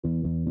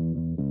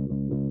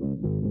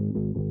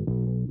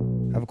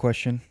I have a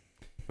question.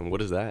 And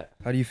what is that?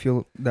 How do you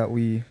feel that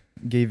we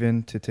gave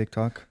in to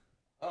TikTok?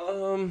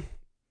 I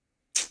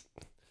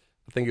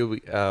think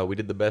we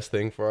did the best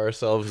thing for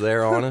ourselves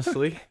there,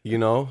 honestly.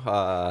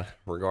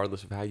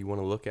 Regardless of how you want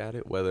to look at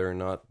it, whether or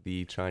not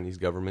the Chinese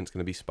government's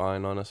going to be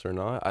spying on us or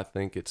not, I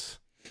think it's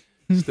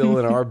still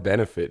in our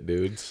benefit,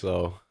 dude.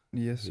 So,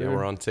 Yes, sir. yeah,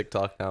 we're on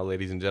TikTok now,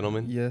 ladies and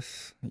gentlemen.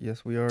 Yes,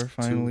 we are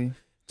finally.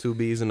 Two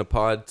B's in the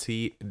pod,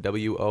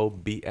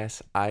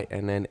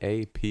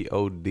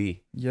 TWOBSINNAPOD.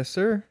 Yes,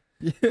 sir.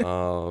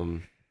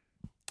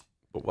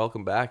 But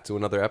welcome back to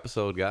another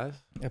episode, guys.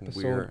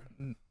 Episode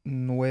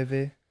 9.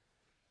 Is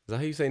that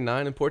how you say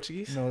 9 in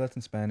Portuguese? No, that's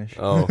in Spanish.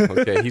 Oh,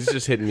 okay. He's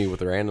just hitting me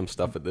with random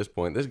stuff at this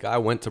point. This guy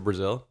went to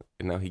Brazil,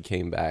 and now he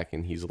came back,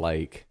 and he's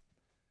like,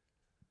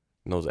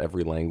 knows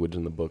every language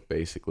in the book,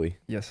 basically.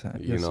 Yes,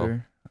 You know?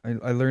 sir.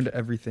 I learned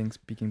everything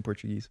speaking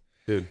Portuguese.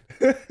 Dude,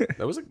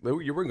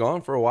 you were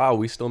gone for a while.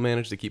 We still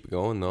managed to keep it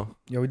going, though.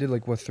 Yeah, we did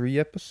 3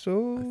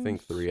 episodes? I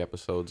think 3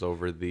 episodes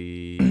over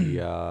the...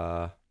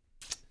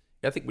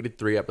 I think we did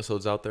 3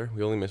 episodes out there.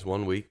 We only missed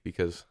 1 week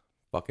because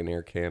fucking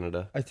Air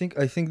Canada. I think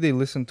they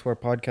listened to our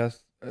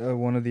podcast,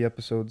 one of the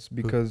episodes,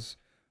 because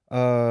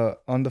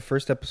on the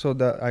first episode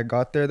that I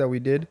got there that we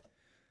did,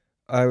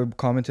 I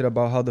commented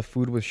about how the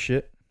food was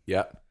shit.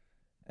 Yeah.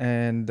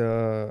 And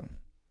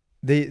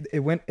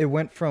it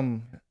went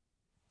from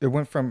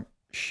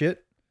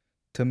shit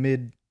to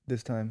mid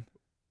this time.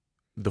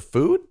 The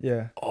food?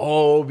 Yeah.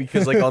 Oh,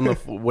 because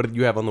what did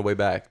you have on the way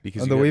back?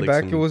 Because on the way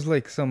back, it was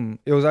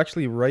it was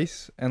actually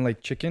rice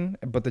and chicken,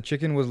 but the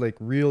chicken was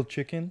real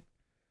chicken.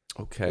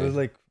 Okay. It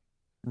was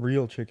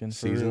real chicken.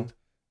 Seasoned? Real.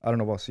 I don't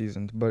know about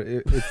seasoned, but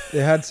it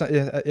had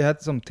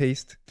some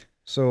taste.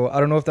 So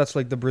I don't know if that's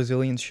the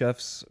Brazilian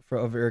chefs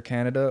of Air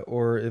Canada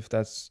or if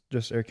that's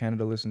just Air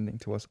Canada listening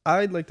to us.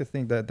 I'd like to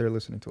think that they're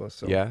listening to us.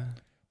 So yeah.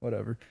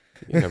 Whatever.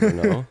 You never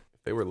know.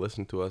 If they were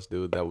listening to us,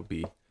 dude, that would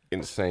be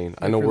insane.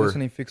 I know if you're we're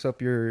listening. Fix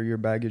up your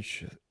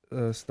baggage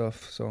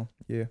stuff. So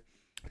yeah.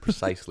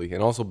 Precisely,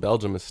 and also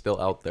Belgium is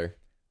still out there.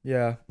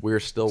 Yeah. We're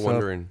still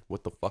wondering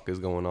what the fuck is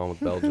going on with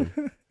Belgium.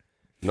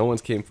 No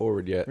one's came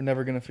forward yet. We're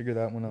never gonna figure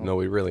that one out. No,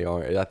 we really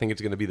aren't. I think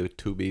it's gonna be the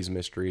 2B's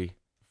mystery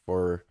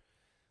for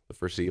the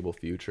foreseeable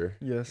future.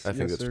 Yes. I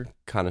think yes, that's sir.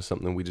 kind of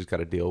something we just got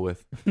to deal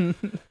with.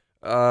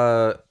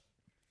 So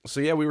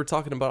yeah, we were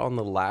talking about on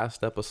the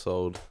last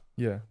episode.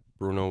 Yeah.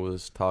 Bruno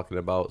was talking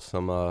about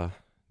some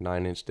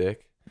 9-inch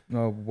dick.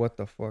 Oh, what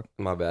the fuck?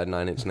 My bad,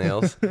 9-inch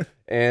nails.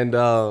 And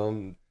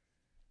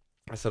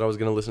I said I was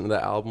gonna listen to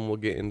that album. We'll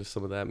get into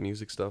some of that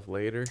music stuff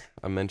later.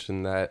 I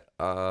mentioned that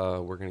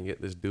we're gonna get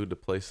this dude to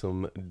play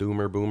some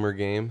Doomer Boomer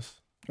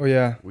games. Oh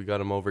yeah. We got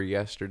him over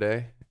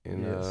yesterday,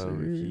 and Yes,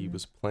 he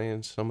was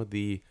playing some of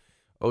the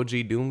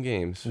OG Doom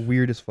games.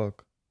 Weird as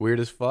fuck.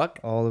 Weird as fuck.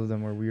 All of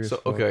them were weird. So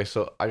as fuck. okay,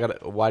 so I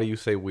gotta. Why do you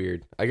say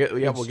weird?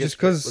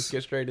 Let's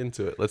get straight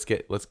into it. Let's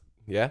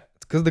yeah.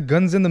 It's because the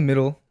gun's in the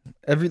middle.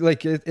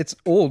 It's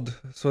old,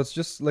 so it's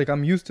just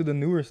I'm used to the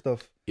newer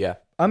stuff. Yeah.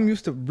 I'm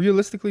used to,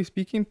 realistically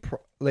speaking,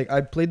 I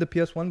played the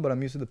PS1, but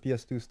I'm used to the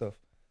PS2 stuff.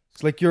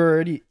 It's you're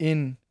already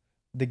in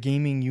the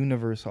gaming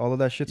universe. All of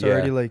that shit's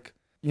already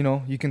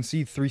you can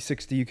see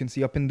 360, you can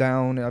see up and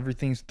down,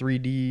 everything's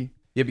 3D.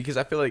 Yeah, because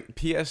I feel like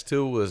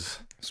PS2 was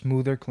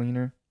smoother,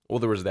 cleaner. Well,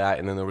 there was that,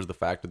 and then there was the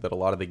fact that a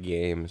lot of the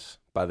games,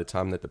 by the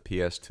time that the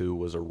PS2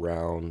 was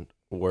around,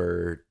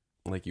 were,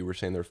 like you were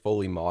saying, they're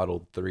fully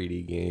modeled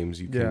 3D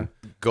games. You can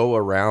go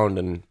around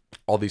and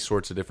all these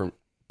sorts of different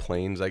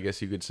planes, I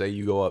guess you could say.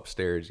 You go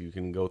upstairs, you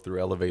can go through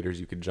elevators,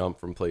 you could jump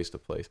from place to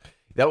place.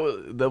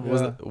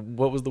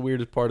 What was the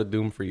weirdest part of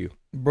Doom for you?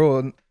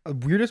 Bro,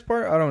 weirdest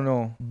part? I don't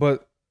know.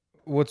 But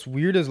what's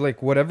weird is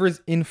whatever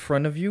is in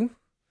front of you,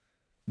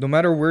 no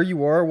matter where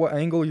you are, what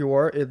angle you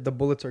are, the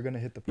bullets are going to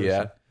hit the person.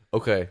 Yeah.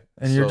 Okay.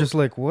 And you're just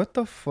what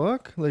the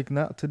fuck?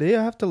 Now today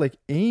I have to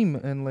aim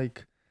and I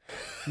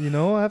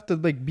have to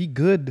be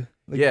good.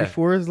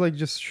 Before is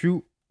just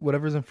shoot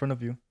whatever's in front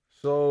of you.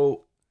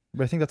 So,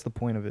 but I think that's the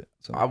point of it.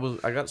 So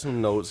I got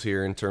some notes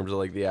here in terms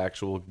of the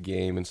actual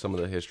game and some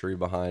of the history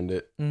behind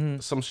it.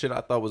 Mm-hmm. Some shit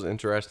I thought was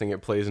interesting.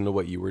 It plays into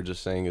what you were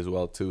just saying as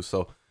well too.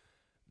 So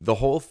the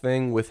whole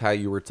thing with how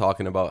you were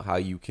talking about how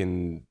you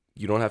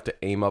don't have to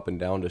aim up and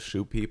down to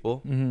shoot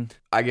people. Mm-hmm.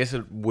 I guess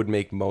it would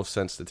make most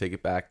sense to take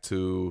it back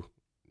to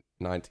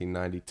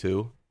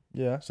 1992.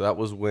 Yeah. So that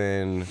was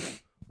when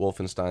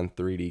Wolfenstein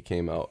 3D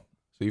came out.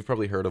 So you've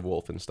probably heard of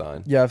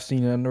Wolfenstein. Yeah, I've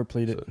seen it. I've never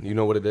played it. You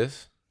know what it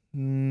is?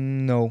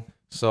 No.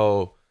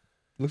 So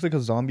it looks like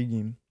a zombie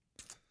game.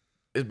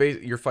 It's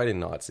basically you're fighting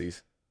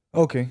Nazis.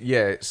 Okay.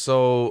 Yeah.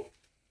 So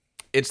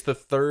it's the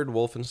third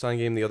Wolfenstein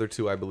game. The other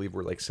two, I believe,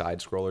 were side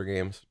scroller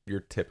games.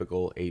 Your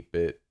typical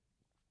 8-bit.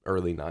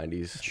 Early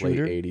 90s,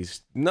 shooter? Late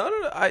 80s. No.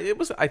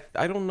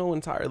 I don't know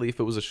entirely if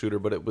it was a shooter,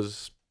 but it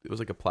was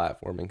like a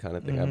platforming kind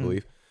of thing, I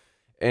believe.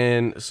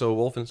 And so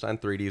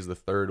Wolfenstein 3D is the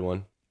third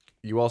one.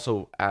 You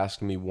also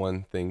asked me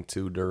one thing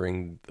too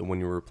when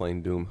you were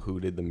playing Doom,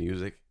 who did the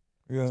music?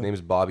 Yeah. His name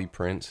is Bobby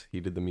Prince. He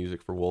did the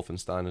music for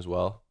Wolfenstein as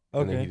well.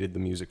 Okay. And then he did the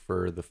music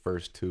for the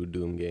first 2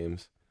 Doom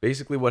games.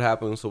 basically what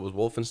happened, so it was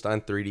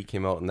Wolfenstein 3D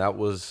came out, and that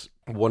was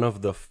one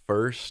of the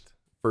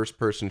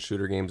first-person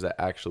shooter games that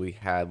actually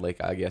had,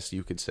 like, I guess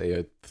you could say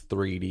a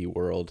 3D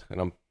world, and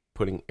I'm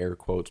putting air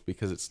quotes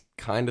because it's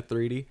kind of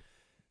 3D.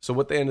 So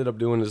what they ended up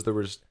doing is there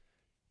was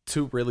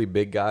two really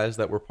big guys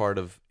that were part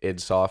of id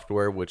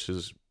Software, which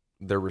is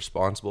they're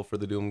responsible for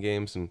the Doom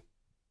games, and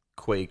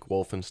Quake,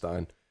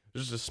 Wolfenstein.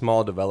 Just a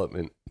small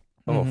development.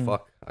 Oh,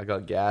 fuck. I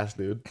got gas,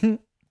 dude.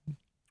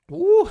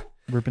 Woo!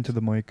 Rip into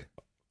the mic.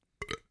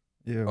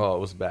 Ew. Oh, it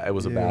was bad. It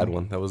was a bad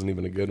one. That wasn't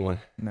even a good one.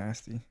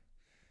 Nasty.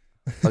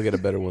 I'll get a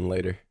better one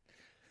later.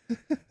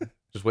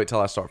 Just wait till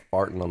I start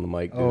farting on the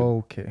mic, dude.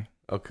 Okay.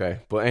 Okay.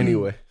 But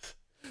anyway.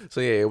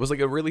 So yeah, it was like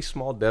a really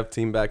small dev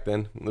team back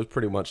then. It was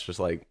pretty much just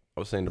like I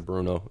was saying to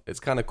Bruno. It's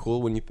kind of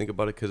cool when you think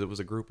about it because it was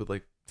a group of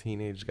like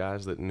teenage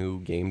guys that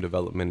knew game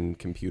development and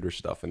computer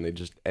stuff, and they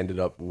just ended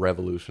up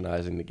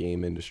revolutionizing the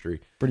game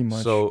industry. Pretty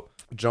much. So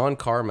John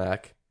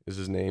Carmack is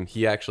his name.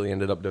 He actually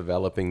ended up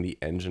developing the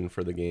engine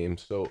for the game.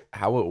 So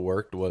how it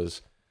worked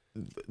was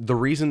the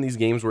reason these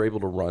games were able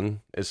to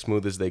run as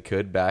smooth as they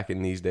could back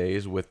in these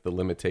days with the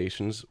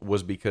limitations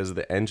was because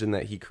the engine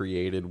that he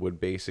created would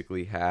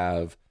basically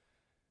have,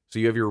 so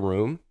you have your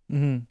room,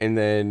 and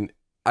then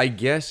I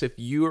guess if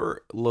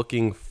you're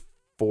looking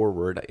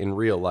forward in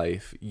real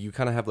life, you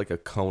kind of have like a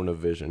cone of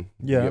vision.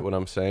 Yeah. You get what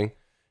I'm saying?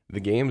 The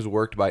games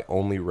worked by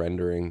only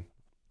rendering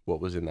what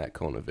was in that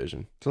cone of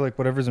vision. So like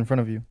whatever's in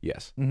front of you.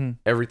 Yes.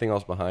 Everything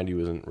else behind you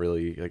isn't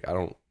really, like, I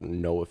don't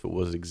know if it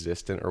was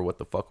existent or what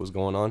the fuck was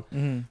going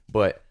on.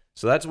 But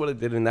so that's what it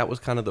did, and that was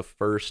kind of the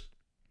first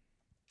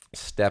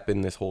step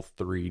in this whole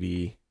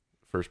 3D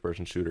first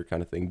person shooter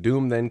kind of thing.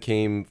 Doom then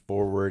came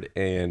forward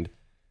and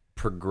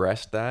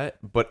progressed that,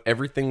 but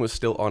everything was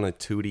still on a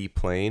 2D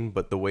plane,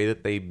 but the way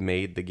that they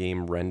made the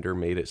game render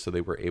made it so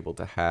they were able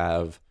to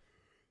have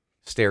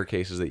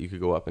staircases that you could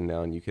go up and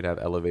down. You could have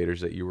elevators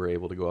that you were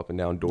able to go up and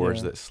down,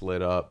 doors that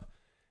slid up.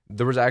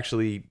 There was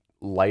actually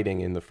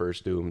lighting in the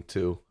first Doom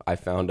too. I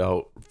found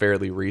out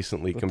fairly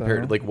recently.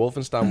 Compared to like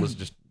Wolfenstein was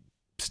just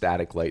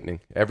static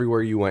lightning.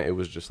 Everywhere you went, it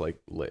was just like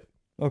lit.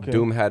 Okay.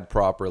 Doom had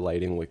proper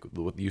lighting, like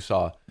what you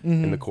saw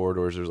in the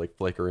corridors. There's like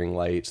flickering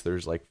lights.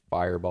 There's like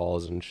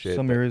fireballs and shit.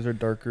 Some areas are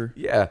darker.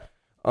 Yeah.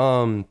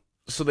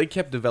 So they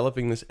kept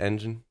developing this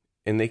engine,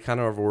 and they kind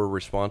of were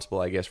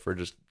responsible, I guess, for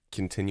just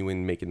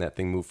continuing making that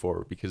thing move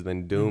forward, because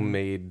then Doom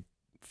made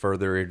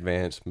further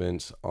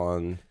advancements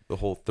on the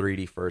whole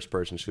 3D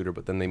first-person shooter,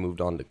 but then they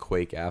moved on to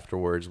Quake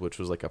afterwards, which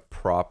was like a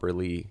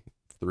properly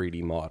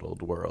 3D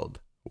modeled world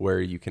where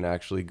you can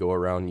actually go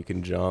around, you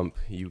can jump,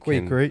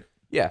 Quake, right?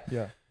 Yeah.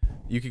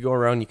 You could go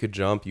around, you could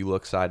jump, you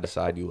look side to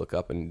side, you look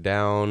up and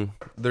down.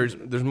 There's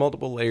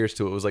multiple layers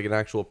to it. It was like an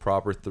actual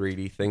proper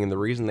 3D thing, and the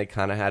reason they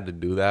kind of had to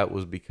do that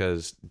was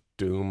because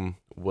Doom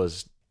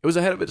was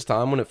ahead of its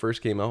time when it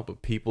first came out,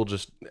 but people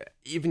just,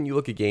 even you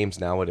look at games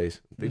nowadays,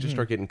 they just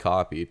start getting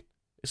copied.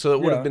 So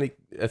it would have been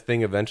a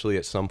thing eventually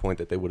at some point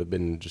that they would have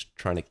been just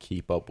trying to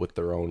keep up with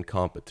their own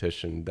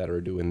competition that are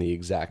doing the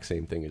exact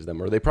same thing as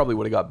them, or they probably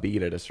would have got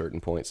beat at a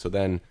certain point. So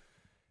then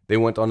they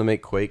went on to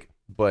make Quake,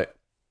 but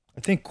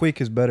I think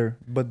Quake is better,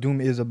 but Doom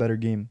is a better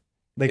game.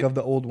 Like of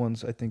the old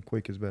ones, I think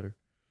Quake is better.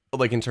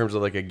 Like in terms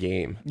of like a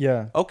game.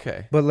 Yeah.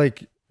 Okay. But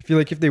like, I feel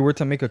like if they were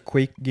to make a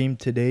Quake game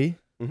today,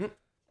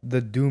 the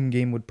Doom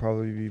game would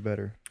probably be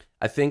better.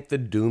 I think the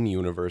Doom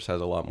universe has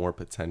a lot more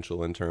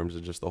potential in terms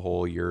of just the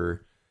whole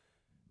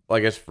I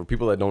guess for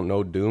people that don't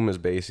know, Doom is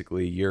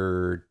basically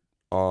you're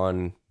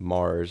on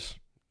Mars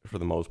for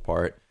the most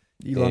part.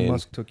 Elon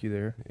Musk took you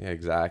there. Yeah,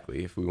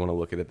 exactly. If we want to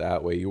look at it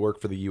that way, you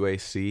work for the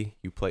UAC,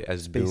 you play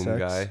as SpaceX. Doom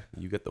guy,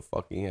 you get the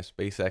fucking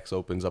SpaceX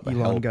opens up a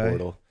hell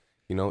portal.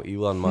 You know,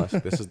 Elon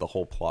Musk, this is the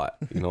whole plot.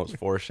 You know, it's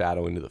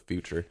foreshadowing to the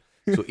future.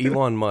 So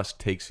Elon Musk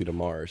takes you to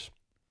Mars,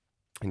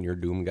 and you're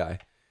Doom guy.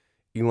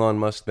 Elon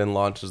Musk then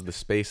launches the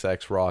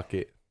SpaceX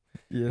rocket,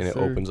 and it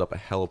opens up a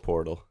hell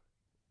portal,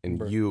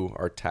 and you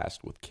are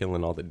tasked with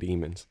killing all the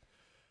demons.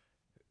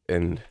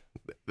 And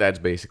that's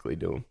basically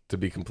Doom, to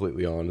be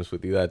completely honest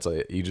with you. That's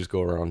like, you just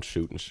go around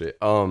shooting shit.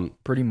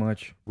 Pretty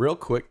much. Real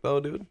quick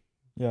though, dude.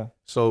 Yeah.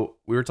 So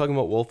we were talking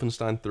about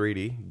Wolfenstein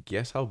 3D.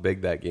 Guess how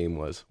big that game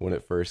was when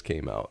it first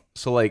came out?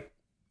 So like,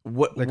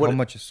 what how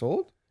much it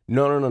sold?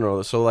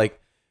 No. So like,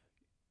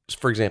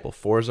 for example,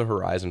 Forza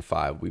Horizon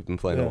 5, we've been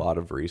playing a lot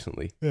of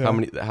recently. Yeah.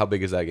 How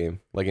big is that game?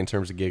 Like in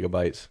terms of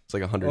gigabytes, it's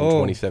like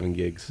 127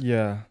 gigs.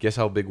 Yeah. Guess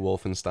how big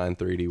Wolfenstein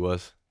 3D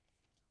was?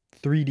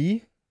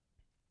 3D?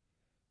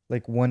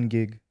 Like 1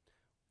 gig.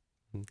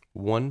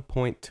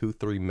 1.23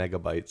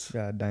 megabytes.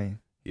 God dang.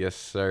 Yes,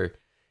 sir.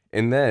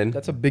 And then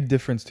that's a big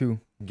difference too.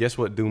 Guess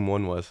what Doom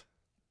 1 was?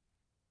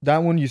 That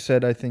one you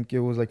said, I think it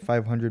was like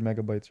 500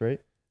 megabytes, right?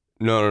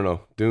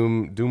 No.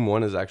 Doom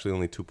 1 is actually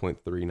only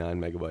 2.39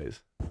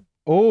 megabytes.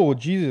 Oh,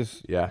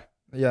 Jesus. Yeah.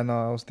 Yeah, no,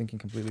 I was thinking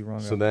completely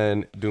wrong. So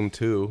then Doom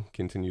 2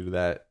 continued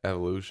that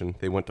evolution.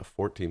 They went to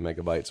 14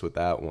 megabytes with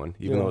that one.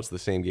 Even though it's the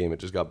same game, it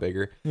just got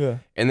bigger. Yeah.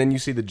 And then you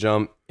see the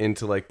jump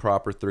into like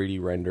proper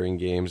 3D rendering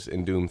games,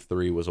 and Doom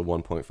 3 was a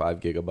 1.5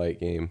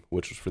 gigabyte game,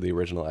 which was for the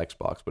original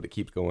Xbox, but it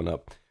keeps going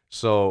up.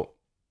 So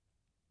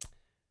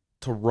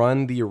to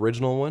run the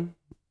original one.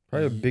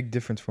 Probably a big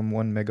difference from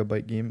 1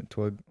 megabyte game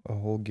to a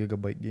whole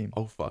gigabyte game.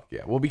 Oh, fuck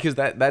yeah. Well, because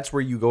that's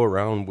where you go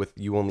around with,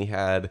 you only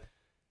had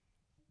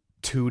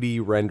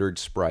 2D rendered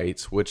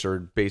sprites, which are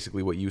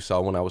basically what you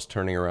saw when I was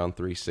turning around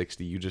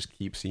 360. You just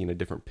keep seeing a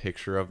different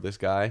picture of this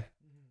guy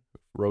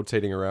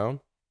rotating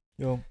around.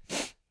 Yo.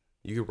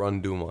 You could run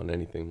Doom on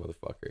anything,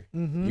 motherfucker.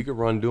 Mm-hmm. You could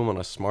run Doom on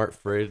a smart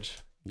fridge.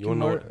 You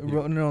want to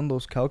run it on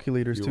those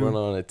calculators you too. run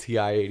on a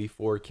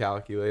TI-84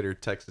 calculator,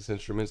 Texas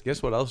Instruments.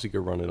 Guess what else you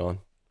could run it on?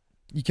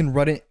 You can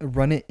run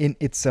it in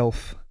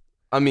itself.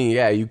 I mean,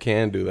 yeah, you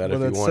can do that if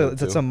you want to.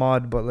 That's a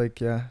mod, but like,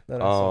 yeah.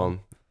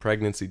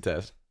 Pregnancy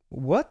test.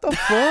 What the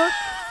fuck?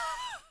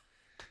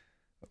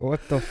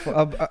 What the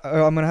fuck?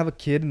 I'm gonna have a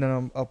kid, and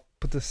then I'll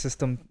put the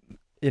system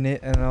in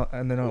it,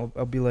 and then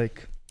I'll be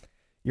like,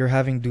 "You're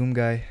having Doom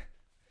guy."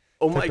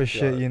 Oh type my of God.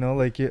 shit, you know,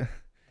 like it.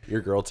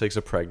 Your girl takes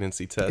a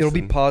pregnancy test. It'll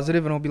be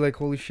positive, and I'll be like,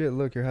 "Holy shit!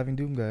 Look, you're having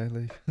Doom guy."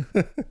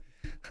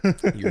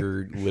 Like,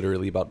 you're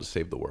literally about to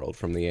save the world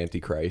from the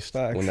Antichrist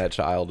Facts. when that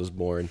child is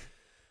born.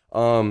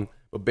 But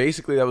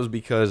basically, that was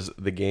because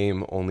the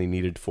game only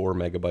needed 4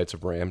 megabytes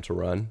of RAM to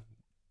run.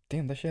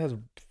 Damn, that shit has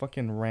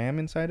fucking RAM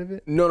inside of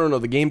it. No.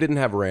 The game didn't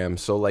have RAM,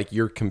 so like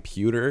your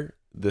computer,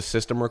 the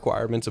system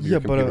requirements of your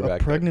computer.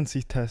 But a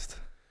pregnancy test.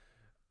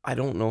 I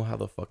don't know how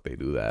the fuck they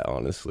do that,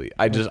 honestly.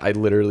 I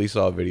literally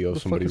saw a video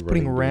of somebody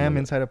putting RAM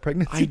inside a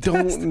pregnancy test.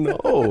 I don't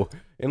know.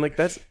 And like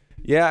that's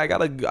I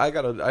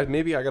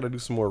gotta do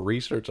some more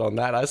research on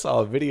that. I saw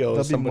a video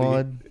of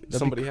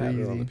somebody had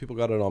it on. People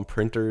got it on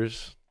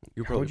printers.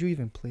 How would you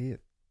even play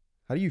it?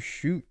 How do you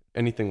shoot?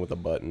 Anything with a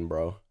button,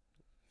 bro.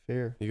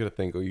 Fair. You gotta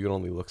think, you can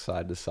only look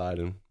side to side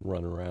and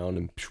run around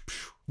and pew,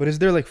 pew. But is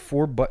there like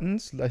 4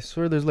 buttons? I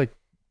swear there's like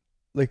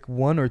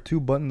 1 or 2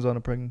 buttons on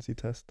a pregnancy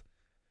test.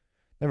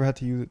 Never had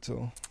to use it,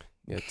 so.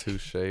 Yeah,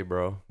 touche,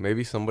 bro.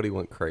 Maybe somebody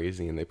went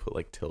crazy and they put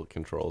like tilt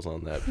controls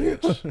on that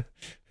bitch.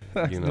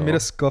 They made a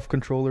scuff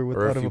controller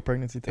out of a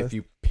pregnancy test. If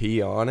you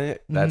pee on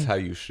it, that's how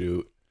you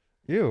shoot.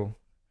 Ew.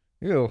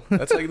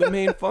 That's like the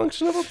main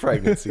function of a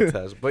pregnancy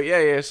test. But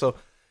yeah. So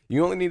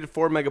you only needed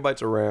 4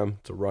 megabytes of RAM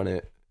to run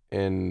it.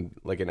 And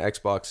like an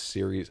Xbox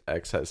Series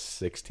X has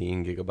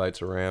 16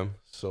 gigabytes of RAM.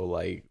 So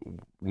like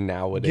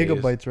nowadays.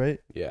 Gigabytes, right?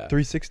 Yeah.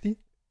 360?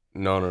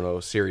 No.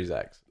 Series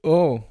X.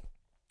 Oh.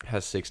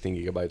 Has 16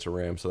 gigabytes of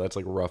RAM. So that's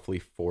like roughly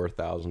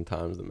 4,000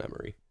 times the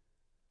memory.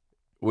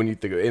 When you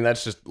think, and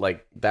that's just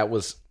like, that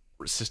was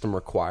system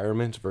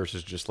requirements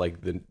versus just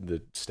like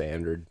the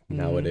standard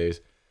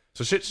nowadays.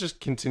 So shit's just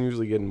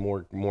continuously getting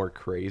more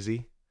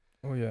crazy.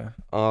 Oh yeah.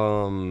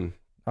 Bro,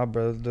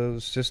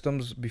 the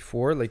systems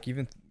before, like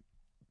even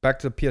back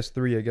to the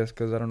PS3, I guess,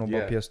 because I don't know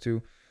about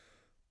PS2.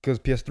 Because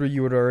PS3,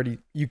 you would already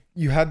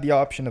you had the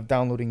option of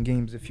downloading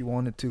games if you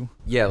wanted to.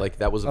 Yeah, like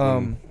that was.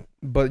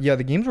 But yeah,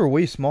 the games were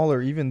way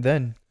smaller even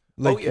then.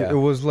 Like it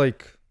was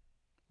like,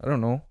 I don't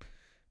know,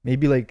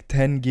 maybe like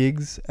 10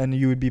 gigs, and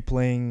you would be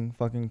playing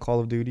fucking Call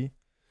of Duty.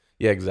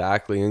 Yeah,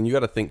 exactly. And you got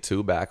to think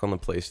too, back on the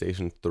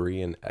PlayStation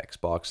 3 and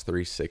Xbox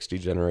 360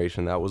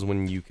 generation, that was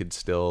when you could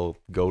still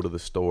go to the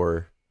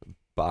store,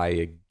 buy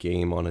a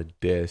game on a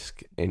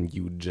disc, and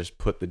you just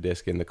put the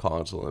disc in the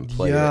console and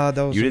play it. That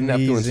was You didn't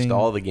amazing. have to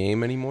install the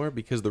game anymore,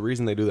 because the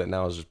reason they do that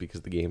now is just because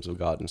the games have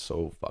gotten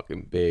so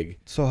fucking big.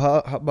 So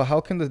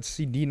how can the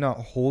CD not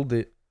hold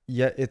it,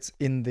 yet it's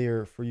in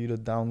there for you to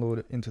download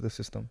it into the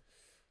system?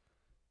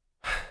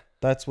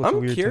 That's what's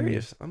weird to me.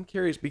 I'm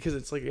curious because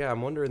it's like,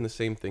 I'm wondering the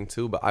same thing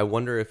too, but I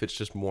wonder if it's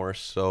just more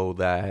so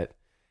that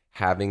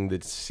having the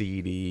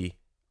CD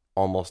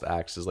almost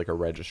acts as like a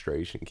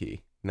registration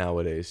key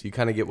nowadays. You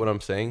kind of get what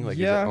I'm saying? Like,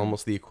 is it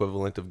almost the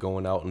equivalent of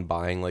going out and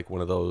buying like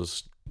one of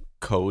those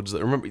codes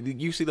that, remember,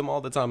 you see them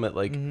all the time at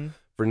like,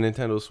 for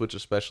Nintendo Switch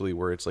especially,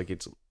 where it's like,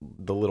 it's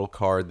the little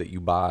card that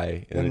you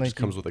buy and it like just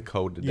comes with a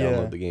code to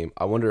download the game.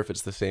 I wonder if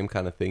it's the same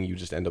kind of thing. You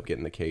just end up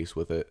getting the case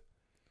with it.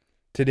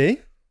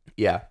 Today?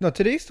 Yeah. No,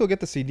 today you still get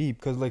the CD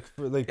because like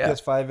for like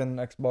PS5 and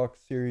Xbox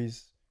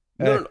Series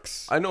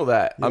X. No, I know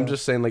that. Yeah. I'm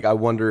just saying, like, I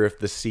wonder if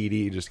the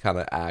CD just kind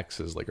of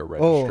acts as like a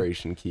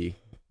registration key.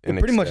 It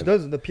pretty much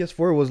does. The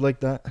PS4 was like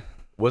that.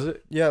 Was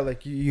it? Yeah,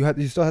 like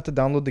you still had to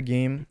download the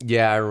game.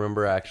 Yeah, I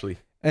remember actually.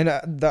 And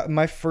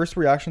my first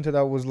reaction to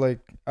that was like,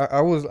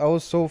 I was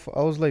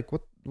like,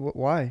 what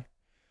why?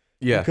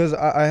 Yeah. Because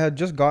I had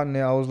just gotten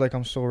it. I was like,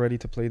 I'm so ready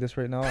to play this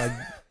right now.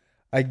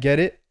 I get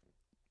it.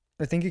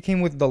 I think it came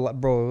with it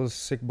was a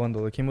sick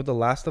bundle. It came with The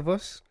Last of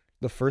Us,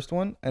 the first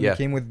one, and it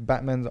came with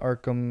Batman's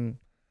Arkham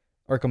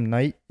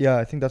Knight. Yeah,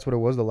 I think that's what it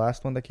was, the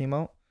last one that came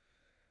out.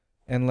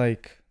 And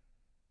like,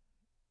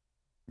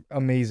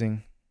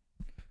 amazing.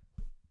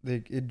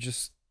 Like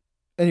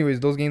anyways,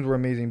 those games were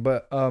amazing,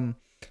 but Arkham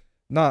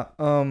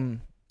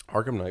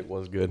Knight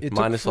was good.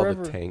 Minus all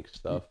the tank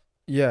stuff.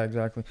 Yeah,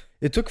 exactly.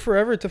 It took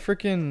forever to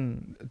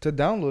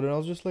download it. And I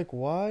was just like,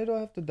 why do I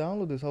have to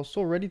download this? I was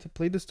so ready to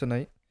play this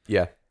tonight.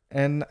 Yeah.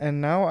 And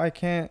now I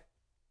can't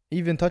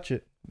even touch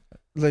it.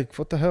 Like,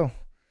 what the hell?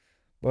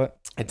 But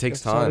it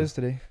takes time. That's how it is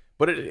today.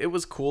 But it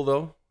was cool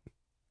though,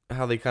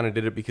 how they kind of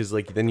did it, because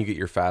like then you get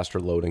your faster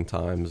loading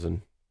times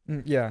and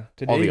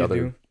today all the you other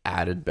do.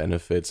 added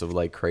benefits of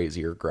like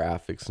crazier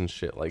graphics and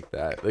shit like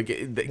that. Like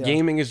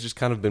gaming has just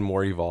kind of been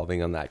more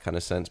evolving on that kind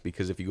of sense,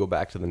 because if you go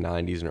back to the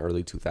 90s and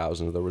early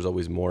 2000s, there was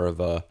always more of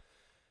a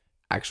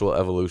actual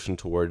evolution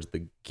towards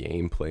the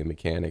gameplay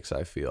mechanics.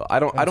 I feel I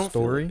don't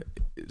story.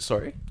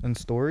 Sorry, And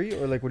story,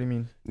 or like what do you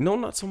mean? no,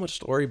 not so much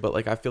story, but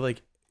like I feel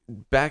like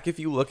back, if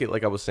you look at,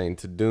 like I was saying,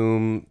 to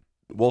Doom,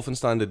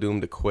 Wolfenstein, to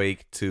Doom, to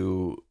Quake,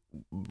 to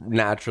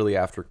naturally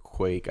after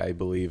Quake, I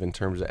believe in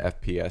terms of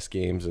FPS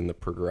games and the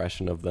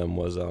progression of them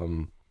was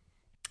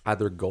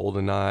either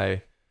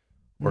GoldenEye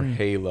or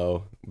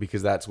Halo,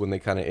 because that's when they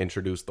kind of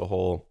introduced the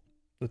whole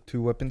the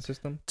two weapon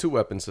system.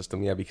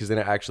 Yeah, because then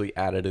it actually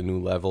added a new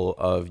level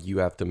of you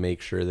have to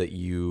make sure that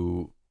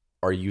you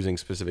are using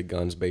specific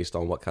guns based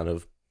on what kind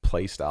of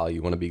play style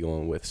you want to be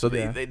going with. So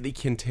they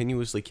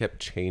continuously kept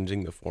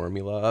changing the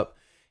formula up.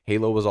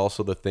 Halo was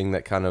also the thing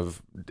that kind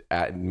of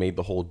made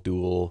the whole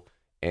dual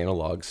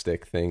analog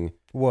stick thing.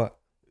 What?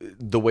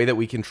 The way that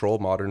we control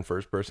modern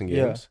first-person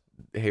games.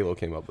 Halo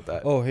came up with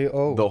that.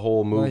 The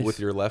whole move with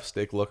your left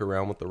stick, look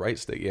around with the right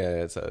stick.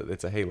 Yeah, it's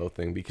a Halo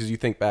thing, because you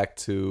think back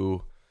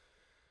to,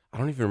 I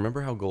don't even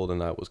remember how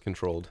GoldenEye was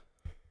controlled.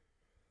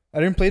 I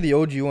didn't play the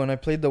OG one. I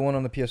played the one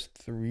on the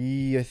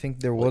PS3. I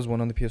think there was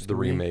one on the PS3. The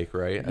remake,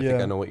 right? I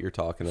think I know what you're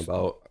talking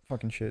about.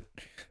 Fucking shit.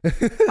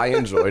 I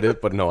enjoyed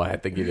it, but no, I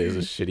think it is a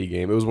shitty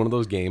game. It was one of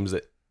those games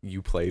that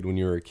you played when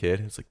you were a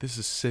kid. It's like, this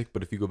is sick,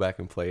 but if you go back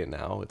and play it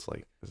now, it's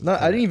like, no,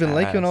 I didn't even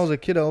like it when I was a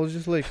kid. I was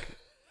just like,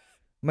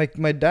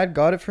 my dad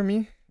got it for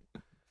me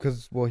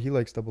because, well, he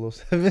likes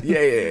 007.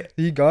 Yeah.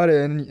 He got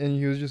it, and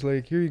he was just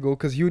like, here you go,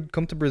 because he would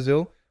come to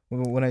Brazil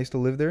when I used to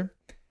live there,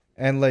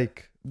 and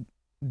like,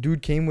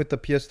 dude came with the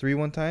PS3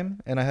 one time,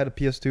 and I had a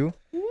PS2.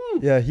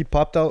 Yeah, he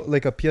popped out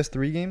like a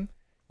PS3 game.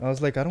 I was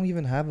like, I don't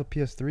even have a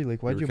PS3.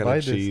 Like, why'd you buy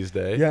this? Cheesed,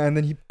 eh? Yeah, and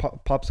then he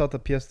pops out the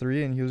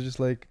PS3, and he was just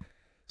like,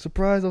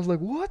 surprised. I was like,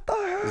 what the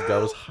hell? This guy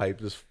was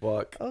hyped as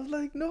fuck. I was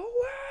like, no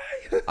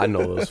way. I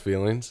know those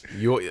feelings.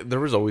 There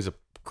was always a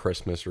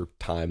Christmas or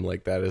time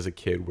like that as a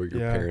kid where your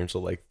parents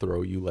will like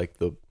throw you like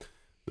the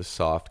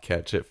soft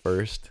catch at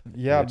first.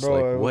 Yeah, bro.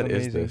 Like, it was what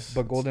amazing. is this?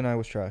 But GoldenEye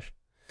was trash.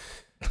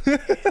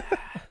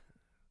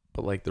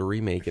 But like they're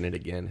remaking it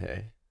again,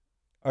 hey.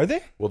 Are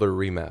they? Well, they're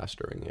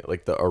remastering it,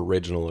 like the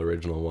original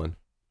one.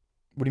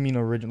 What do you mean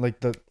original? Like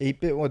the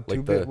 8-bit, what,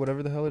 2-bit,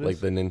 whatever the hell it is? Like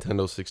the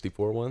Nintendo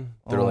 64 one?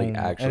 They're like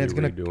actually and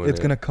redoing it. It's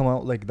gonna come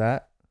out like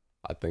that?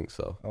 I think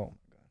so. Oh my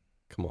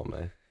god. Come on,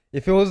 man.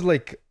 If it was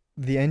like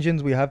the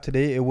engines we have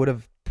today, it would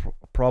have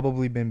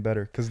probably been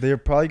better, because they're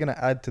probably gonna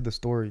add to the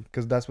story,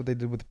 because that's what they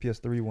did with the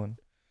PS3 one.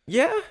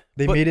 Yeah.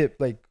 They made it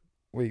like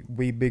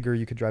way bigger.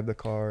 You could drive the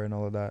car and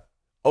all of that.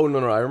 Oh, no,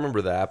 I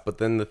remember that. But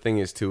then the thing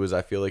is, too, is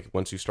I feel like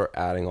once you start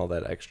adding all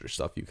that extra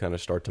stuff, you kind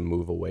of start to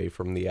move away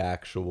from the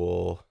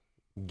actual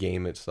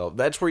game itself.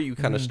 That's where you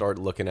kind of start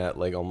looking at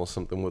like almost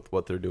something with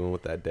what they're doing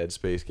with that Dead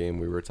Space game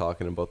we were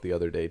talking about the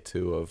other day,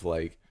 too, of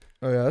like,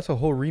 oh yeah, that's a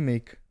whole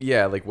remake.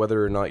 Yeah, like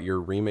whether or not you're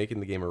remaking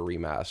the game or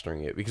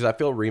remastering it. Because I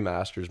feel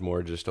remasters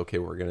more just, okay,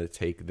 we're going to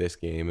take this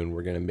game and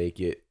we're going to make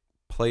it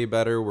play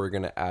better. We're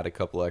going to add a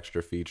couple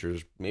extra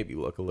features, maybe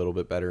look a little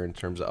bit better in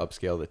terms of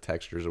upscale the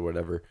textures or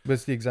whatever. But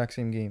it's the exact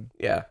same game.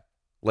 Yeah.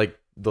 Like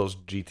those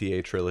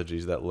GTA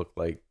trilogies that look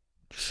like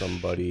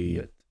somebody...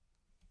 Shit.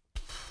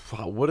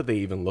 Wow, what do they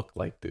even look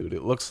like, dude?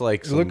 It looks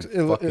like it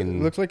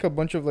looks like a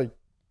bunch of like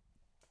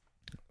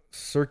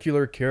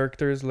circular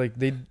characters. Like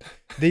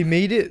they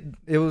made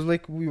it was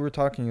like we were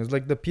talking, it was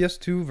like the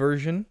PS2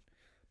 version,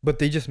 but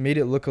they just made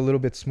it look a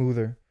little bit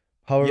smoother.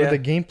 However, the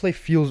gameplay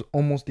feels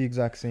almost the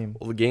exact same.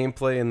 Well, the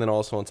gameplay, and then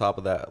also on top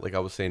of that, like I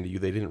was saying to you,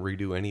 they didn't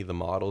redo any of the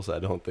models. I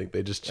don't think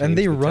they just changed and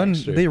they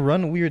texture.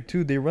 run weird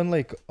too. They run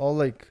like all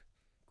like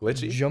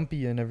glitchy,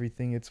 jumpy and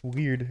everything. It's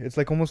weird. It's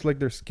like almost like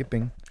they're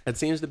skipping. It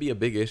seems to be a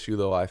big issue,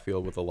 though, I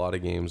feel, with a lot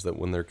of games, that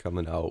when they're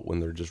coming out, when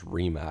they're just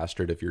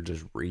remastered, if you're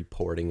just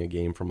reporting a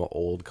game from an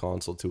old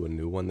console to a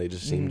new one, they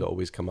just seem to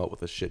always come out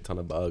with a shit ton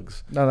of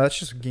bugs. No, that's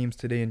just games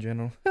today in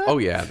general. Oh,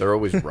 yeah. They're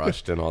always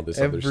rushed and all this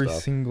other stuff. Every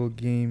single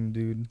game,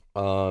 dude.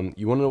 You want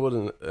to know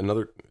what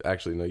another...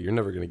 Actually, no, you're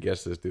never going to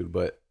guess this, dude,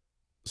 but...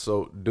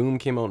 So, Doom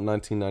came out in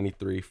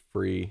 1993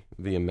 free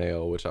via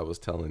mail, which I was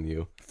telling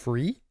you.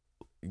 Free?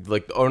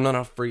 Like, oh, no,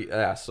 not free.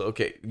 Yeah, so,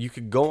 okay, you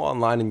could go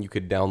online and you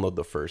could download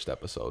the first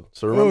episode.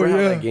 So remember how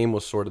that game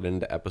was sorted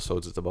into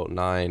episodes? It's about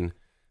 9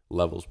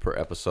 levels per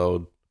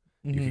episode.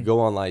 You could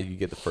go online, you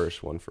get the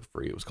first one for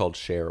free. It was called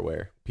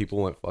Shareware. People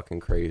went fucking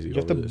crazy. You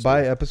have to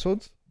buy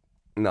episodes?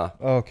 Nah.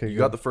 Oh, okay. You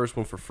got the first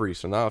one for free.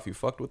 So now if you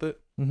fucked with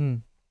it,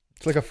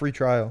 it's like a free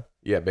trial.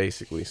 Yeah,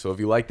 basically. So if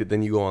you liked it,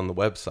 then you go on the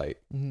website,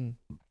 and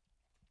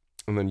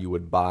then you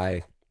would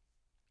buy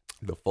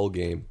the full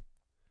game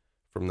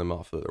from them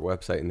off of their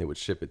website, and they would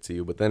ship it to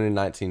you. But then in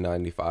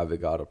 1995, it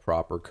got a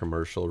proper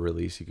commercial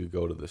release. You could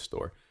go to the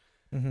store.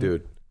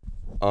 Dude.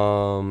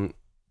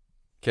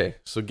 Okay,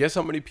 so guess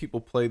how many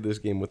people played this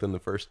game within the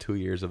first 2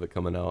 years of it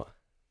coming out?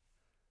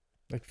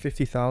 Like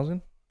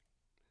 50,000?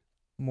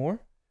 More?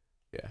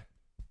 Yeah.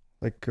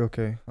 Like,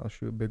 okay, I'll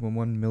shoot a big one.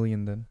 1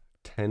 million then.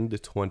 10 to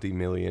 20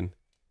 million.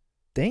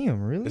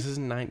 Damn, really? This is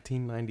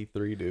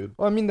 1993, dude.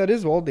 Well, I mean, that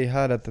is all they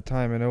had at the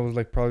time, and it was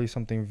like probably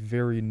something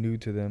very new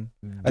to them.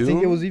 Doom? I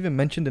think it was even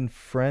mentioned in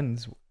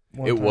Friends.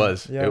 It time.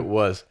 was. Yeah. It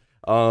was.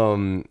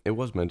 It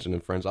was mentioned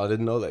in Friends. I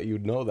didn't know that.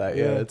 You'd know that.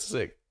 Yeah, it's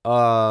sick.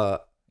 Yeah,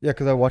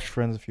 because I watched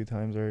Friends a few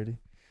times already.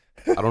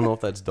 I don't know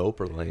if that's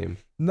dope or lame.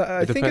 No,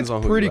 I think it's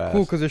pretty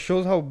cool because it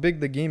shows how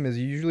big the game is.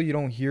 Usually, you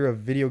don't hear a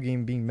video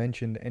game being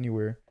mentioned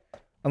anywhere.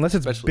 Unless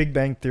it's Big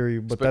Bang Theory,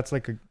 but that's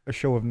like a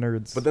show of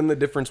nerds. But then the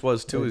difference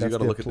was, too, is you got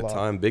to look at the plot.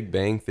 time. Big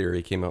Bang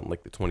Theory came out in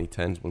like the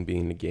 2010s when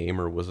being a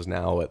gamer was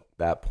now at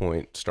that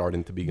point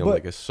starting to become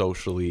like a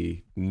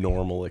socially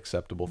normal,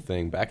 acceptable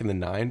thing. Back in the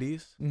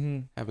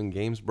 90s, having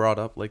games brought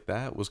up like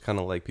that was kind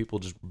of like people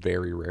just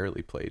very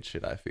rarely played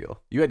shit, I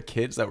feel. You had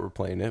kids that were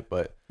playing it,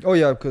 but... Oh,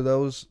 yeah, because that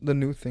was the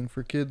new thing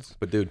for kids.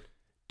 But, dude,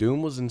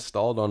 Doom was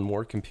installed on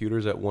more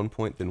computers at one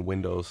point than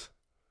Windows.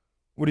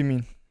 What do you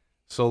mean?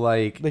 So,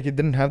 like it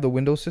didn't have the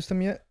Windows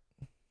system yet?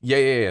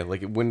 Yeah.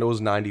 Like,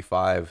 Windows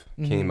 95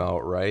 came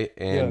out, right?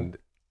 And,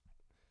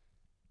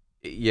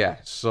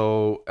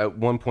 so at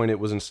one point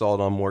it was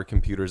installed on more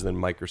computers than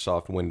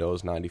Microsoft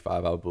Windows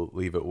 95, I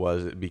believe it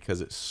was,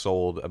 because it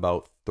sold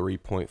about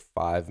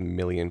 3.5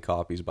 million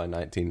copies by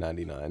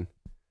 1999.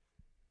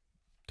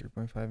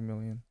 3.5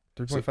 million?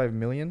 3.5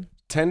 million?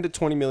 10 to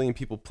 20 million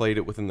people played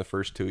it within the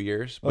first 2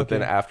 years. But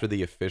then after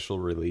the official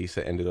release,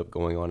 it ended up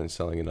going on and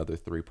selling another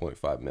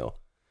 3.5 mil.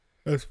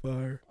 That's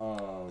fire.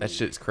 That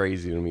shit's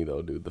crazy to me,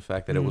 though, dude. The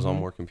fact that it was on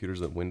more computers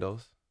than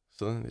Windows.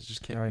 So then it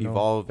just kept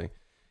evolving.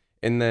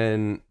 And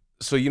then,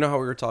 so you know how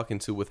we were talking,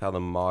 too, with how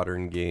the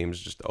modern games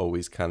just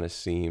always kind of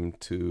seem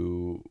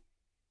to...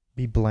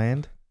 be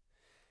bland?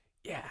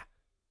 Yeah.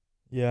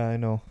 Yeah, I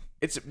know.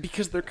 It's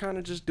because they're kind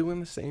of just doing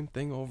the same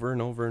thing over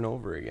and over and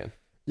over again.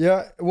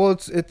 Yeah, well,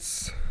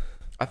 it's...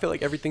 I feel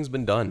like everything's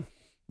been done.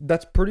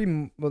 That's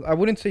pretty... Well, I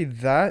wouldn't say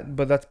that,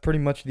 but that's pretty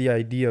much the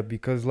idea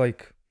because,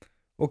 like...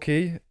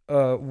 Okay,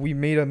 we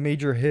made a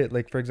major hit,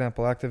 like, for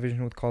example,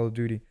 Activision with Call of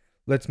Duty.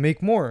 Let's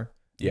make more.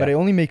 Yeah. But it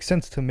only makes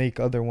sense to make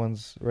other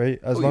ones, right?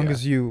 As long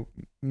as you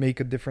make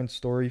a different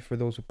story for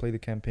those who play the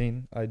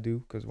campaign. I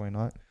do, because why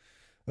not?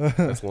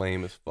 That's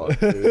lame as fuck,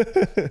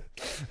 dude.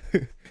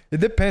 It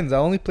depends. I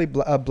only play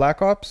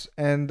Black Ops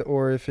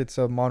or if it's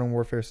a Modern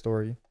Warfare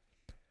story.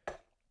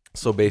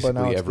 So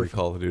basically every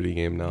Call of Duty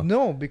game now?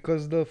 No,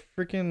 because the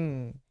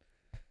freaking...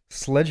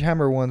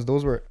 Sledgehammer ones,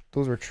 those were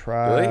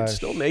trash. Do they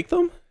still make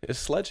them? Is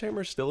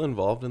Sledgehammer still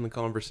involved in the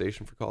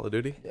conversation for Call of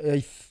Duty? I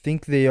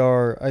think they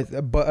are.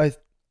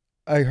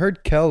 I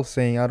heard Kel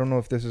saying, I don't know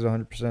if this is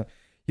 100%.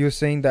 He was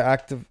saying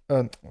that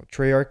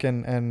Treyarch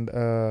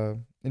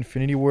and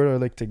Infinity Ward are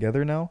like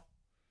together now.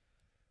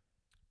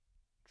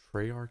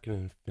 Treyarch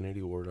and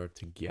Infinity Ward are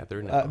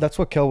together now. That's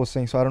what Kel was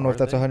saying, so I don't know if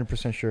that's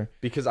 100% sure.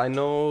 Because I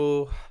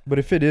know, but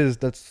if it is,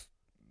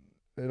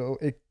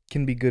 it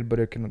can be good, but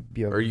it can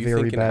be a very bad thing. Are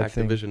you thinking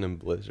Activision and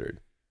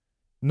Blizzard?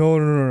 No.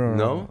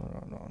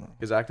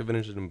 Because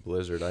Activision and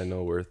Blizzard, I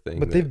know, were a thing.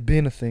 But they've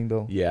been a thing,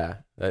 though. Yeah,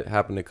 that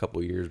happened a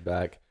couple years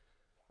back.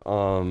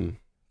 Because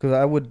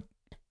I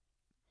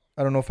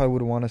don't know if I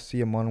would want to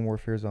see a Modern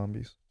Warfare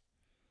Zombies.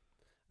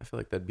 I feel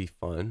like that'd be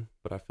fun,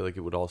 but I feel like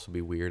it would also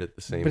be weird at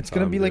the same time. But it's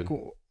going to be like,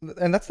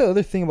 and that's the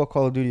other thing about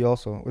Call of Duty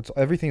also.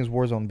 Everything is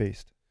Warzone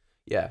based.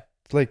 Yeah.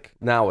 It's like,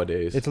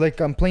 nowadays. It's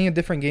like I'm playing a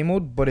different game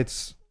mode, but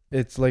it's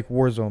like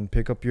Warzone.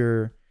 Pick up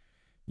your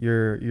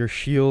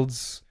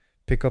shields,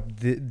 pick up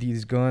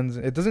these guns.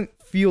 It doesn't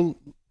feel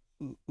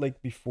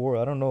like before.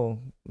 I don't know.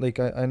 Like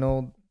I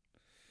know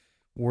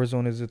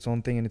Warzone is its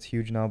own thing and it's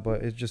huge now,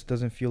 but it just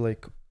doesn't feel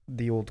like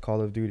the old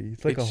Call of Duty.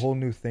 It's like a whole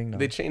new thing now.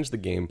 They changed the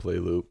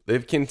gameplay loop.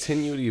 They've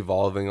continued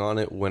evolving on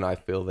it when I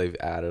feel they've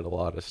added a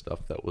lot of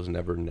stuff that was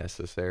never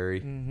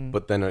necessary. Mm-hmm.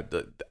 But then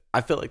I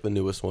feel like the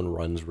newest one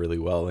runs really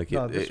well. Like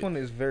this one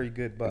is very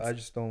good, but I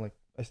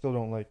still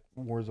don't like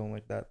Warzone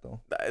like that, though.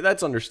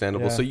 That's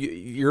understandable. Yeah. So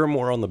you're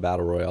more on the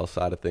Battle Royale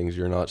side of things.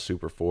 You're not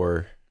super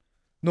for...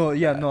 No,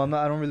 I'm not.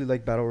 I don't really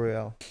like Battle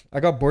Royale. I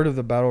got bored of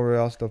the Battle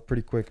Royale stuff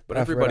pretty quick. But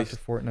after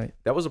Fortnite.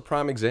 That was a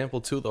prime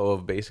example, too, though,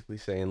 of basically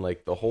saying,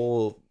 like, the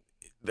whole...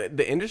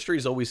 The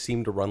industries always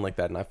seem to run like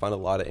that, and I find a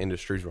lot of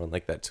industries run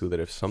like that, too, that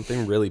if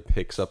something really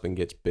picks up and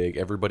gets big,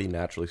 everybody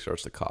naturally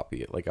starts to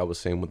copy it. Like I was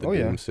saying with the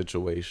Doom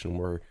situation,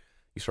 where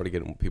you started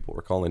getting what people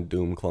were calling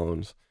Doom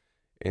clones.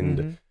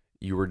 And...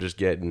 you were just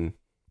getting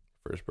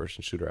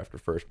first-person shooter after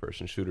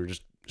first-person shooter.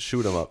 Just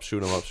shoot them up. So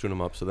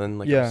then,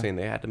 like I was saying,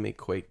 they had to make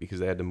Quake because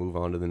they had to move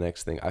on to the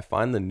next thing. I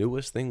find the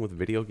newest thing with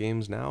video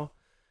games now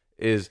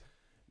is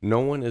no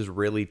one is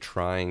really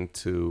trying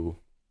to...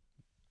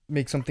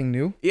 make something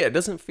new? Yeah, it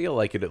doesn't feel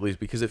like it, at least,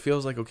 because it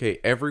feels like, okay,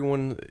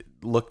 everyone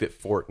looked at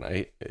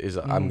Fortnite,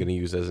 I'm going to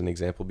use as an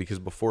example, because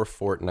before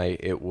Fortnite,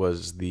 it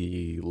was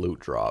the loot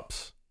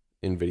drops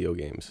in video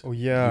games. Oh,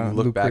 yeah. You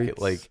look back at,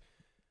 like...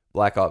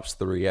 Black Ops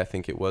 3, I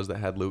think it was, that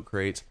had loot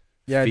crates.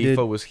 Yeah,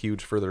 FIFA was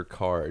huge for their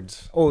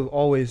cards. Oh,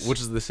 always. Which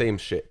is the same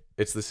shit.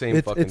 It's the same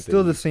fucking thing. It's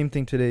still the same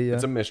thing today, yeah.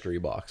 It's a mystery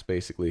box,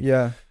 basically.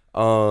 Yeah.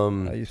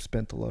 You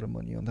spent a lot of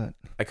money on that.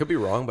 I could be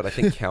wrong, but I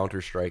think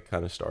Counter-Strike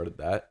kind of started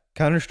that.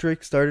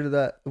 Counter-Strike started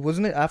that.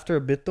 Wasn't it after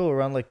a bit though,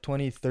 around like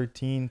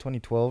 2013,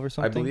 2012 or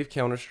something? I believe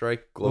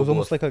Counter-Strike Global it was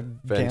almost like a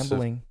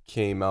gambling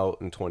came out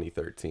in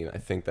 2013. I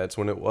think that's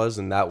when it was,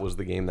 and that was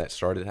the game that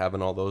started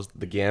having all those.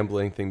 The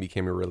gambling thing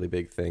became a really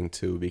big thing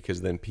too,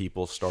 because then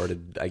people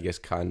started, I guess,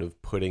 kind of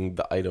putting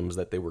the items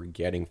that they were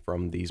getting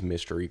from these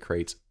mystery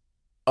crates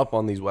up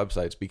on these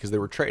websites because they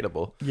were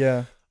tradable.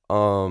 Yeah.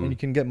 And you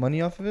can get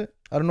money off of it.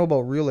 I don't know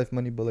about real life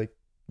money, but like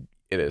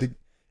it is.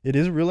 It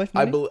is real life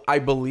money? I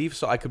believe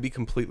so. I could be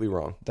completely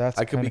wrong.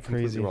 I could be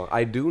completely wrong.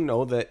 I do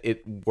know that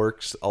it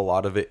works, a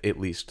lot of it, at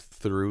least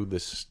through the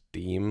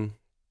Steam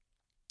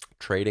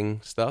trading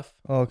stuff.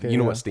 Oh, okay. You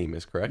know what Steam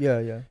is, correct? Yeah,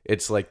 yeah.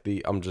 It's like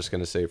I'm just going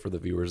to say for the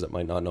viewers that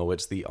might not know,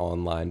 it's the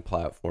online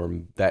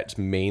platform that's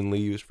mainly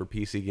used for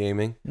PC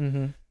gaming.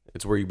 Mm-hmm.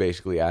 It's where you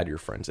basically add your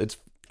friends. It's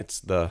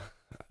the...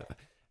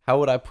 How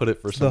would I put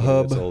it for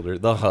someone that's older?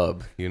 The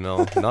hub,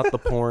 not the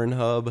porn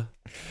hub.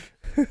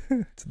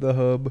 It's the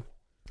hub.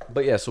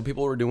 But yeah, so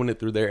people were doing it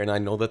through there, and I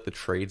know that the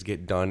trades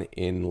get done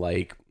in,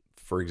 like,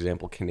 for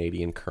example,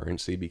 Canadian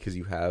currency, because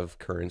you have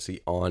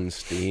currency on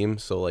Steam.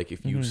 So, like,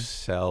 if you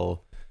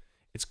sell,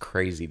 it's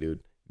crazy, dude.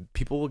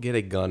 People will get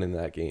a gun in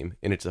that game,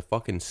 and it's a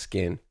fucking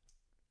skin.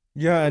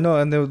 Yeah, I know,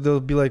 and they'll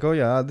be like, "Oh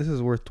yeah, this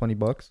is worth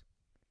 $20."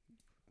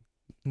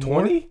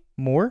 20?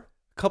 More?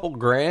 Couple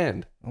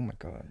grand. Oh my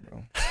god,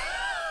 bro.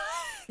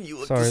 You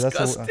look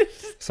disgusted.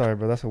 Sorry,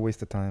 bro. That's a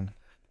waste of time.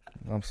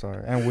 I'm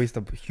sorry, and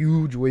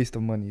huge waste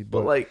of money.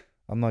 But like,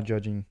 I'm not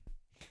judging.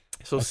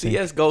 So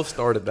CS:GO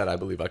started that, I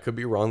believe. I could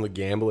be wrong. The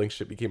gambling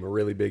shit became a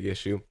really big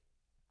issue,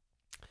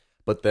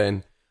 but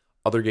then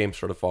other games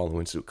started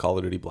following suit. Call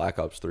of Duty Black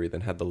Ops 3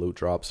 then had the loot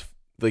drops.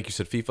 Like you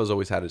said, FIFA's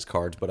always had its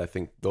cards, but I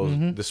think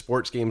the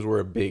sports games were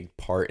a big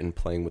part in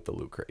playing with the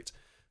loot crates.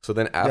 So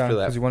then after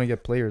that, because you want to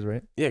get players,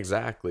 right? Yeah,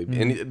 exactly.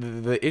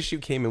 And the issue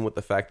came in with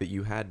the fact that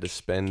you had to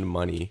spend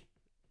money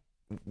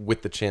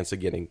with the chance of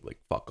getting like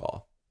fuck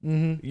all.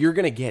 Mm-hmm. You're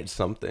gonna get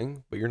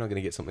something, but you're not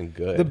gonna get something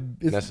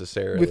good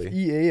necessarily. With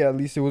EA, at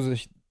least it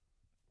was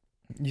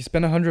you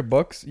spend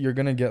 $100, you're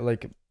gonna get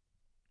like,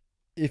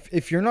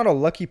 if you're not a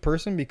lucky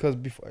person, because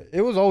before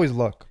it was always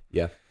luck.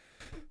 Yeah.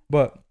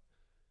 But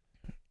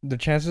the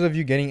chances of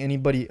you getting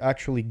anybody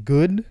actually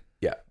good,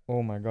 yeah,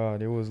 oh my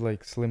god, it was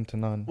like slim to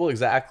none. Well,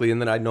 exactly.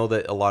 And then I know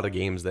that a lot of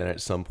games then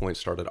at some point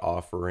started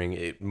offering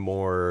it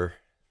more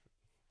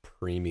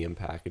premium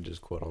packages,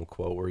 quote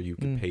unquote, where you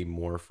could pay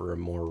more for a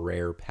more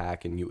rare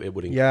pack, and it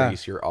would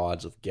increase your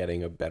odds of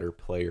getting a better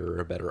player or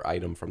a better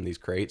item from these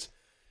crates.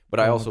 But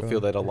I also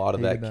feel that a lot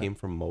of that came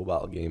from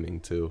mobile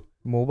gaming too.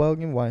 Mobile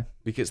game? Why?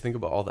 Because think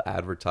about all the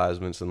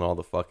advertisements and all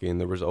the fucking,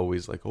 there was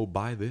always like, oh,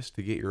 buy this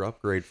to get your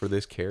upgrade for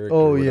this character.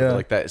 Oh, yeah.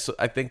 Like that. So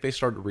I think they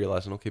started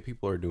realizing, okay,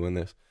 people are doing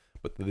this.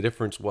 But the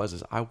difference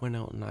is I went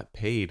out and I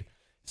paid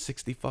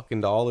 $60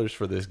 fucking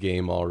for this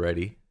game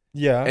already.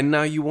 Yeah. And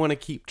now you want to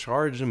keep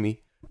charging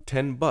me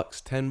 $10,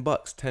 $10,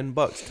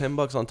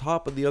 $10 on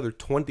top of the other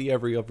 20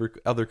 every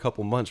other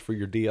couple months for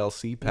your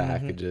DLC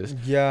packages.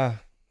 Yeah.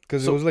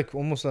 Because it was like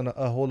almost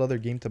a whole other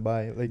game to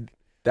buy. Like,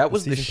 that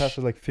was the season pass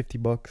was like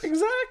 $50.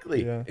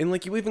 Exactly. Yeah. And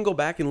like you even go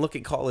back and look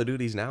at Call of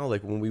Duties now,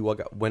 like when we went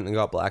and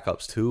got Black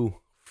Ops 2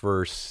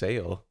 for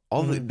sale,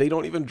 they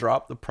don't even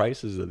drop the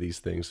prices of these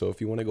things. So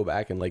if you want to go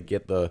back and like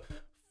get the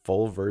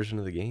full version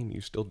of the game,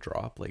 you still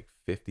drop like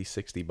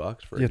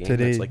 $50-$60 for a game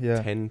today, that's like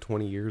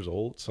 10-20 years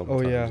old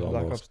sometimes. Oh yeah, almost.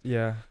 Black Ops,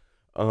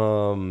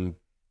 yeah.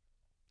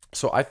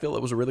 So I feel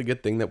it was a really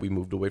good thing that we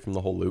moved away from the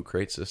whole loot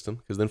crate system,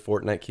 because then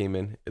Fortnite came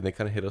in and they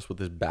kind of hit us with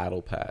this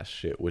battle pass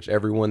shit, which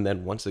everyone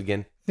then once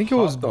again I think it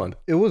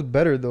was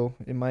better though,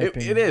 in my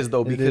opinion. It is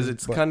though, because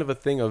it's kind of a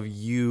thing of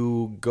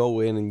you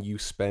go in and you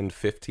spend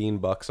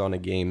 $15 on a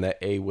game that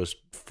was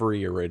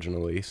free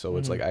originally, so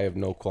it's like I have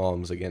no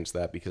qualms against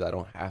that because I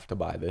don't have to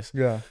buy this.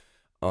 Yeah.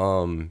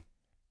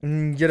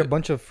 And you get a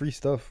bunch of free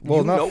stuff. Well,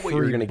 you not know free,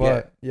 what you're gonna but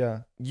get. Yeah.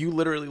 You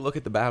literally look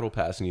at the battle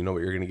pass and you know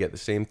what you're gonna get. The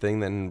same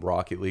thing. Then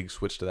Rocket League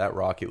switched to that.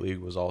 Rocket League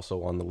was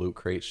also on the loot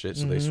crate shit,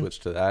 so they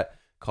switched to that.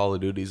 Call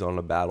of Duty's on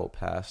a battle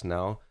pass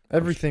now.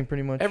 Everything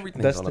pretty much.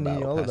 Everything's Destiny, on a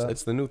battle all pass. of that.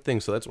 It's the new thing.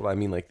 So that's what I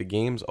mean. Like the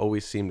games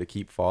always seem to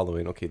keep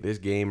following. Okay, this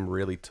game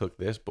really took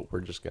this, but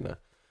we're just gonna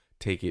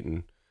take it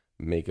and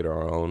make it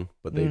our own.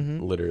 But they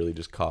literally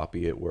just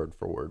copy it word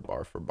for word,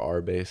 bar for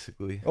bar,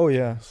 basically. Oh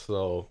yeah.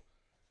 So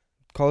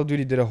Call of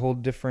Duty did a whole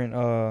different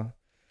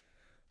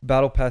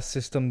battle pass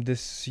system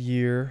this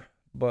year,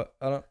 but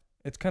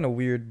it's kind of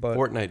weird. But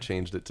Fortnite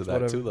changed it to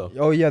that too, though.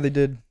 Oh yeah, they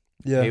did.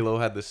 Yeah. Halo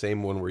had the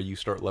same one where you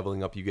start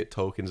leveling up, you get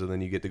tokens, and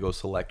then you get to go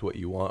select what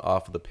you want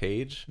off of the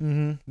page.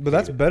 But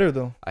that's better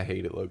though. I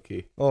hate it low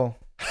key. Oh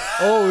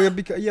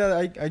yeah,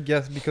 I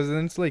guess because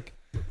then it's like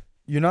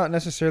you're not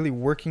necessarily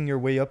working your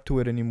way up to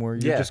it anymore.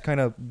 You're just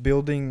kind of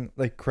building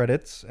like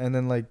credits and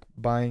then like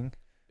buying.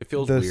 It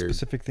feels the weird.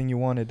 Specific thing you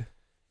wanted.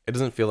 It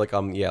doesn't feel like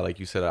like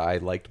you said, I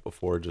liked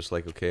before, just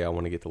like, okay, I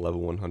want to get to level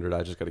 100.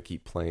 I just got to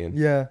keep playing.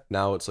 Yeah.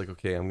 Now it's like,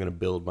 okay, I'm going to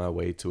build my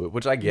way to it,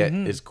 which I get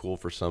is cool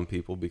for some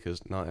people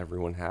because not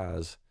everyone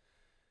has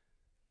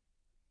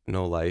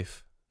no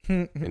life.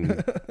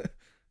 And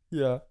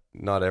yeah.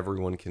 not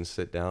everyone can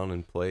sit down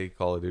and play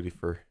Call of Duty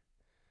for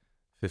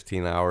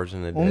 15 hours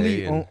in a Only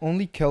day.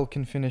 only Kel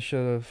can finish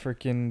a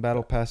freaking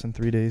battle pass in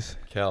 3 days.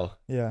 Kel,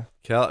 Yeah.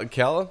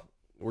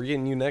 we're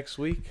getting you next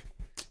week.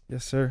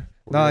 Yes, sir.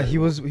 Nah, he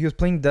was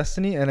playing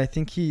Destiny, and I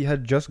think he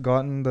had just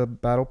gotten the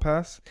battle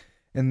pass,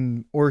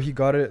 or he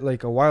got it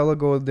like a while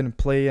ago, didn't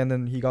play, and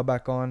then he got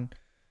back on,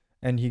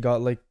 and he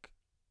got like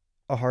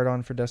a hard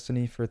on for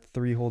Destiny for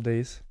 3 whole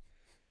days.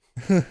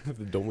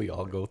 Don't we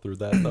all go through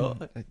that though?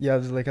 Yeah, it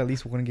was like at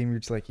least one game you're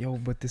just like, yo,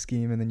 but this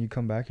game, and then you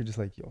come back, you're just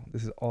like, yo,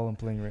 this is all I'm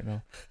playing right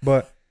now.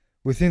 But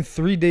within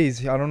 3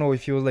 days, I don't know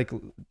if he was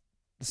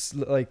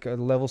like a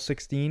level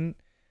 16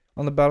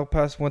 on the battle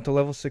pass, went to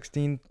level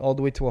 16 all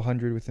the way to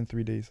 100 within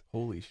 3 days.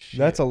 Holy shit.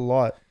 That's a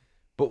lot.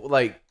 But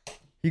like,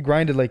 he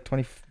grinded like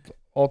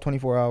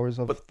 24 hours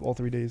of all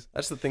 3 days.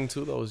 That's the thing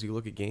too, though, is you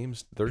look at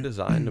games, they're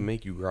designed to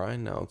make you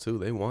grind now too.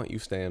 They want you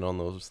staying on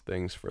those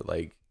things for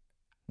like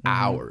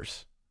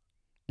hours.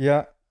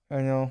 Yeah,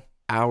 I know.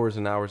 Hours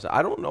and hours.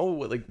 I don't know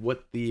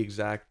what the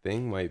exact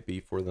thing might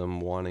be for them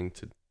wanting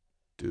to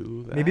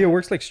do that. Maybe it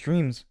works like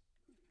streams.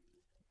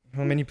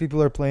 How many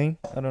people are playing?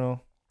 I don't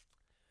know.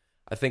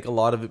 I think a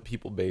lot of it,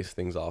 people base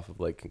things off of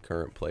like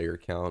concurrent player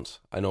counts.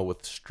 I know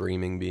with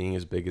streaming being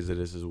as big as it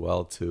is as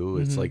well too,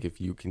 it's like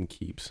if you can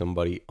keep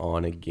somebody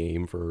on a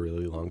game for a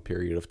really long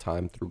period of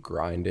time through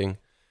grinding,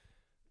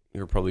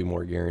 you're probably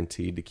more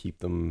guaranteed to keep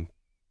them.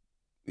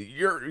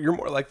 You're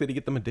more likely to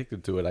get them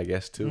addicted to it, I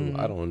guess too.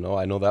 I don't know.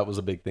 I know that was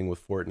a big thing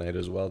with Fortnite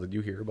as well. Did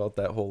you hear about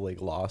that whole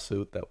like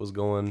lawsuit that was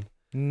going?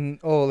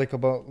 Oh, like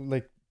about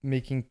like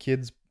making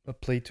kids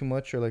play too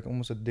much or like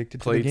almost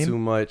addicted to the game? Play too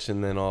much,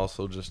 and then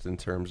also just in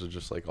terms of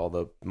just like all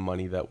the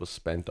money that was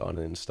spent on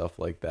it and stuff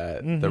like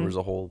that. There was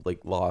a whole like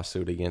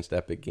lawsuit against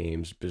Epic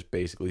Games just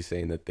basically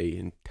saying that they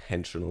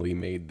intentionally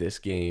made this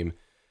game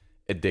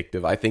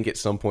addictive. I think at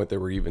some point they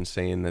were even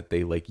saying that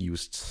they like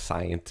used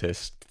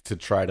scientists to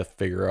try to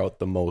figure out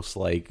the most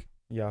like.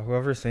 Yeah,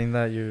 whoever's saying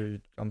that,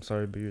 I'm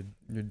sorry, but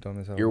you're dumb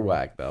as hell. You're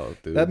whacked out,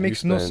 dude. That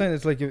makes no sense.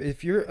 It's like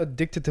if you're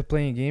addicted to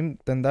playing a game,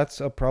 then that's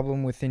a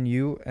problem within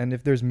you. And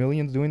if there's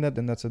millions doing that,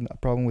 then that's a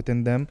problem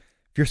within them.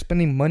 If you're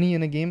spending money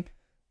in a game,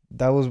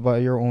 that was by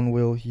your own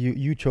will.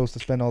 You chose to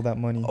spend all that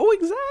money. Oh,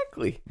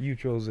 exactly. You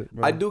chose it,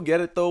 bro. I do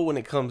get it though when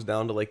it comes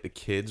down to like the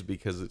kids,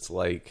 because it's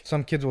like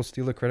some kids will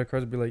steal the credit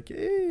cards and be like,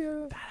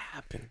 yeah. That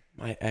happened.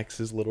 My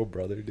ex's little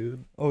brother,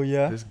 dude. Oh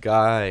yeah. This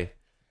guy.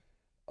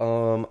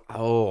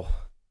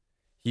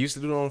 He used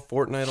to do it on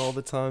Fortnite all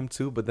the time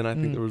too, but then I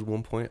think there was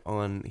one point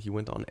he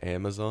went on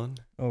Amazon.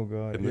 Oh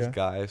god. And this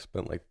guy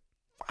spent like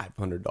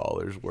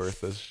 $500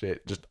 worth of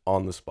shit just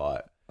on the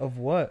spot. Of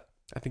what?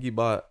 I think he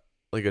bought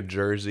like a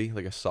jersey,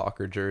 like a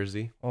soccer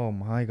jersey. Oh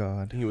my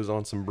god. He was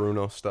on some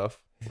Bruno stuff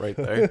right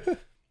there.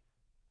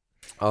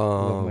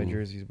 Love my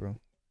jerseys, bro.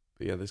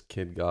 But yeah, this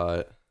kid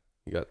got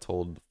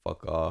told to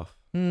fuck off.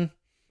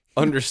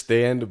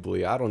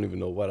 Understandably, I don't even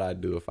know what I'd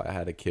do if I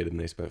had a kid and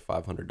they spent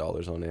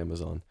 $500 on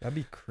Amazon. That'd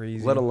be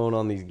crazy. Let alone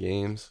on these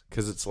games,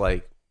 because it's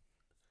like,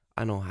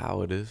 I know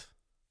how it is.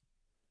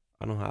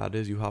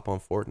 You hop on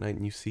Fortnite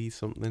and you see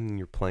something and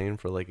you're playing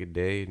for like a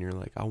day and you're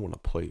like, I want to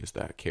play as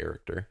that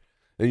character.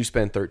 Then you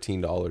spend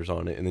 $13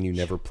 on it and then you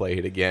never play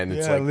it again.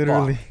 It's like,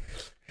 literally.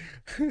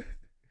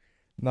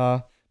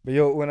 Nah, but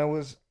yo, when I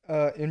was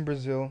in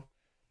Brazil,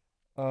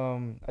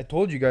 I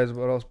told you guys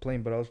what I was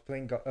playing, but I was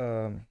playing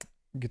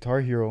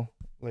Guitar Hero.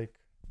 Like,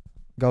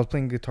 I was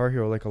playing Guitar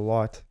Hero like a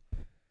lot,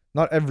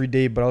 not every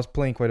day, but I was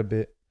playing quite a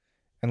bit,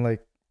 and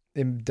like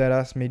it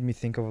deadass made me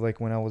think of like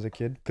when I was a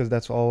kid, because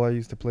that's all I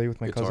used to play with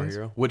my Guitar cousins.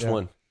 Hero? Which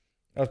one?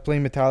 I was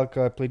playing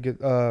Metallica. I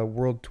played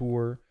World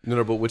Tour.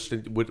 No, but which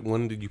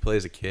one did you play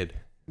as a kid?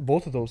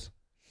 Both of those.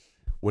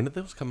 When did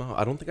those come out?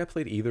 I don't think I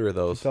played either of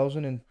those.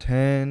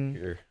 2010.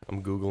 Here,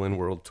 I'm Googling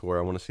World Tour.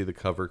 I want to see the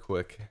cover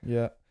quick.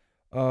 Yeah.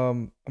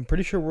 I'm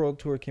pretty sure World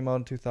Tour came out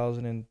in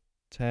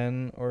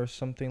 2010 or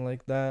something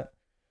like that.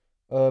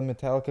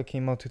 Metallica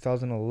came out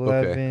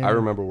 2011. Okay, I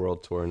remember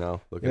World Tour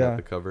now, looking at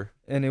the cover.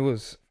 And it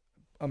was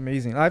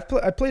amazing. I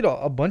played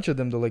a bunch of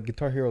them though, like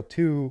Guitar Hero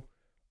 2,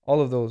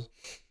 all of those.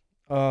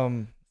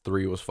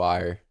 3 was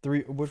fire.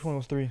 3, which one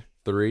was 3?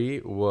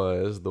 3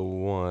 was the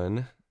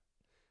one,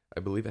 I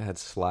believe it had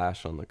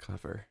Slash on the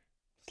cover.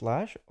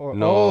 Slash? Or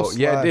no, Slash.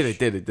 Yeah,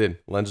 it did.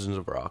 Legends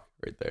of Rock,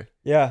 right there.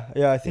 Yeah,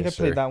 I think I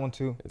played that one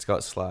too. It's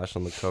got Slash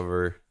on the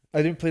cover.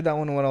 I didn't play that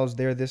one when I was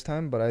there this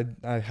time, but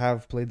I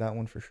have played that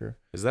one for sure.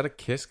 Is that a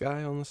Kiss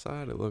guy on the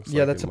side? It looks like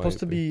yeah, that's supposed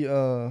to be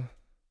the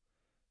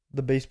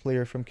bass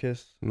player from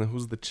Kiss. And then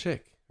who's the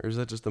chick? Or is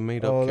that just a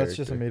made up character? Oh, that's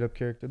just a made up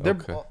character. They're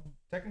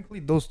technically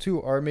those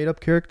two are made up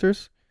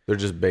characters. They're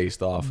just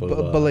based off of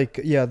but like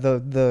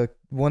the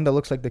one that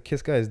looks like the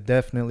Kiss guy is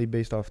definitely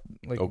based off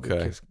like the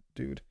Kiss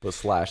dude. But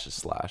Slash is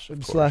Slash.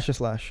 Slash is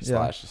Slash. Yeah.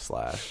 Slash is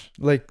Slash.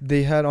 Like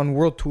they had on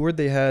World Tour,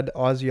 they had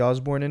Ozzy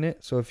Osbourne in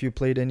it. So if you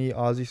played any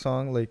Ozzy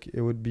song, like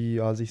it would be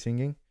Ozzy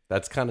singing.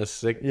 That's kind of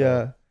sick.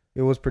 Yeah,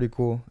 it was pretty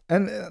cool.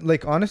 And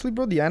like honestly,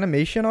 bro, the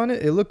animation on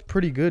it looked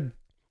pretty good.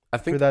 I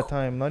think for that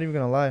time. Not even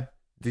gonna lie.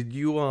 Did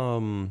you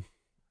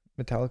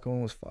Metallica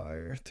one was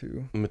fire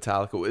too.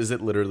 Metallica, is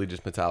it literally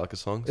just Metallica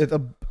songs?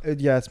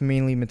 Yeah, it's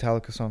mainly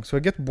Metallica songs. So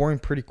it gets boring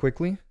pretty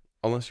quickly.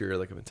 Unless you're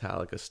like a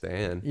Metallica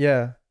stan.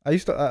 Yeah, I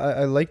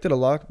liked it a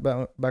lot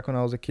back when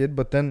I was a kid,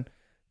 but then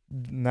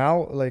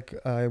now like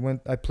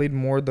I played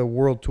more the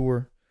world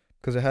tour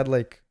because it had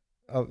like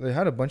they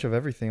had a bunch of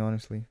everything,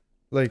 honestly.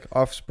 Like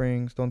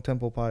Offspring, Stone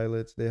Temple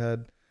Pilots, they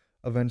had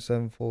Avenged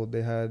Sevenfold,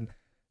 they had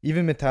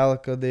even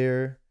Metallica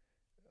there.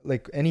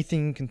 Like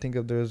anything you can think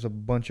of, there's a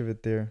bunch of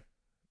it there.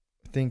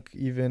 I think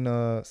even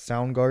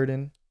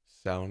Soundgarden.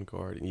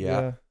 Soundgarden,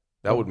 yeah.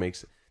 That would make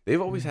sense. They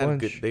always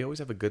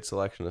have a good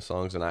selection of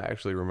songs, and I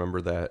actually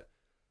remember that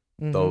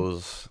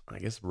those, I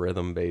guess,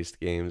 rhythm-based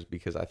games,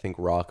 because I think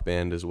Rock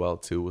Band as well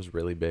too was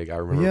really big. I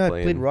remember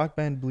playing. I played Rock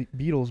Band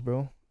Beatles,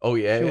 bro. Oh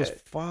yeah, it was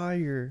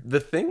fire. The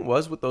thing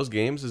was with those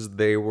games is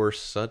they were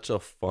such a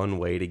fun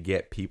way to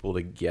get people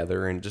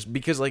together, and just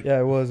because like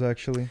it was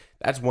actually.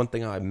 That's one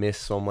thing I miss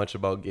so much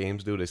about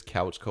games, dude, is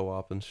couch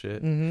co-op and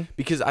shit. Mm-hmm.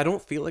 Because I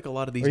don't feel like a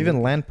lot of these, or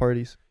even LAN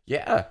parties.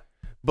 Yeah,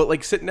 but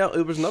like sitting out,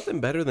 it was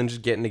nothing better than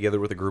just getting together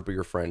with a group of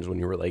your friends when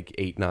you were like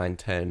 8, 9,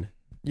 10.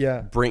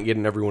 Yeah,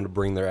 getting everyone to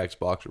bring their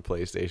Xbox or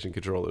PlayStation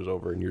controllers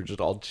over, and you're just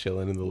all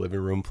chilling in the living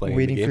room playing,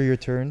 waiting for your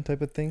turn,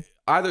 type of thing.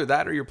 Either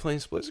that or you're playing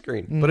split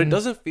screen, but it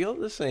doesn't feel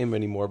the same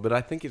anymore. But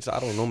I think I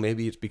don't know,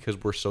 maybe it's because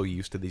we're so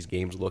used to these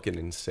games looking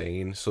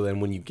insane. So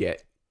then when you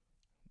get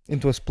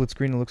into a split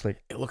screen, it looks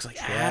like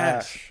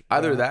trash.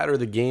 Either that or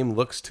the game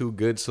looks too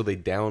good, so they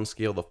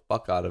downscale the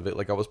fuck out of it.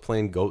 Like I was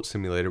playing Goat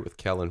Simulator with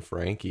Kel and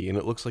Frankie, and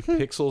it looks like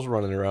pixels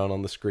running around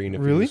on the screen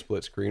if you do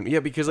split screen. Yeah,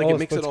 because like it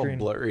makes it all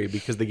blurry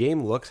because the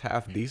game looks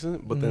half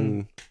decent, but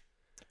then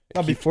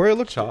before it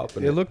looked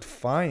it looked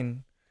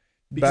fine.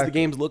 Because the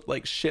games looked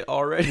like shit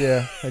already.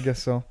 Yeah, I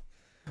guess so.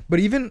 But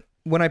even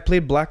when I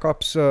played Black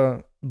Ops,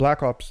 the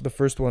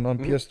first one on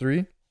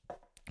PS3,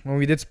 when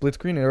we did split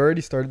screen, it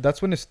already started.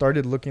 That's when it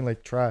started looking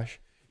like trash.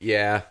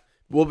 Yeah.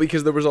 Well,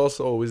 because there was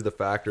also always the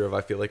factor of,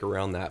 I feel like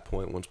around that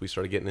point, once we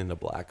started getting into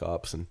Black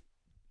Ops and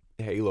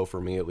Halo,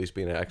 for me, at least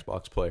being an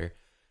Xbox player,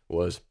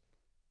 was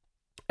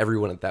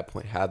everyone at that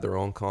point had their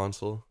own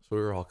console. So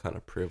we were all kind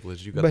of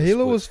privileged. But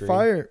Halo was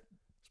fire.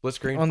 Split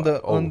screen on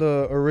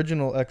the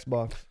original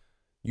Xbox.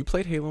 You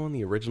played Halo on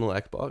the original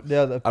Xbox?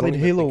 Yeah, I played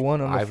Halo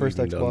 1 on the first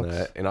Xbox.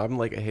 That, and I'm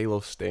like a Halo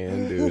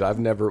stan, dude.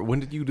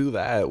 When did you do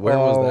that? Where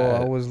was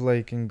that? I was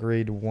like in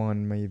grade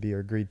 1 maybe,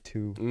 or grade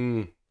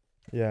 2.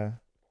 Yeah.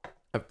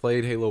 I've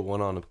played Halo 1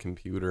 on a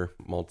computer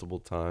multiple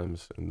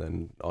times, and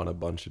then on a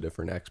bunch of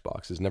different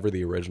Xboxes. Never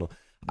the original.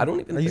 I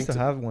used to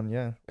have one,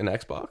 yeah. An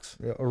Xbox?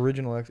 Yeah,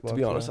 original Xbox. To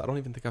be honest, I don't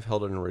even think I've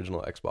held an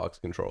original Xbox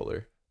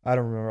controller. I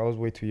don't remember. I was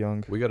way too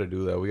young. We got to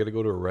do that. We got to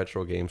go to a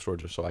retro game store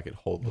just so I could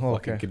hold the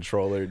fucking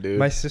controller, dude.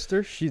 My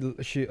sister, she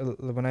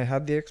when I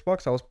had the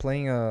Xbox, I was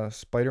playing a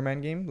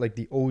Spider-Man game, like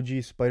the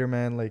OG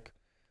Spider-Man, like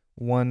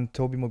one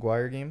Tobey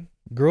Maguire game.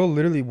 Girl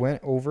literally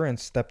went over and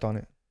stepped on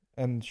it,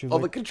 and she was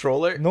the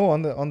controller? No,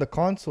 on the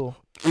console.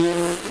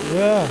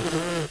 Yeah,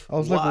 I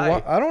was like,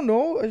 what? I don't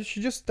know.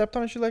 She just stepped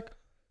on it. She's like,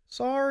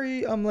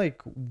 sorry. I'm like,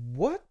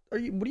 what are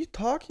you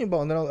talking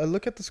about? And then I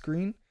look at the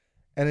screen.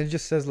 And it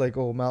just says like,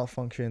 oh,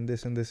 malfunction,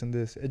 this and this and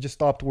this. It just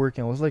stopped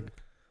working. I was like,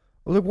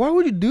 why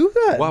would you do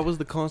that? Why was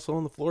the console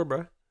on the floor,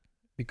 bro?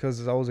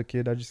 Because I was a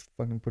kid. I just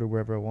fucking put it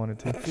wherever I wanted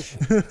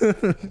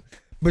to.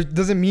 But it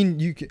doesn't mean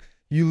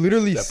you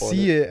literally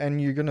see it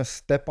and you're gonna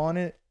step on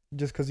it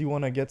just because you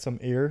want to get some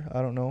air.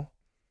 I don't know.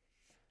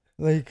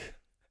 Like,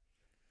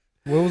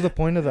 what was the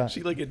point of that?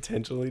 She like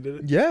intentionally did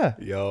it? Yeah.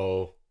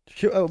 Yo.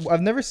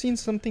 I've never seen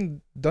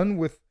something done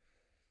with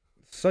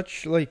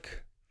such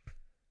like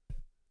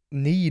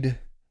need.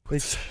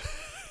 Like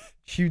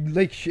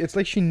it's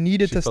like she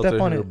needed to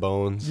step on it.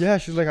 Bones. Yeah,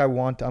 she's like,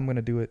 I'm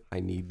gonna do it. I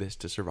need this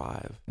to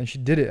survive. And she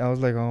did it. I was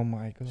like, oh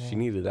my god. She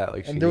needed that.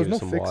 Like, she needed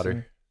some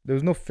water. There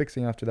was no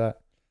fixing after that.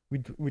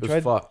 We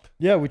tried. Fucked.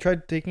 Yeah, we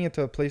tried taking it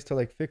to a place to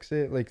like fix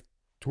it, like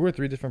 2 or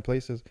 3 different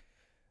places.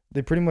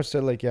 They pretty much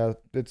said like, yeah,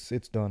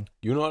 it's done.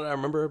 You know what I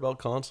remember about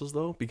consoles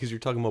though? Because you're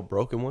talking about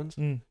broken ones.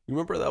 You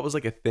remember that was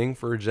like a thing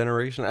for a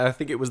generation? I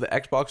think it was the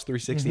Xbox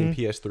 360 and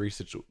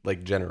PS3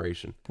 like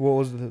generation. What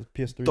was the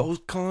PS3? Those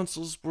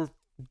consoles were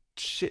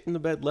shit in the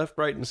bed, left,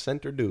 right, and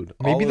center, dude.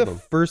 Maybe the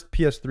first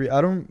PS3.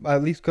 I don't,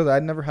 at least because I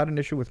never had an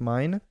issue with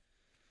mine.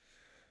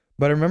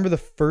 But I remember the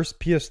first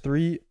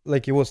PS3,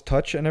 like it was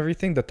touch and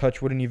everything. The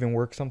touch wouldn't even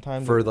work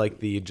sometimes. For like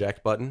the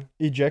eject button?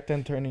 Eject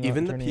and turning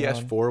Even the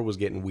PS4 was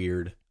getting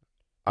weird.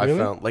 Really? I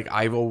found like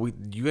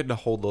you had to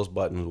hold those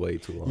buttons way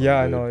too long.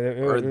 Yeah, dude. I know.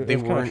 It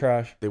was kind of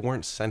trash. They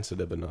weren't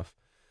sensitive enough.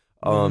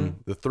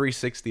 The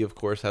 360, of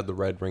course, had the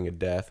red ring of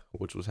death,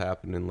 which was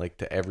happening like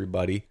to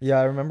everybody. Yeah,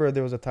 I remember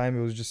there was a time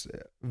it was just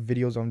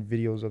videos on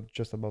videos of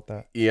just about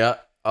that. Yeah.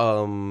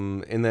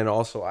 And then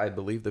also I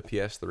believe the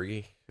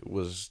PS3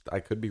 was,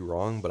 I could be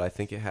wrong, but I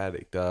think it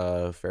had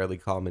a fairly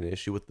common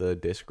issue with the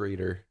disc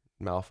reader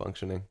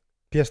malfunctioning.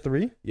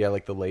 PS3? Yeah,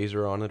 like the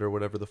laser on it or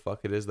whatever the fuck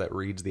it is that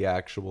reads the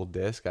actual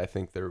disc.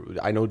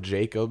 I know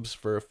Jacob's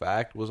for a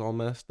fact was all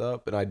messed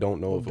up, and I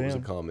don't know if it was a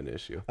common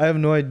issue. I have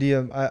no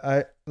idea.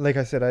 I like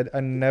I said, I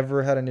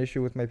never had an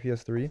issue with my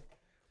PS3,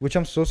 which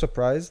I'm so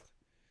surprised.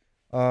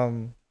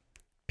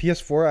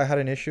 PS4, I had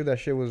an issue. That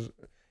shit was,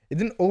 it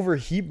didn't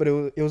overheat, but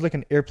it was like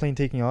an airplane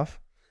taking off.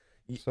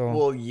 So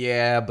Well,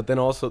 yeah, but then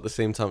also at the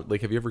same time,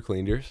 like, have you ever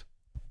cleaned yours?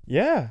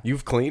 yeah,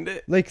 You've cleaned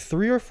it? like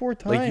 3 or 4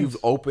 times. Like, you've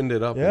opened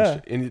it up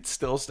and it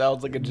still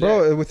sounds like a jet.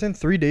 Bro, within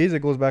 3 days,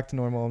 it goes back to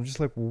normal. I'm just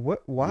like,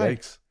 what? Why?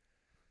 Yikes.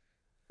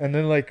 And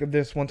then like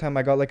this one time,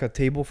 I got like a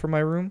table for my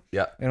room.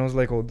 Yeah. And I was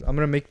like, oh, I'm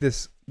gonna make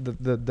this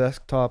the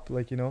desktop,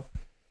 like,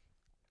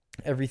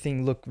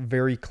 everything look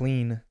very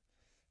clean.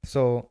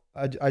 So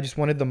I just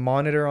wanted the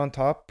monitor on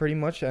top pretty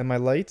much and my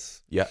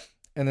lights. Yeah.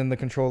 And then the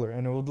controller,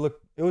 and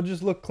it would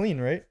just look clean,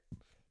 right?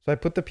 So I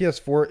put the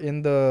PS4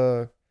 in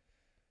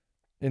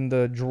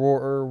the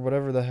drawer or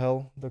whatever the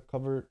hell, the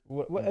cover.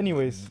 What?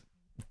 Anyways.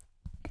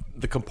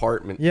 The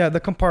compartment. Yeah, the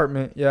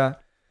compartment. Yeah.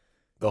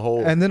 The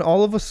whole. And then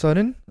all of a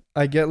sudden,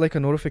 I get like a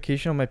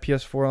notification on my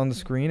PS4 on the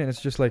screen, and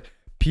it's just like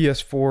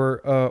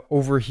PS4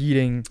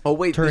 overheating. Oh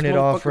wait, turn it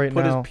off right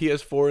now. Put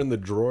his PS4 in the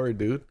drawer,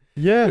 dude.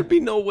 Yeah. There'd be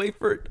no way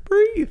for it to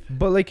breathe.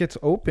 But like it's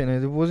open,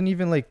 and it wasn't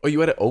even like. Oh,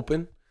 you had it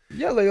open?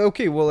 Yeah, like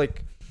okay, well,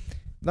 like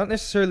not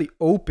necessarily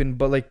open,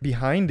 but like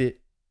behind it,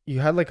 you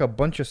had like a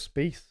bunch of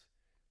space.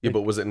 Yeah, Like,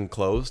 but was it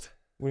enclosed?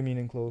 what do you mean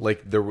enclosed?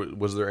 Like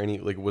was there any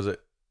like was it?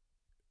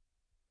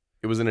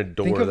 It was in a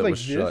door Think of that like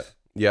was this. shut.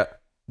 Yeah.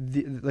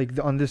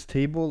 On this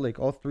table, like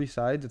all 3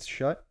 sides, it's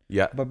shut.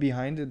 Yeah. But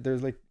behind it,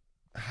 there's like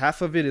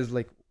half of it is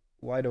like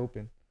wide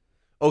open.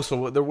 Oh,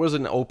 so there was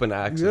an open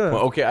access Yeah.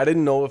 point. Okay, I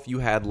didn't know if you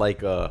had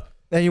like a.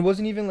 And it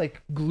wasn't even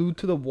like glued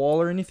to the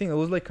wall or anything. It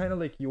was like kind of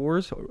like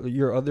yours, or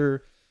your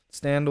other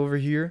stand over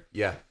here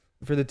Yeah.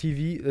 for the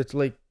TV. It's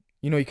like,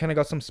 you kind of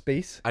got some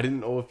space. I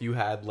didn't know if you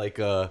had like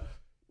a.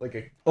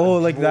 Oh,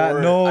 like that?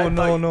 drawer. No, I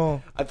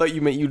no. I thought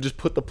you meant you just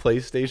put the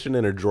PlayStation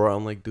in a drawer.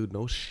 I'm like, dude,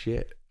 no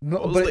shit.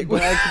 No, was but, like,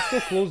 but I could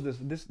still close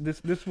this.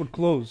 This would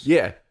close.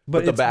 Yeah,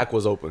 but the it's- back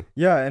was open.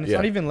 Yeah, and it's Yeah.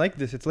 not even like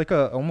this. It's like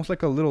almost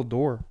like a little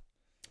door.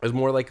 It's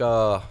more like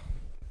a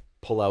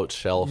pull-out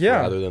shelf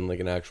Yeah. rather than like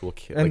an actual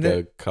And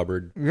a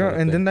cupboard. Yeah, kind of and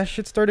thing. then that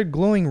shit started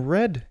glowing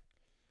red.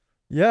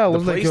 Yeah, I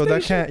was like, yo,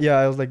 that PlayStation? can't. Yeah,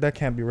 I was like, that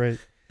can't be right.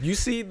 You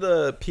see,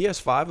 the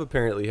PS5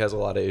 apparently has a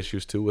lot of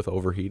issues too with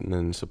overheating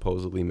and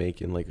supposedly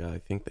making like I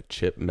think the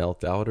chip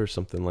melt out or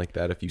something like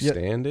that if you Yeah.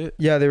 stand it.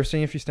 Yeah, they were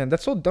saying if you stand.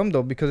 That's so dumb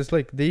though, because it's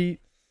like they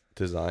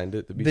Designed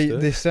it to be they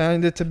stood.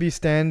 designed it to be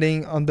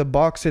standing on the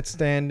box. It's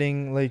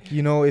standing. Like,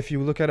 if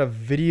you look at a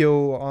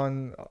video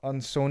on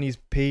Sony's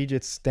page,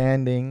 it's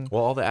standing.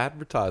 Well, all the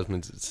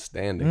advertisements it's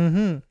standing.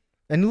 Mm-hmm.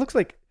 And it looks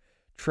like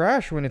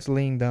trash when it's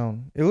laying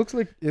down. It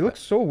looks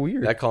so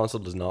weird. That console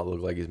does not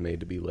look like it's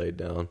made to be laid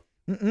down.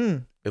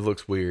 Mm-mm. It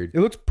looks weird. It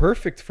looks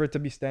perfect for it to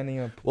be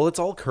standing up. Well, it's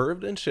all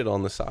curved and shit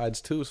on the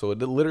sides too, so it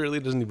literally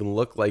doesn't even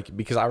look like.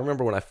 Because I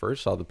remember when I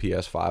first saw the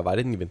PS5, I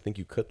didn't even think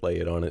you could lay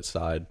it on its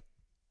side.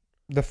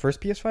 The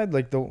first PS5,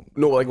 like the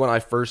No, like when I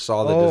first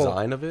saw the Oh.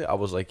 design of it, I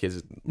was like, "Is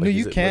it?" Like, no, you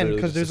is it can, literally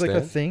because just there's like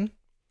a stand? thing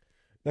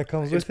that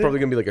comes It's with probably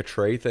it. gonna be like a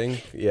tray thing.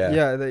 Yeah.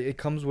 Yeah, it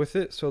comes with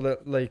it, so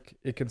that like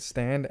it could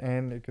stand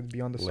and it could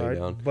be on the Lay side.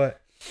 down.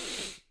 But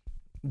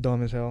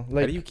dumb as hell. How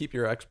Like, do you keep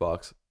your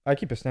Xbox? I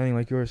keep it standing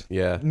like yours.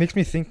 Yeah, It makes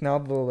me think now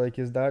though, like,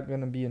 is that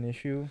gonna be an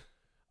issue?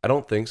 I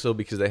don't think so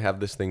because they have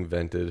this thing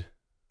vented.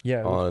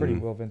 Yeah, it was pretty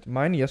On- well vented.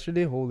 Mine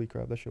yesterday, holy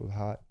crap, that shit was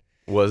hot.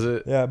 Was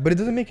it? Yeah, but it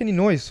doesn't make any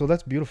noise, so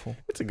that's beautiful.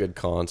 It's a good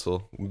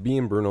console. Me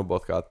and Bruno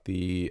both got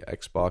the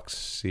Xbox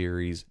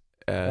Series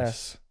S.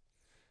 S.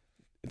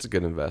 It's a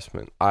good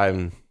investment.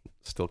 I'm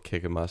still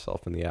kicking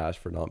myself in the ass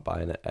for not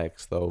buying an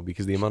X though,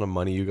 because the amount of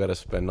money you got to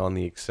spend on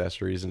the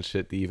accessories and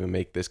shit to even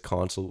make this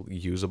console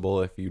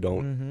usable if you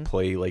don't Mm-hmm.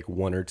 play like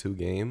 1 or 2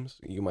 games,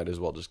 you might as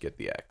well just get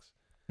the X.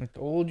 I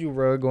told you,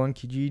 bro, go on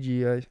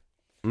Kijiji.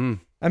 Mm.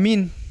 I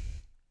mean,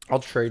 I'll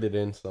trade it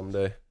in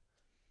someday.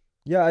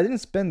 yeah, I didn't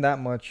spend that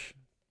much.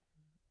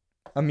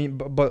 I mean,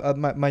 but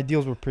my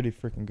deals were pretty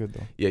freaking good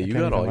though. Yeah, I you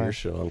can't got even all lie. your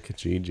shit on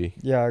Kijiji.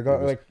 Yeah, I got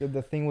It was- like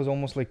the thing was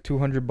almost like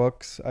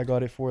 $200. I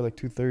got it for like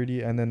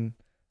 $230, and then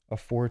a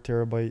 4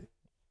 terabyte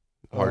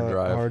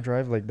Hard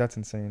drive. Like, that's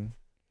insane.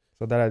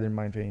 So that I didn't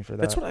mind paying for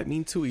that. That's what I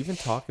mean too. Even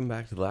talking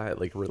back to that,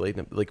 like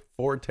relating, like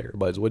 4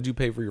 terabytes. What'd you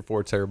pay for your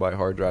 4 terabyte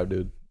hard drive,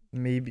 dude?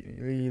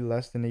 Maybe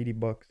less than $80.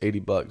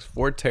 $80.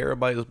 4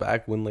 terabytes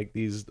back when like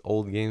these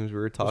old games we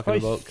were It was talking probably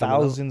about coming out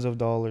thousands of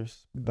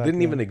dollars. Back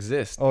didn't even then.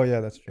 exist. Oh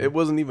yeah, that's true. It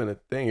wasn't even a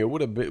thing. It would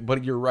have been,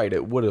 but you're right.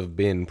 It would have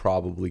been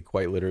probably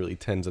quite literally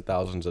tens of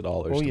thousands of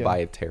dollars Oh, to yeah. buy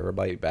a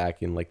terabyte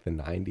back in like the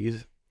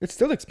 90s. It's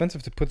still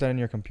expensive to put that in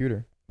your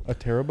computer. A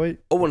terabyte.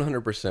 Oh,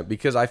 100%.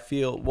 Because I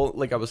feel, well,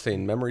 like I was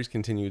saying, memories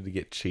continue to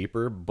get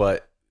cheaper,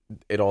 but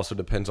it also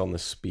depends on the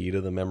speed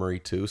of the memory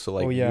too. So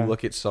like Oh, yeah. you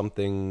look at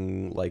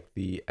something like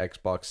the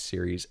Xbox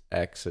Series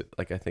X,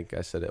 like I think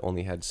I said it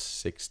only had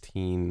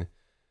 16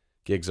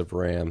 gigs of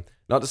RAM.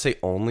 Not to say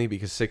only,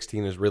 because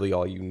 16 is really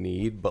all you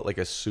need, but like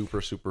a super,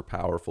 super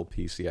powerful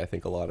PC, I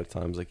think a lot of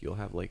times like you'll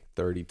have like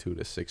 32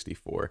 to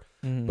 64.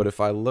 Mhm. But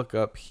if I look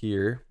up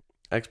here,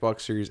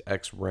 Xbox Series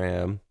X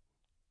RAM,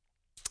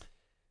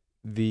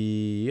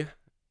 the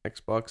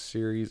Xbox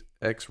Series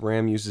X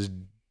RAM uses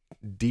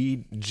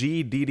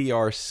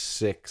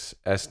GDDR6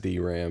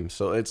 SD RAM.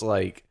 So it's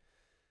like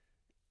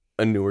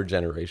a newer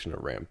generation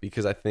of RAM,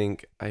 because I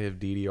think I have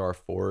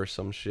DDR4 or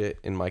some shit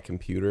in my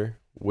computer,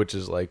 which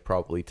is like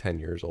probably 10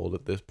 years old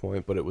at this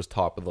point, but it was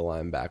top of the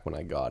line back when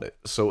I got it.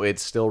 So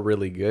it's still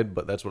really good,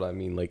 but that's what I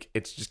mean. Like,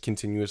 it's just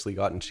continuously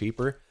gotten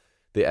cheaper.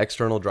 The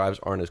external drives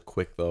aren't as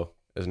quick though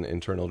as an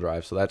internal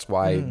drive. So that's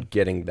why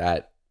getting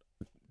that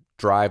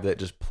drive that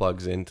just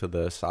plugs into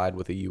the side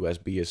with a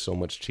USB is so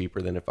much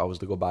cheaper than if I was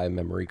to go buy a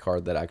memory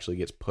card that actually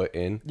gets put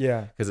in.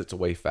 Yeah. Because it's a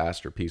way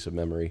faster piece of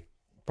memory.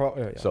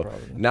 So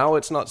probably. Now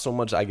it's not so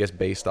much, I guess,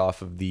 based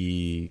off of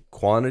the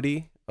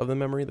quantity of the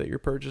memory that you're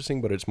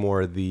purchasing, but it's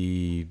more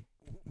the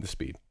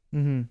speed.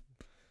 Mm-hmm.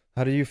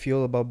 How do you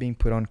feel about being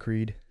put on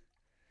Creed?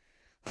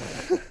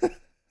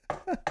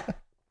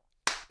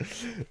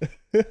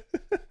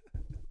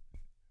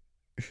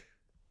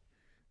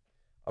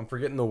 I'm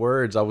forgetting the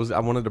words. I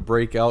wanted to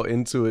break out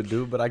into it,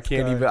 dude, but I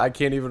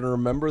can't even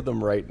remember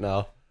them right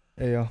now.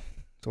 Hey yo,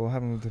 so what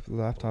happened with the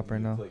laptop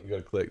right now? You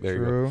gotta click. There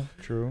you go.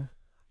 True.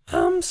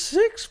 I'm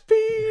 6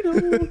 feet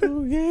over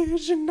the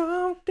edge and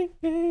I'm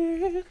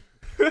thinking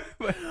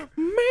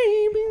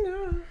maybe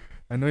not.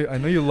 I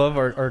know you love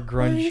our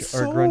grunge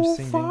singing.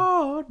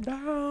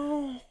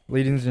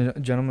 Ladies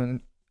and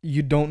gentlemen,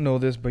 you don't know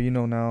this, but you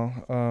know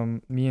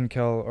now. Me and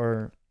Kel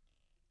are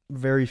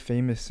very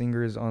famous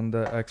singers on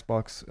the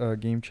Xbox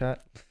game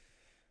chat.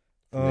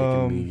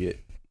 Making me get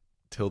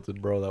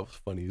tilted, bro. That was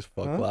funny as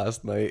fuck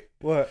last night.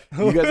 What?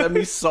 You guys had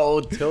me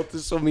so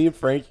tilted. So me and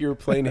Frankie were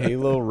playing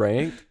Halo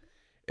ranked,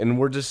 and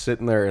we're just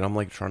sitting there, and I'm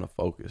like trying to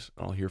focus.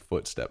 I'll hear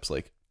footsteps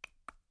like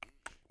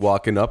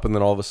walking up, and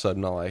then all of a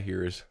sudden, all I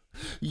hear is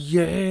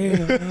yeah,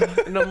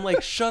 and I'm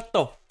like, shut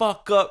the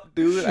fuck up,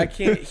 dude. I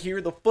can't hear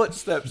the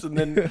footsteps. And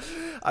then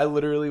I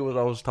literally, when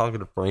I was talking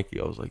to Frankie,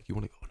 I was like, you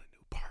want to go on a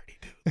new party,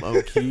 dude?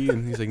 Low key.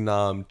 And he's like,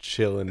 nah, I'm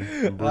chilling.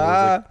 And Bruno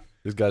was like,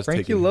 this guy's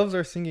Frankie loves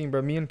our singing,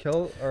 bro. Me and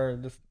Kel are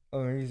just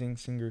amazing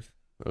singers.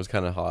 It was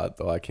kind of hot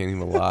though, I can't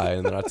even lie.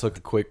 And then I took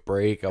a quick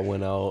break. I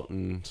went out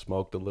and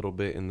smoked a little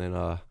bit, and then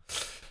I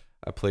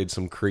played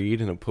some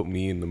Creed, and it put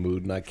me in the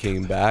mood. And I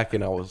came back,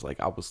 and I was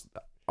like, I was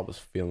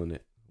feeling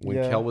it. When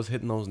Kel was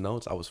hitting those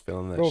notes, I was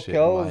feeling that shit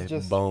Kel in my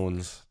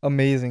bones.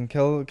 Amazing.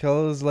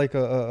 Kel is like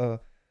a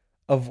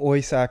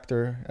voice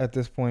actor at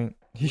this point.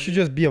 He should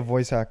just be a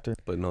voice actor.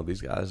 But no,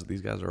 these guys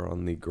are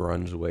on the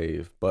grunge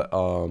wave. But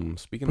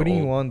speaking putting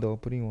of you on though,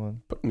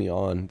 putting me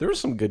on. There was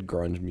some good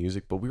grunge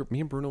music, but me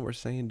and Bruno were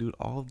saying, dude,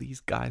 all of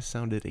these guys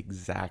sounded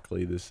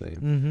exactly the same.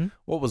 Mm-hmm.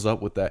 What was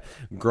up with that?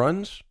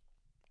 Grunge?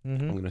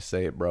 Mm-hmm. I'm gonna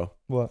say it, bro.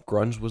 What?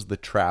 Grunge was the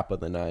trap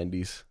of the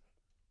 90s.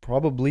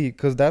 Probably,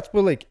 because that's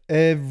what like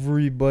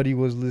everybody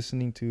was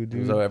listening to,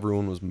 dude. So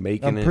everyone was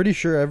making it. I'm pretty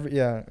sure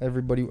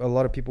everybody, a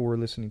lot of people were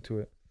listening to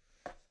it.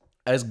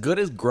 As good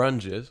as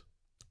grunge is,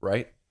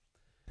 right?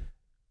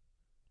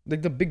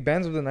 Like the big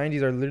bands of the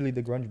 90s are literally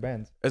the grunge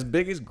bands. As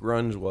big as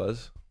grunge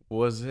was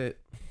it?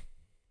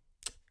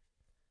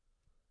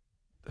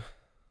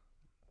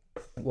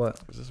 What?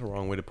 Is this the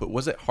wrong way to put?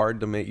 Was it hard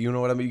to make? You know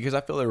what I mean? Because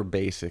I feel they were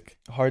basic.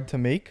 Hard to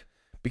make?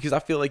 Because I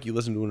feel like you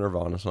listen to a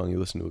Nirvana song, you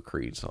listen to a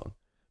Creed song.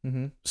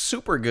 Mm-hmm.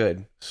 Super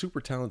good, super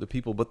talented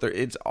people, but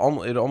it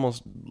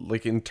almost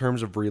like in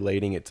terms of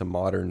relating it to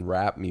modern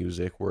rap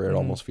music, where it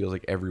almost feels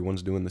like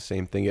everyone's doing the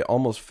same thing. It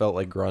almost felt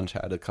like grunge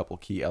had a couple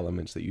key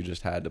elements that you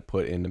just had to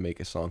put in to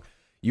make a song.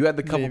 You had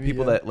the couple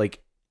people that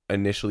like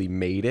initially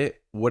made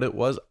it what it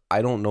was.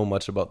 I don't know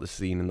much about the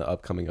scene and the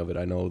upcoming of it.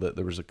 I know that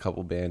there was a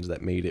couple bands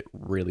that made it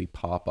really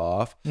pop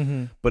off,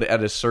 but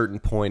at a certain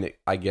point,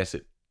 I guess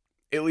it,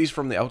 at least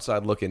from the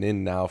outside looking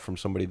in now, from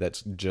somebody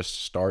that's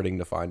just starting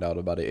to find out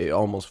about it, it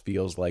almost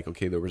feels like,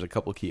 okay, there was a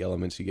couple key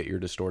elements. You get your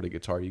distorted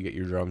guitar, you get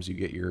your drums, you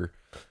get your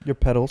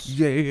pedals,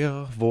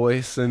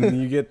 voice, and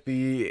you get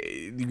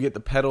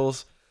the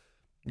pedals,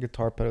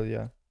 guitar pedal,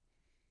 yeah.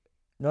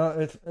 No,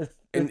 it's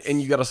and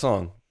you got a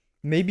song.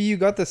 Maybe you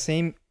got the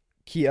same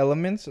key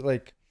elements,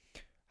 like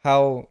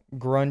how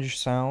grunge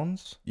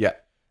sounds. Yeah.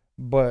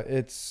 But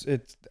it's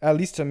at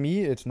least to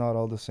me, it's not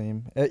all the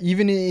same.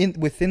 Even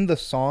within the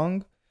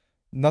song,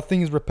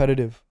 nothing is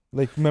repetitive.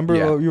 Like, remember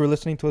you were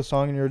listening to a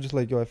song and you were just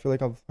like, yo, I feel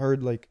like I've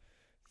heard like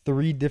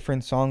 3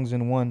 different songs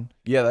in one.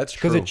 Yeah, that's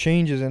true. Because it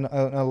changes, and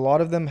a lot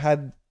of them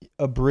had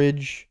a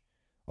bridge.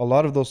 A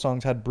lot of those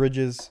songs had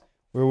bridges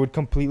where it would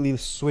completely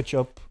switch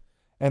up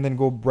and then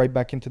go right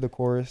back into the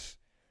chorus.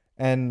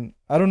 And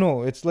I don't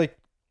know, it's like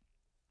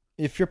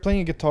if you're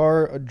playing a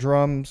guitar,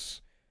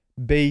 drums,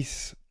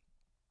 bass,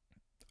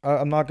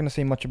 I'm not going to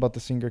say much about the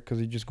singer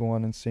because you just go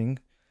on and sing.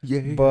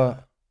 Yeah.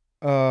 But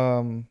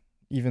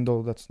even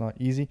though that's not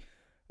easy.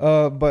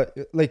 But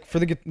like for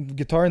the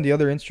guitar and the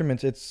other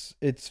instruments,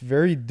 it's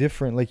very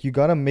different. Like you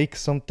got to make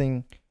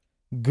something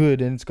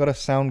good, and it's got to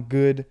sound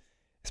good,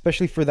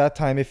 especially for that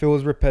time. If it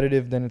was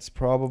repetitive, then it's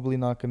probably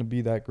not going to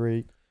be that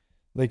great.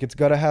 Like it's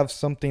got to have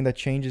something that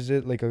changes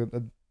it, like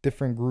a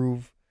different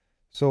groove.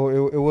 So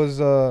it was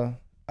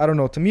I don't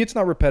know. To me, it's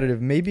not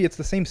repetitive. Maybe it's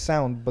the same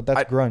sound, but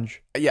that's grunge.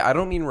 Yeah, I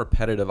don't mean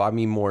repetitive. I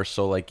mean more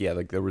so like,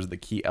 like there was the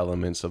key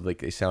elements of like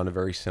they sounded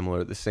very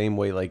similar. The same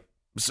way like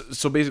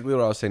So basically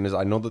what I was saying is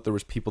I know that there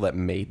was people that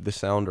made the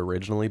sound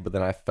originally, but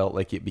then I felt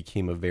like it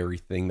became a very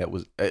thing that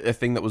was a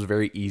thing that was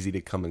very easy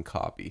to come and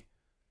copy.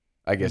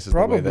 I guess is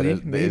Probably, the way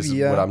that maybe, is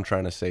yeah. what I'm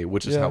trying to say,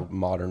 which is Yeah. how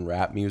modern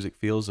rap music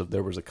feels. If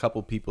there was a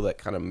couple people that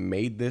kind of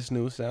made this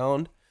new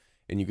sound,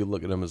 and you could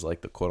look at them as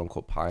like the quote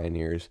unquote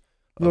pioneers.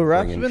 The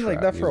rap's bringing been like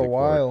trap that for a music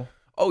forward. while.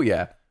 Oh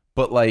yeah,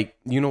 but like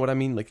you know what I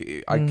mean. Like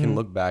I Mhm. can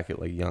look back at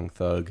like Young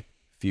Thug,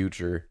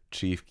 Future,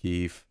 Chief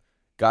Keef,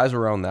 guys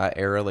around that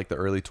era, like the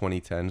early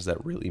 2010s,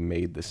 that really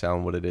made the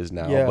sound what it is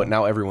now. Yeah. But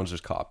now everyone's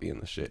just copying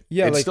the shit.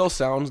 Yeah, it like- still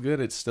sounds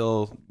good.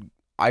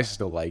 I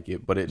still like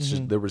it, but it's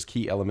just Mhm. there was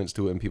key elements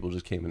to it, and people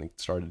just came in and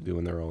started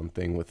doing their own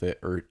thing with it,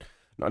 or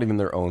not even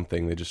their own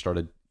thing. They just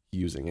started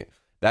using it.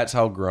 That's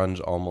how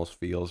grunge almost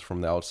feels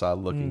from the outside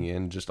looking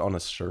in, just on a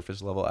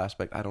surface level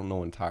aspect. I don't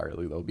know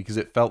entirely though, because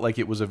it felt like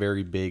it was a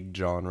very big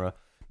genre.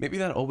 Maybe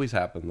that always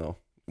happened though.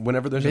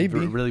 Whenever there's Maybe.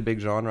 a really big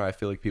genre, I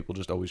feel like people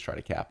just always try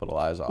to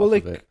capitalize off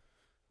like, of it.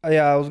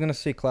 Yeah, I was gonna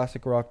say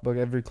classic rock, but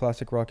every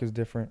classic rock is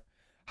different.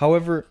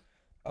 However,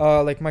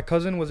 like my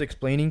cousin was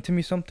explaining to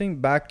me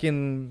something back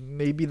in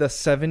maybe the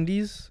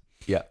 70s.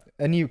 Yeah.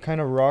 Any kind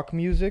of rock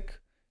music,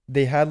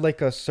 they had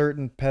like a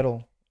certain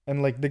pedal,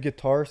 and like the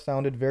guitar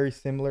sounded very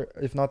similar,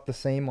 if not the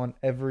same, on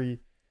every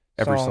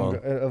song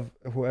of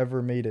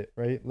whoever made it.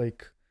 Right?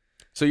 Like,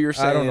 So you're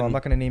saying I don't know. I'm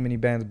not gonna name any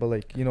bands, but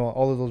like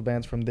all of those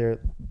bands from there,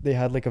 they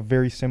had like a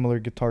very similar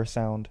guitar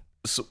sound.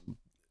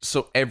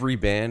 so every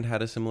band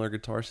had a similar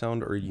guitar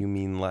sound, or you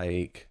mean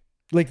like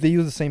Like they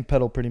use the same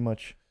pedal pretty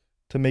much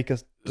to make a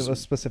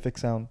specific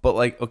sound. but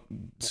like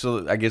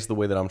so I guess the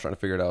way that I'm trying to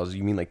figure it out is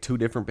you mean like two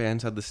different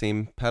bands had the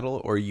same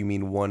pedal, or you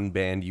mean one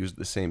band used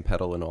the same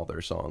pedal in all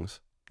their songs?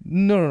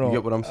 No. You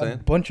get what I'm saying?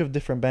 A bunch of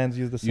different bands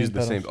use the same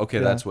pedals. Okay,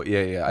 Yeah. that's what I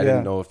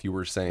didn't know if you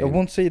were saying I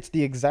won't say it's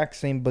the exact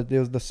same, but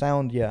there's the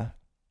sound, yeah.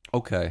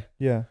 okay.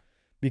 Yeah.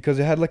 Because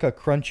it had like a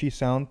crunchy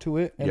sound to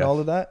it and Yes. all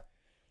of that.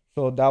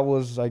 So that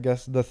was, I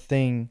guess, the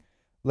thing.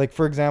 Like,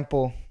 for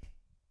example,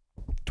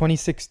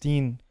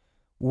 2016,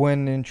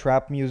 when in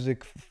trap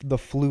music, the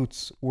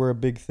flutes were a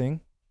big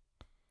thing.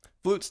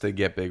 Flutes did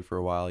get big for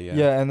a while,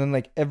 Yeah, and then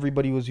like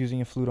everybody was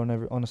using a flute on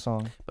a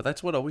song. But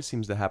that's what always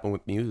seems to happen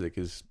with music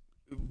is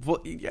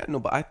but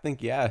I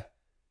think it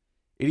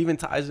even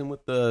ties in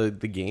with the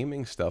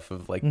gaming stuff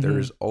of like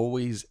there's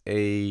always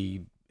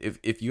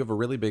if you have a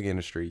really big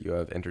industry, you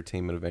have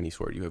entertainment of any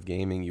sort, you have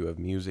gaming, you have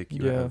music,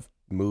 you have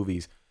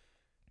movies.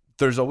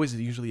 There's always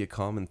usually a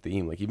common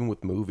theme. Like even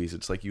with movies,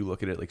 it's like you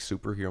look at it like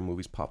superhero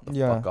movies pop the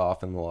fuck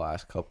off in the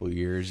last couple of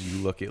years.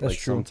 You look at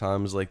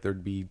sometimes like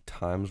there'd be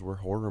times where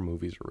horror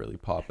movies are really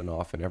popping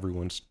off and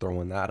everyone's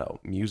throwing that out.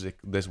 Music,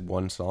 this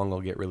one song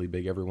will get really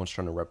big. Everyone's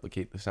trying to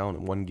replicate the sound.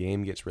 And one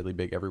game gets really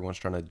big. Everyone's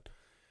trying to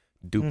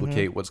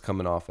duplicate what's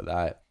coming off of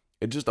that.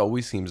 It just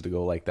always seems to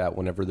go like that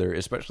whenever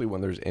especially when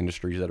there's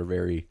industries that are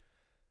very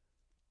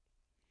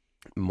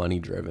money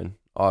driven.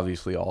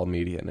 Obviously all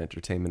media and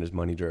entertainment is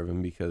money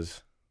driven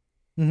because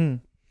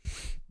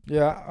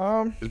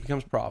Yeah. it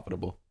becomes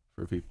profitable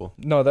for people.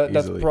 No,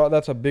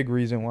 that's a big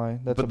reason why.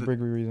 That's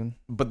big reason.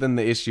 But then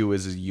the issue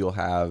is you'll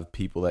have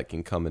people that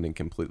can come in and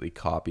completely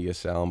copy a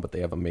sound, but they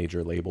have a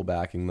major label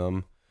backing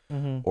them.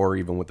 Or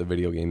even with the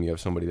video game, you have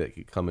somebody that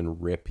could come and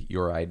rip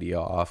your idea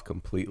off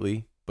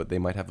completely, but they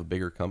might have a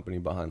bigger company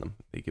behind them.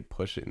 They could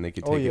push it and they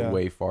could take it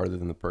way farther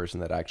than the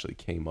person that actually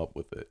came up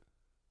with it.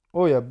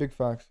 Oh yeah, big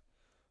facts.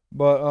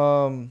 But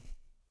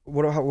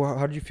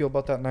how did you feel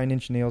about that 9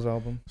 Inch Nails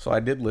album? So I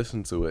did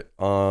listen to it.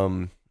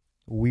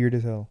 Weird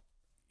as hell.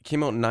 It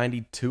came out in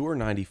 92 or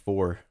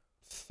 94.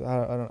 I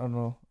don't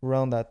know,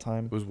 around that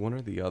time. It was one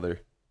or the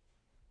other.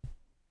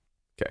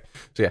 Okay.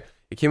 So yeah,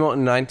 it came out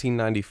in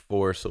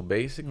 1994. So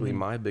basically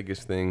my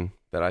biggest thing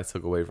that I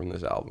took away from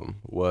this album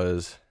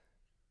was,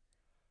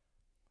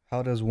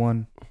 how does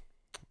one?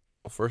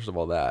 well, first of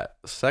all, that.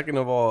 Second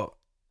of all,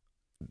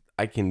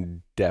 I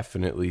can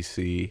definitely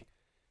see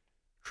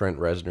Trent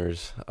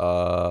Reznor's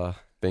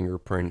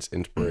fingerprints,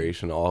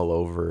 inspiration all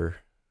over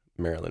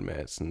Marilyn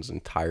Manson's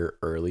entire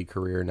early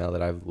career. Now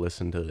that I've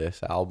listened to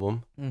this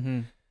album,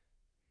 I'm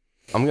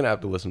gonna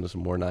have to listen to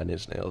some more 9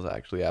 Inch Nails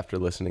actually after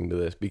listening to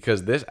this,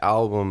 because this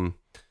album,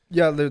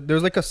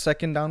 there's like a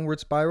second downward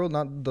spiral,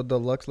 not the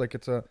deluxe. Like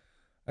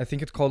I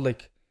think it's called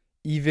like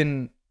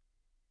even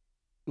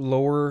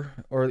lower,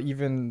 or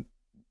even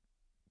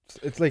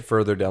it's like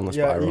further down the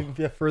spiral.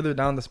 Further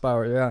down the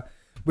spiral. Yeah,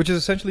 which is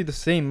essentially the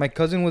same. My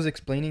cousin was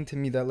explaining to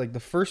me that like the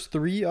first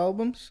 3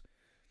 albums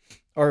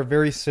are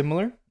very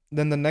similar,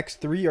 then the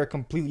next 3 are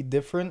completely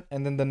different,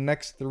 and then the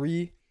next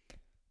 3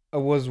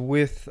 was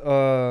with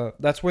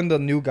that's when the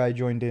new guy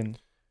joined in.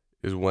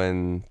 Is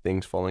when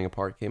Things Falling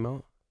Apart came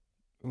out.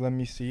 Let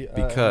me see.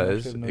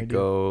 Because it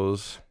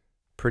goes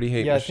Pretty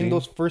Hate Machine. I think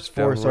those first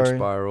 4. Downward Sorry.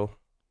 Spiral,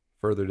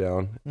 Further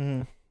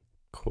Down,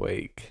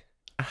 Quake.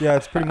 Yeah,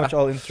 it's pretty much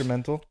all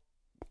instrumental.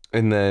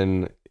 And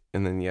then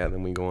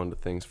we go on to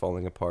Things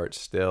Falling Apart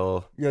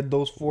still. Yeah,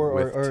 those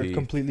 4 are Teeth.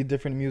 completely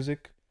different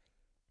music.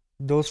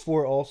 Those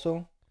 4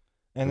 also,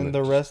 and then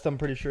the rest I'm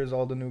pretty sure is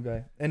all the new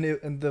guy.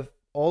 And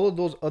all of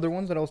those other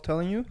ones that I was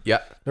telling you, yeah,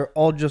 they're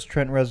all just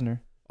Trent Reznor.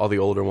 all the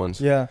older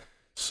ones. Yeah.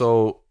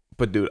 So,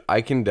 but dude,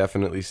 I can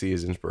definitely see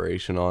his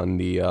inspiration on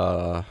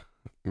the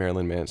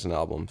Marilyn Manson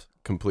albums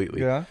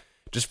completely. Yeah.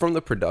 Just from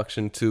the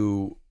production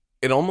to,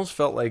 it almost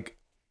felt like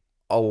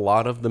a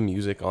lot of the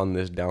music on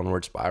this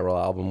Downward Spiral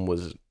album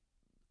was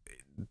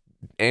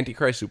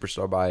Antichrist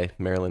Superstar by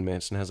Marilyn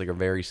Manson has like a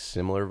very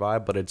similar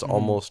vibe, but it's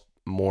almost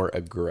more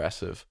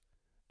aggressive.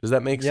 Does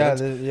that make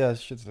sense? Yeah,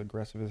 shit's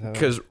aggressive as hell.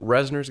 Because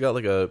Reznor's got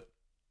like a,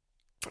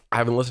 I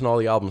haven't listened to all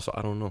the albums, so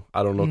I don't know.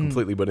 I don't know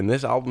completely, but in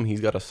this album, he's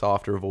got a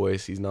softer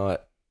voice. He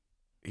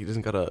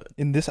doesn't got a.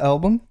 In this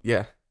album?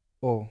 Yeah.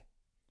 Oh,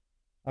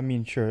 I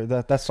mean, sure.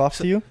 That's soft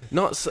to you?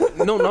 Not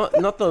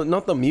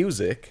the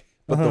music,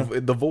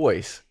 but the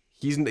voice.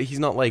 He's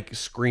not like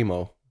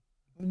screamo.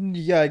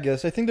 Yeah, I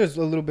guess. I think there's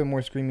a little bit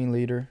more screaming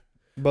later,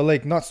 but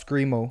like not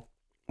screamo.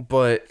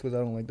 But because I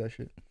don't like that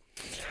shit.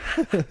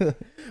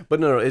 But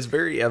no, it's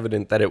very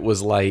evident that it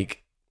was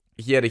like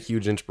he had a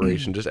huge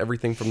inspiration. Just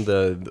everything from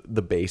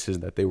the basses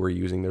that they were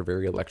using, they're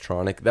very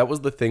electronic. That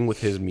was the thing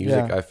with his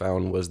music. I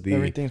found was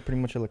everything's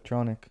pretty much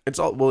electronic. It's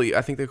all, well,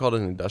 I think they called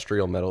it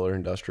industrial metal or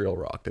industrial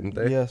rock, didn't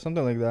they? Yeah,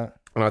 something like that.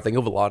 And I think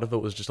of a lot of it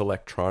was just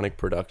electronic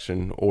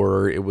production,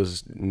 or it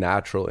was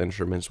natural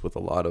instruments with a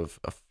lot of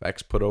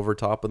effects put over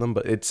top of them.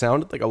 But it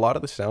sounded like a lot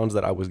of the sounds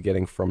that I was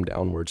getting from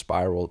Downward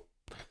Spiral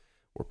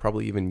were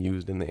probably even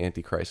used in the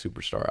Antichrist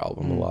Superstar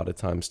album a lot of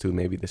times too.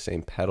 Maybe the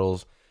same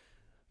pedals,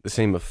 the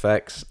same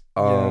effects.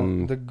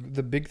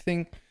 The big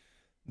thing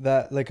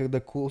that, like,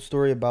 the cool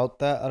story about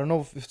that, I don't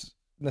know if it's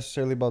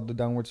necessarily about the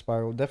Downward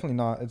Spiral. Definitely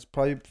not. It's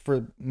probably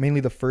for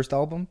mainly the first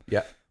album.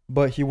 Yeah.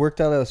 But he worked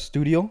at a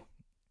studio,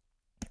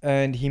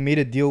 and he made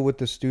a deal with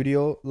the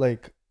studio.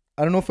 Like,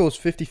 I don't know if it was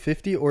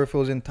 50-50 or if it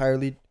was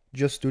entirely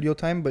just studio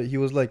time, but he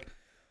was like,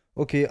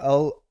 okay,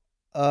 I'll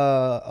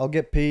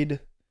get paid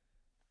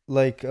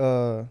like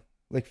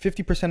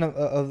 50%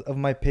 of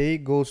my pay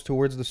goes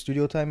towards the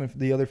studio time, and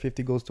the other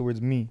 50 goes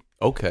towards me.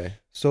 Okay.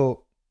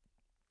 So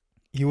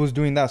he was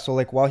doing that. So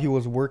like while he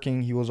was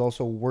working, he was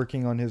also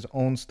working on his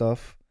own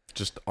stuff.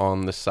 Just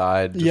on the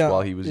side,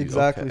 while he was...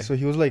 Exactly. Okay. So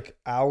he was like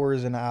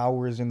hours and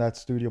hours in that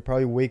studio.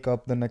 Probably wake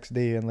up the next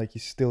day and like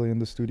he's still in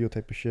the studio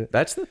type of shit.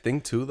 That's the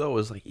thing too, though,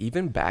 is like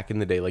even back in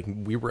the day, like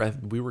we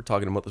were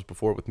talking about this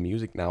before with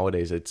music.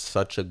 Nowadays, it's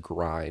such a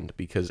grind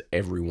because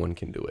everyone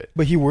can do it.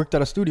 But he worked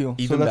at a studio,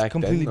 even so that's back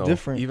completely then,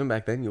 different. Even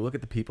back then, you look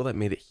at the people that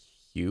made it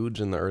huge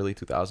in the early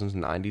 2000s,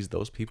 90s.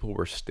 Those people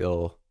were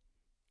still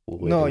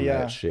living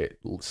that shit,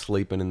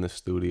 sleeping in the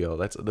studio.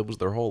 That was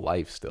their whole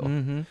life still.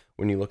 Mm-hmm.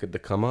 When you look at the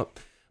come up.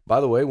 By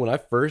the way, when I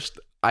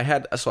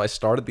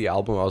started the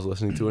album, I was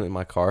listening to it in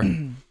my car.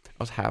 I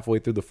was halfway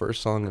through the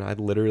first song, and I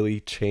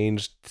literally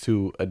changed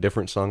to a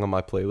different song on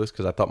my playlist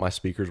because I thought my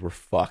speakers were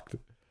fucked.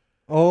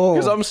 Oh.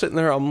 Because I'm sitting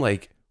there, I'm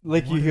like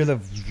you hear the...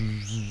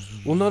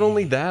 Well, not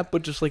only that,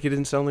 but just like it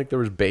didn't sound like there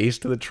was bass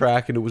to the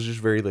track, and it was just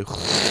very like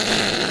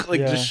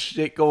just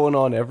shit going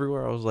on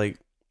everywhere. I was like,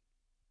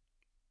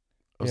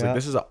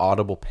 this is an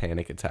audible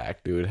panic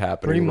attack, dude,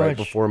 happening right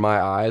before my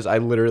eyes. I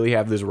literally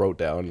have this wrote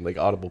down, like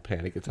audible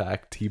panic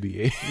attack,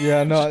 TBA.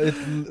 Yeah, no, it's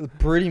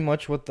pretty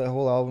much what the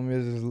whole album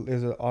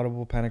is an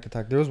audible panic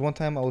attack. There was one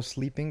time I was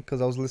sleeping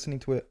because I was listening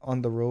to it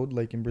on the road,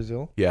 like in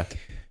Brazil. Yeah.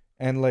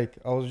 And like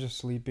I was just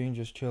sleeping,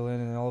 just chilling,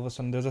 and all of a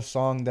sudden there's a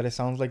song that it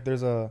sounds like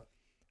there's a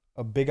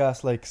big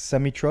ass like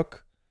semi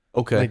truck.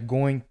 Okay. Like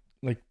going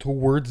like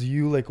towards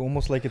you, like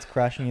almost like it's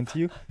crashing into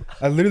you.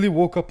 I literally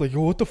woke up like,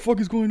 yo, what the fuck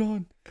is going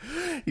on?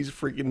 He's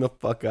freaking the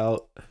fuck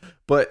out.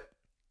 But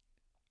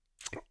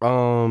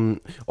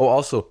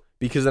also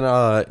because then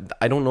I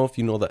don't know if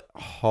you know that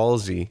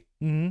Halsey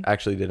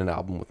actually did an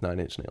album with 9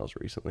 Inch Nails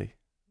recently.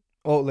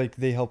 Oh, like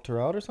they helped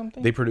her out or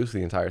something? They produced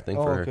the entire thing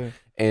for her.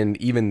 And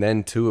even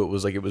then too, it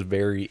was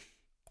very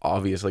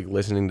obvious, like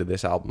listening to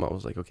this album, I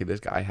was like, okay, this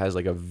guy has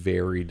like a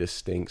very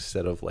distinct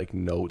set of like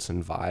notes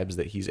and vibes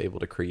that he's able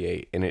to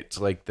create, and it's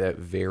like that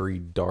very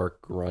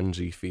dark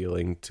grungy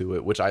feeling to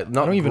it, which I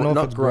don't even know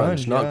if it's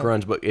grunge, not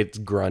grunge, but it's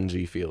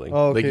grungy feeling.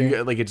 Oh, okay. Like you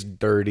get like it's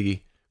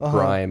dirty,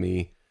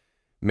 grimy.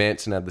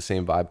 Manson had the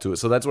same vibe to it,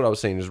 so that's what I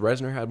was saying. Is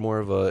Reznor had more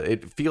of a?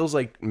 It feels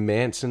like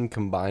Manson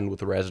combined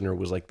with Reznor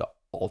was like the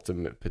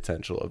ultimate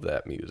potential of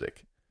that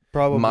music.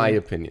 Probably. My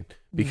opinion.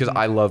 Because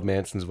I love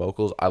Manson's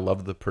vocals. I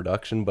love the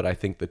production, but I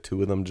think the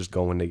two of them just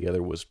going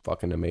together was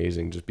fucking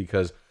amazing. Just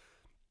because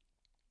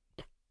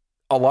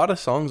a lot of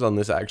songs on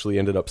this actually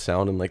ended up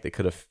sounding like they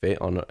could have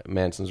fit on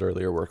Manson's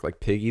earlier work. Like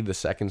Piggy, the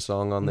second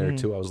song on there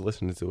too, I was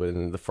listening to it,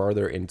 and the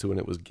farther into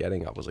it was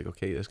getting, I was like,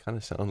 okay, this kind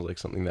of sounds like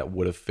something that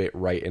would have fit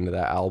right into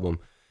that album.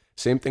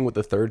 Same thing with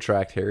the third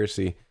track,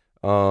 Heresy.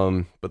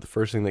 But the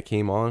first thing that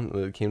came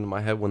to my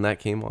head when that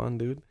came on,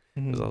 dude,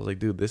 because I was like,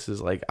 dude, this is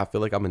like, I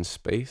feel like I'm in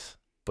space,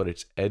 but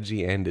it's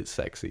edgy and it's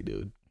sexy,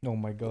 dude. Oh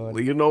my god.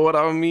 You know what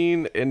I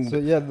mean? And so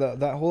yeah,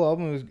 that whole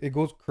album it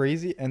goes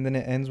crazy, and then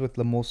it ends with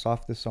the most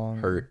softest song.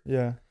 Hurt.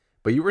 Yeah.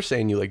 But you were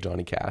saying you like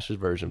Johnny Cash's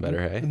version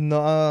better, hey?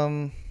 No,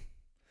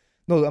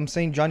 I'm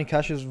saying Johnny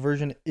Cash's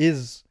version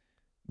is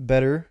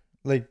better.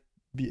 Like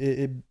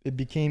it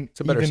became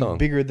It's a better even song.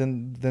 bigger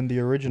than the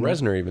original.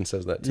 Reznor even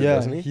says that too, Yeah,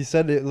 doesn't he? he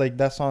said it like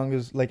that song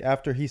is like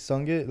after he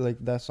sung it, like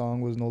that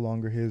song was no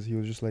longer his. He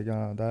was just like,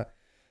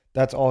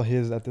 that's all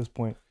his at this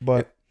point.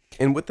 But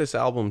And with this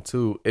album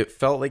too, it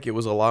felt like it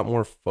was a lot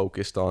more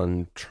focused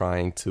on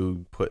trying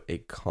to put a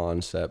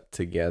concept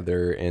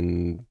together,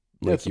 and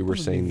yeah, like it's you were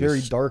supposed to be saying,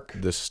 very dark.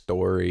 the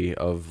story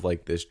of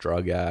like this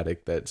drug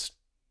addict that's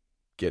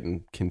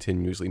getting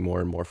continuously more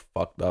and more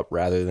fucked up,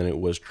 rather than it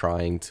was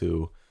trying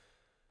to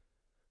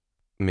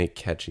make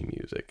catchy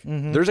music.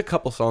 Mm-hmm. There's a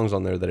couple songs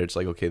on there that it's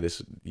like, okay,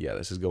 this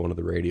is going to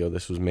the radio.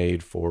 This was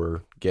made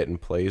for getting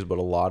plays, but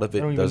a lot of it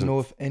I don't doesn't. even know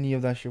if any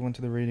of that shit went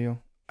to the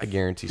radio. I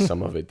guarantee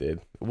some of it did.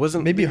 It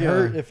wasn't Maybe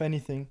Hurt, if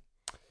anything.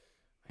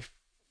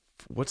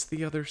 What's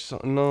the other song?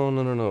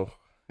 No.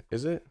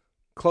 Is it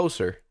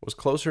Closer? Was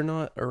Closer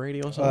not a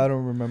radio song? I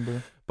don't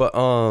remember. But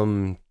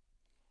no,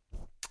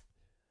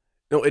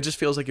 it just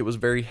feels like it was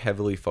very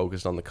heavily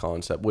focused on the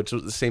concept, which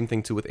was the same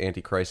thing too with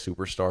Antichrist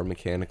Superstar,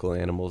 Mechanical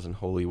Animals, and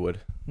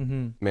Hollywood.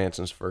 Mm-hmm.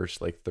 Manson's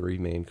first like 3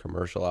 main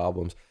commercial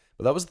albums.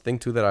 But that was the thing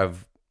too that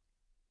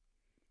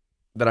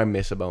I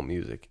miss about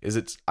music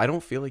is I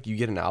don't feel like you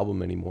get an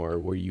album anymore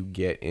where you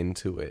get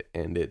into it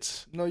and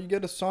it's no, you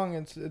get a song.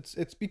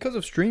 It's because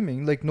of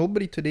streaming. Like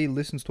nobody today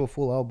listens to a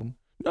full album.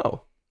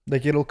 no.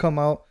 Like it'll come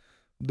out,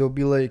 they'll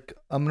be like,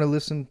 I'm gonna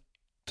listen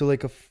to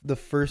like the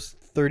first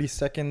 30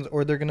 seconds,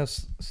 or they're gonna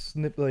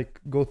snip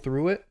like go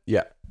through it.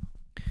 Yeah.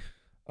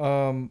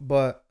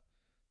 But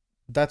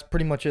that's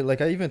pretty much it. Like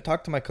I even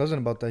talked to my cousin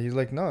about that. He's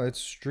like, no, it's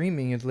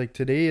streaming. It's like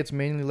today it's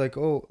mainly like,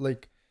 oh,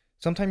 like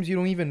sometimes you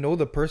don't even know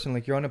the person.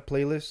 Like you're on a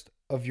playlist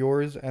of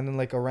yours and then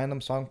like a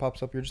random song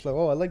pops up. You're just like,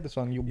 oh, I like the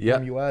song.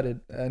 You add it.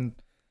 And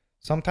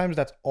sometimes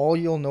that's all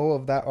you'll know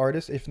of that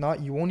artist. If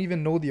not, you won't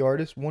even know the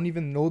artist, won't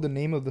even know the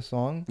name of the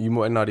song. You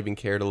might not even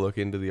care to look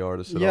into the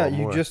artist at all. Yeah,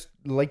 you just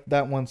like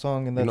that one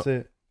song and that's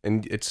it.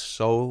 And it's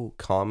so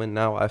common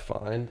now, I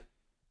find,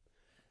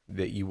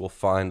 that you will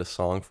find a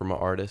song from an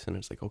artist and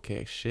it's like,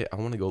 okay, shit, I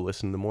want to go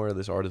listen to more of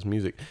this artist's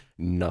music.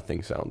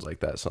 Nothing sounds like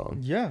that song.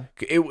 Yeah.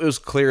 It was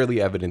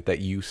clearly evident that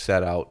you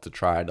set out to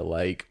try to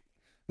like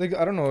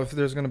I don't know if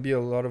there's going to be a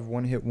lot of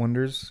one-hit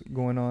wonders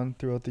going on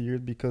throughout the years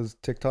because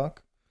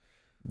TikTok.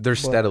 There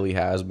steadily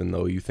has been,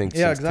 though. You think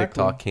since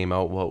TikTok came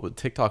out,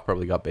 TikTok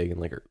probably got big in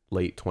like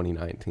late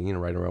 2019,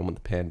 right around when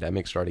the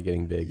pandemic started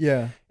getting big.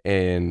 Yeah.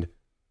 And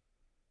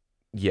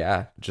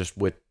yeah, just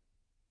with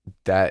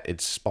that, it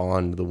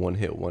spawned the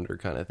one-hit wonder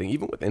kind of thing.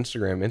 Even with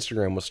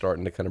Instagram was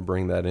starting to kind of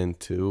bring that in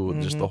too.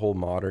 Just the whole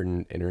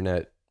modern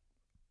internet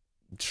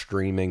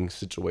streaming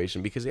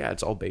situation, because yeah,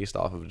 it's all based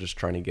off of just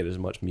trying to get as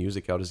much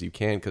music out as you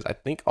can, because I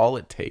think all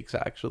it takes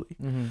actually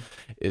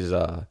is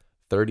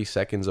 30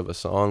 seconds of a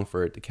song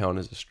for it to count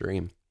as a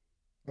stream.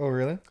 Oh,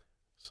 really?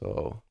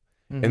 So,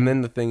 and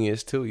then the thing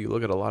is too, you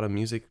look at a lot of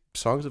music,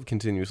 songs have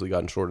continuously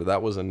gotten shorter.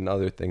 That was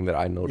another thing that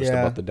I noticed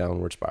about the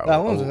downward spiral. That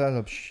one has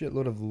a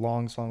shitload of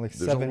long songs, like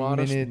 7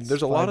 minutes.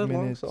 There's a lot of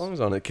long songs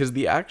on it, because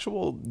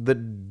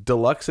the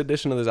deluxe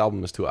edition of this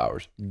album is 2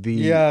 hours.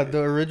 The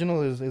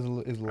original is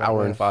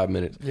hour and 5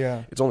 minutes.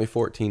 Yeah, it's only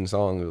 14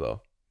 songs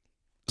though.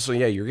 So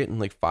yeah, you're getting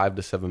like 5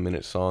 to 7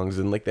 minute songs,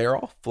 and like they're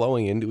all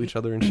flowing into each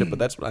other and shit. But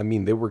that's what I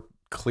mean. They were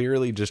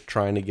clearly just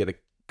trying to get a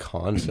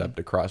concept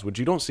across, which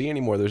you don't see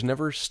anymore. There's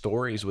never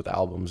stories with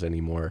albums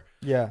anymore.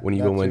 Yeah, when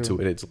you go into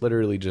it, it's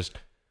literally just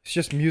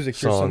music,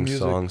 song.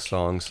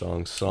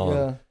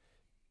 Yeah,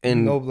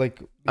 and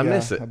I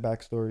miss it. A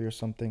backstory or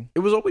something. It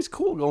was always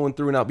cool going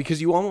through and out,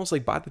 because you almost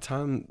like by the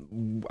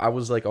time I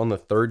was like on the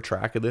 3rd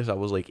track of this, I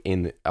was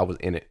in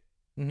it.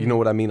 You know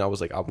what I mean? I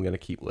was like, I'm gonna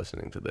keep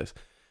listening to this.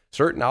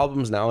 Certain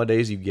albums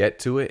nowadays, you get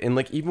to it, and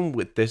like even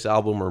with this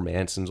album or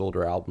Manson's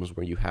older albums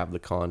where you have the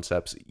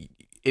concepts,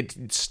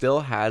 it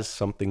still has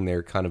something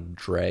there kind of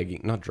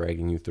not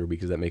dragging you through,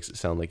 because that makes it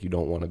sound like you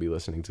don't want to be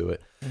listening to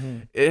it.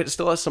 It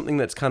still has something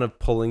that's kind of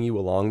pulling you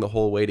along the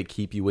whole way to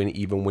keep you in,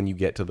 even when you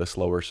get to the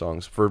slower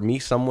songs. For me,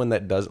 someone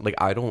that doesn't like,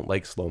 I don't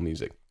like slow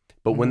music,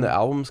 but when the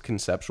album's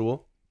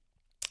conceptual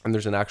and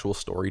there's an actual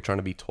story trying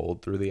to be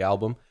told through the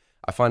album,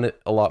 I find it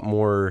a lot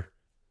more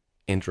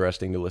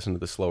interesting to listen to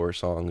the slower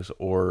songs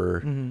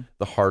or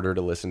the harder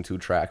to listen to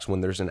tracks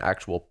when there's an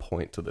actual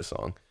point to the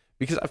song.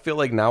 Because I feel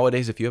like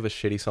nowadays, if you have a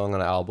shitty song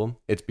on an album,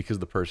 it's because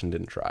the person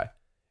didn't try.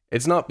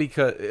 It's not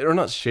because, or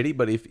not shitty,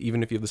 but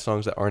even if you have the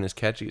songs that aren't as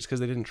catchy, it's because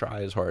they didn't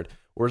try as hard.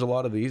 Whereas a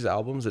lot of these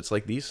albums, it's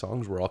like these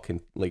songs were all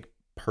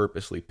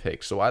purposely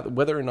picked. So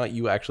whether or not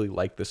you actually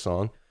like the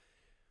song,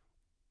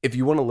 if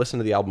you want to listen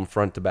to the album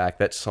front to back,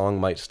 that song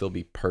might still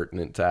be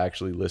pertinent to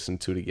actually listen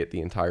to get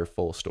the entire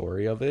full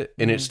story of it.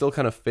 And it still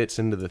kind of fits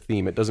into the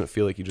theme. It doesn't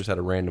feel like you just had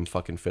a random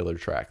fucking filler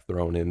track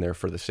thrown in there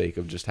for the sake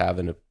of just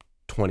having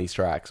 20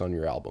 tracks on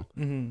your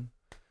album.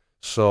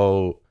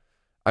 So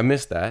I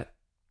miss that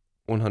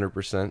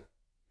 100%.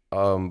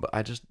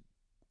 But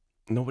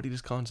nobody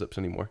does concepts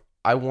anymore.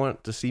 I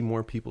want to see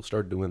more people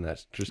start doing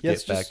that.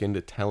 Get back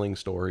into telling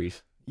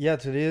stories. Yeah,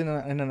 today in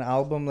an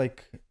album,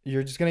 like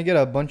you're just gonna get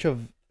a bunch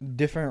of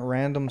different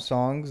random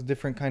songs,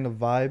 different kind of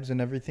vibes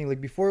and everything.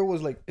 Like before, it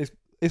was like,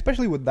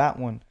 especially with that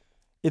one,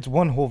 It's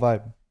one whole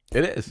vibe.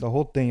 It is. The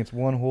whole thing, it's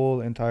one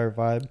whole entire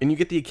vibe. And you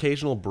get the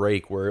occasional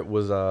break where it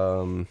was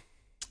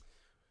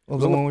Oh,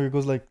 the one where it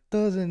goes like,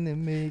 doesn't it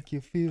make you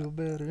feel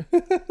better?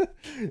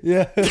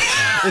 Yeah.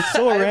 It's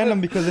so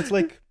random because it's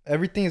like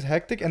everything is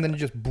hectic and then it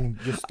just boom,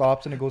 just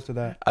stops and it goes to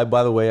that.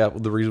 By the way,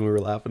 the reason we were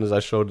laughing is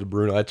I showed to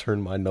Bruno, I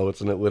turned my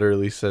notes and it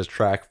literally says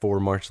track 4,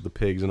 March of the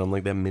Pigs. And I'm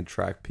like, that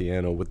mid-track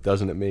piano with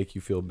Doesn't It Make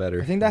You Feel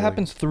Better? I think that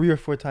happens 3 or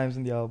 4 times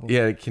in the album.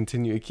 Yeah,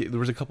 there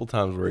was a couple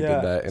times where it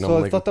did that. And so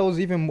I'm I thought that was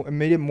even it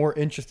made it more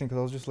interesting because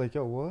I was just like,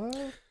 yo, what?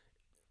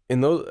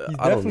 And those, He's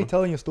definitely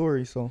telling a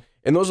story, so.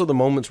 And those are the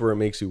moments where it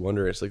makes you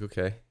wonder. It's like,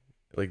 okay,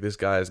 like this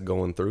guy's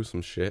going through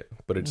some shit,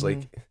 but it's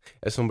like,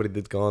 as somebody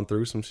that's gone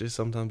through some shit,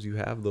 sometimes you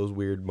have those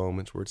weird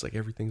moments where it's like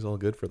everything's all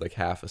good for like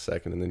half a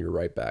second, and then you're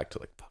right back to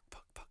like fuck.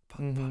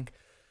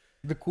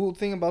 The cool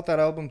thing about that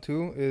album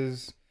too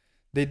is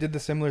they did the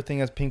similar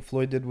thing as Pink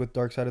Floyd did with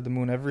Dark Side of the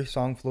Moon. Every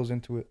song flows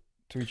into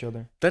each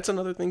other. That's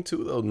another thing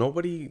too, though.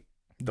 Nobody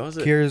does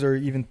it, cares or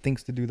even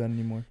thinks to do that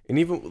anymore. And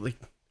even like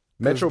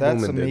Metro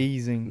Boomin did.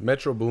 Amazing.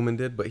 Metro Boomin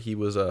did, but he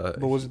was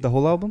But was it the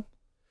whole album?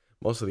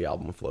 Most of the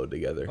album flowed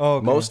together. Oh,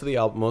 okay.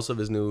 Most of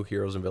his new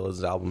Heroes and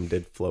Villains album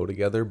did flow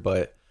together,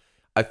 but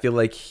I feel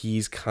like he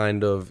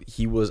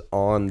was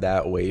on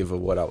that wave of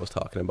what I was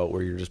talking about,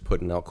 where you're just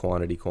putting out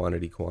quantity.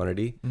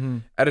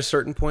 At a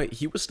certain point,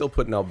 he was still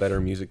putting out better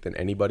music than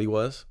anybody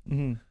was,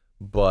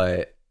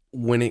 but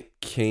when it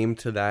came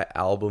to that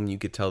album, you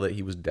could tell that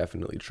he was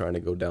definitely trying to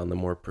go down the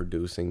more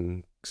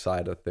producing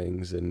side of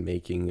things and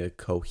making a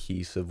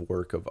cohesive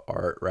work of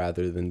art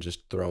rather than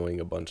just throwing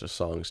a bunch of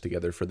songs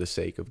together for the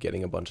sake of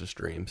getting a bunch of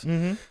streams.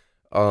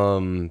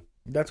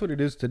 That's what it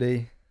is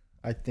today,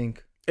 I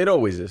think. It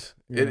always is.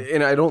 Yeah.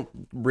 And I don't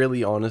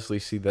really honestly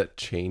see that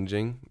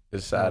changing,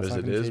 as sad as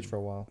it is. Change for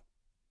a while.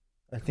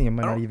 I think it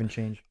might not even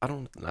change. I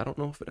don't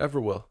know if it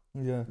ever will.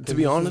 Yeah. To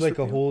be honest, like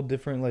a whole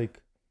different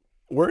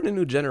we're in a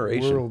new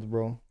generation. World,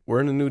 bro.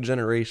 We're in a new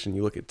generation.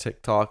 You look at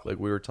TikTok, like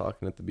we were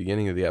talking at the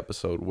beginning of the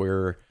episode,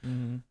 where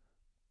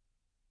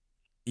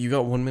you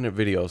got 1-minute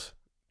videos.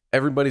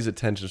 Everybody's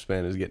attention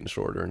span is getting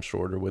shorter and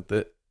shorter with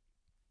it.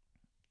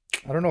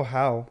 I don't know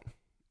how.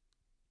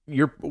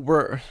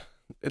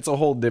 It's a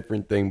whole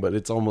different thing, but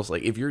it's almost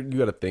like you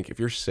got to think, if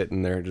you're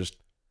sitting there just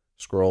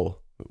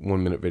scroll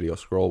 1-minute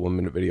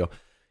video,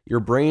 your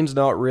brain's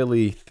not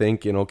really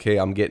thinking, okay,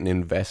 I'm getting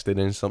invested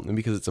in something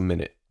because it's a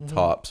minute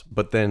tops.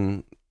 But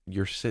then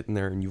you're sitting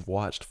there and you've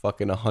watched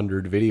fucking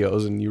 100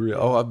 videos and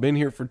I've been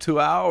here for 2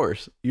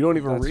 hours. You don't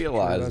even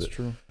realize it. That's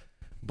true.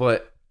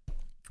 But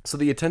so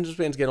the attention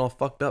spans get all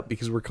fucked up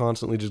because we're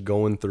constantly just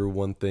going through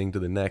one thing to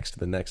the next, to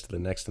the next, to the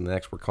next, to the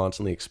next. We're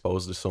constantly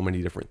exposed to so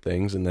many different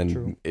things, and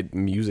then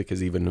music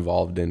has even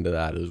evolved into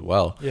that as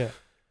well. Yeah.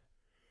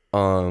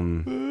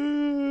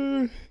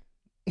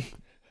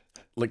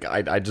 Like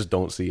I just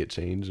don't see it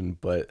changing,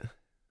 but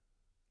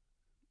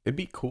it'd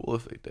be cool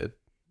if it did.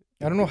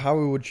 I don't know how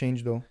it would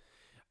change though.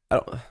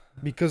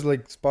 Because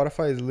like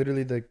Spotify is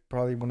literally like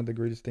probably one of the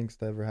greatest things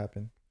to ever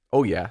happen.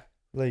 Oh yeah.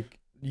 Like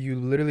you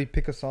literally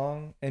pick a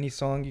song, any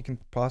song you can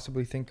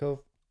possibly think of,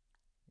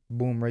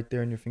 boom, right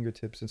there in your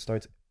fingertips. It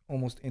starts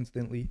almost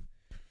instantly.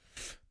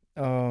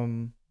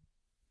 And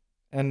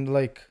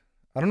like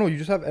I don't know, you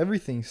just have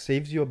everything.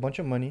 Saves you a bunch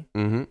of money.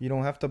 You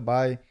don't have to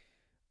buy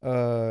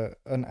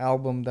an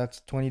album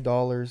that's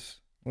 $20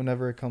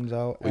 whenever it comes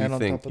out. What do you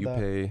think? You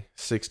pay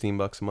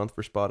 $16 a month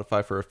for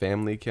Spotify for a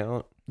family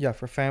account? Yeah,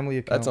 for family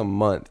account. That's a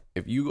month.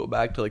 If you go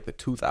back to like the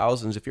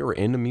 2000s, if you were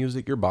into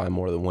music, you're buying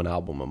more than one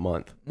album a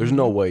month. There's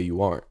no way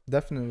you aren't.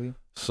 Definitely.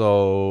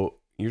 So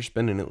you're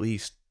spending at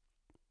least,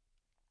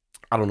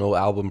 I don't know,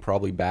 album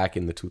probably back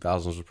in the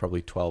 2000s was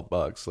probably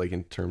 $12, like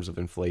in terms of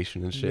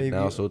inflation and shit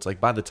now. So it's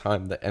like by the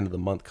time the end of the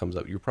month comes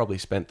up, you probably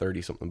spent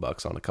 30 something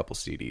bucks on a couple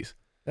CDs.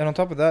 And on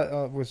top of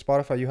that, with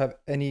Spotify, you have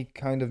any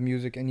kind of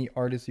music, any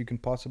artist you can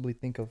possibly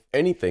think of.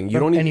 Anything. You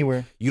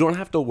don't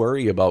have to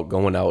worry about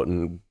going out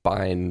and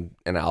buying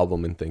an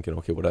album and thinking,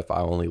 okay, what if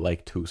I only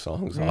like 2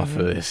 songs off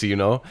of this, you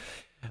know?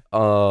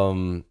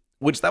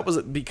 Which that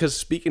was because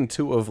speaking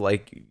too of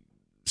like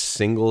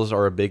singles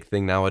are a big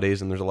thing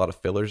nowadays and there's a lot of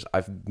fillers.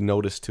 I've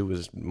noticed too,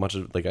 as much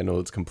as like I know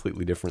it's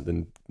completely different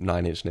than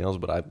 9 Inch Nails,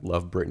 but I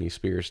love Britney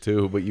Spears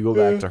too. But you go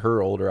back to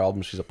her older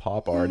albums, she's a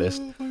pop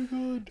artist. Oh my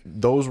God.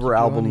 Those were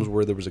albums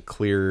where there was a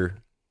clear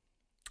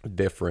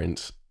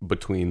difference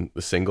between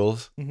the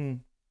singles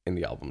and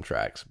the album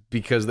tracks,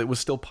 because it was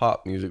still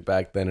pop music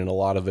back then, and a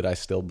lot of it I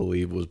still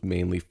believe was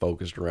mainly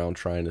focused around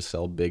trying to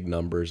sell big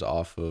numbers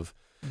off of.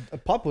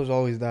 Pop was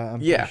always that, I'm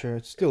pretty sure.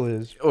 It still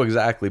is. Oh,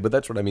 exactly. But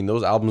that's what I mean.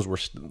 Those albums were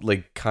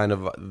like kind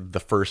of the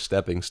first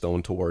stepping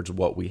stone towards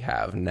what we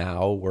have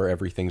now, where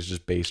everything's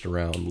just based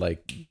around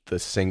like the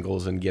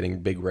singles and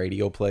getting big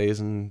radio plays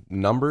and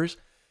numbers.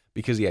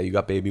 Because, you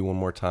got Baby One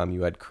More Time.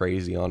 You had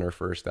Crazy on her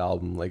first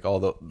album. Like all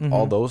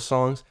those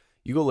songs.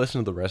 You go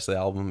listen to the rest of the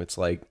album, it's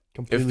like,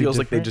 completely it feels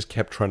different. Like they just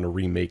kept trying to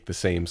remake the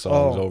same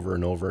songs over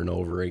and over and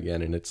over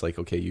again. And it's like,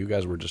 okay, you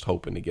guys were just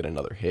hoping to get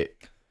another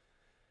hit.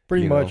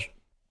 Pretty much.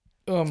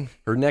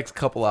 Her next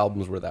couple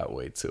albums were that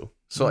way too.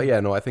 So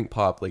I think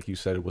pop, like you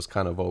said, it was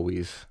kind of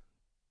always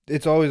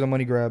it's always a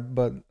money grab,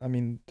 but I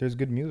mean, there's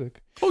good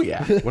music. Oh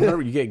yeah,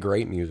 whenever you get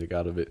great music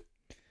out of it.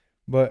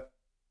 But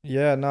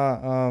yeah,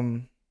 nah,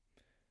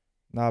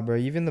 bro.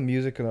 Even the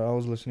music that I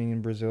was listening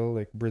in Brazil,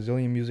 like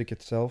Brazilian music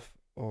itself,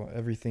 oh,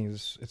 everything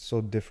it's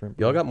so different,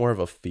 bro. Y'all got more of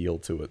a feel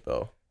to it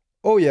though.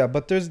 Oh yeah,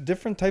 but there's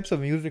different types of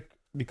music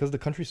because the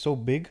country's so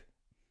big.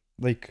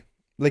 Like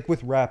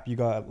with rap, you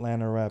got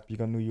Atlanta rap, you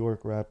got New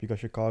York rap, you got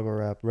Chicago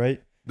rap,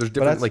 right? There's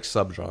different like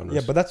subgenres.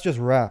 Yeah, but that's just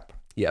rap.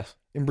 Yes.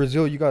 In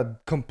Brazil, you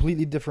got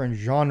completely different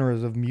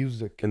genres of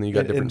music, And then you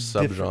got different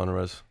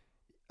subgenres.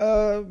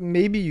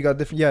 Maybe you got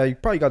different. Yeah, you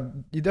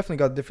definitely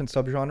got different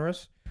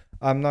subgenres.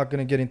 I'm not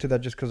gonna get into that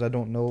just because I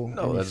don't know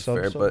any that's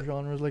fair, but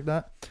subgenres like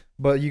that.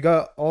 But you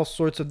got all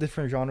sorts of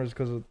different genres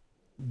because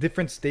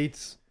different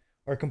states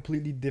are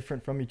completely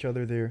different from each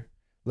other. There,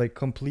 like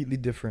completely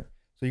different.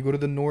 So you go to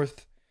the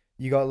north,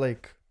 you got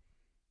like,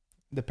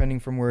 depending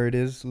from where it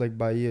is, like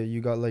Bahia,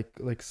 you got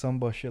like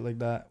samba shit like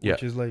that,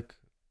 which is like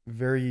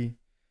very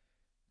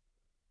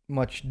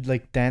much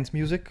like dance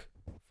music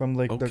from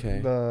like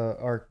the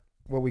our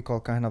what we call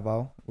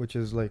carnaval, which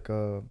is like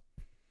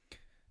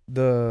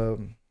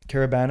the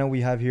caravana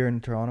we have here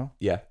in Toronto.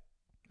 Yeah,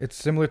 it's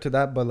similar to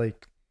that, but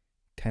like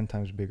 10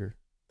 times bigger.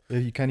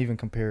 You can't even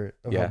compare it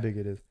of how big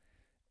it is.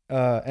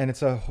 And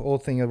it's a whole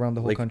thing around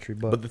the whole country.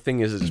 But the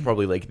thing is, it's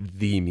probably like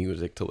the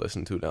music to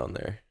listen to down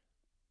there.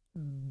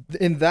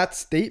 In that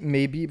state,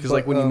 maybe. Because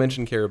like when you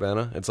mention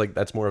Caravana, it's like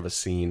that's more of a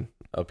scene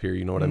up here.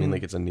 You know what I mean?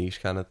 Like it's a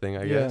niche kind of thing,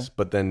 I guess.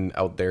 But then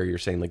out there, you're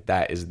saying like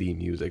that is the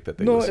music that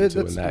they listen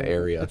to in that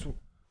area.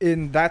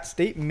 In that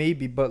state,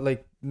 maybe, but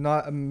like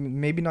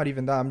maybe not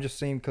even that. I'm just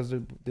saying because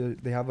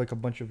they have like a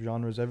bunch of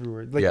genres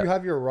everywhere. Like you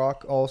have your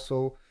rock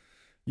also.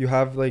 You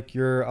have like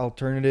your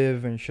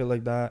alternative and shit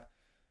like that.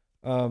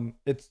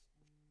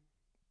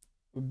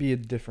 Would be a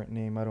different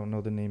name. I don't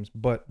know the names,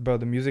 but bro,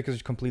 the music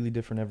is completely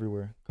different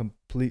everywhere.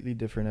 Completely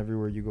different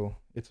everywhere you go.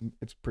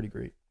 It's pretty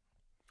great.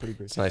 Pretty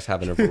great. It's nice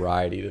having a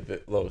variety of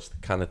those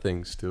kind of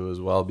things too as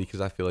well, because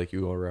I feel like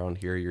you go around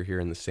here, you're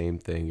hearing the same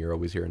thing. You're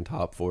always hearing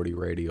top 40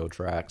 radio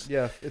tracks.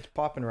 Yeah, it's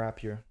pop and rap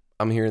here.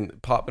 I'm hearing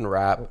pop and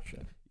rap. Oh,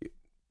 shit.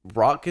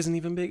 Rock isn't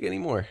even big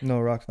anymore. No,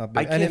 rock's not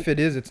big. And if it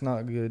is, it's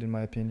not good in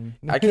my opinion.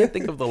 I can't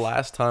think of the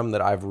last time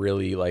that I've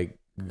really like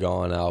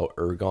gone out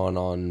or gone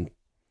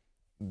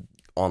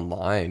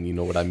online, you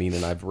know what I mean?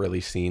 And I've really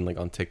seen like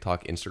on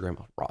TikTok, Instagram,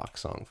 a rock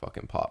song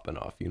fucking popping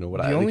off. You know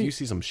what I like? You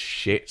see some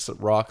shit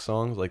rock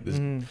songs like this.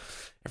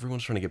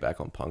 Everyone's trying to get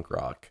back on punk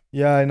rock.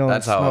 Yeah, I know.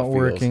 That's how it feels.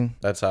 Working.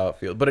 That's how it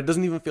feels. But it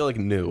doesn't even feel like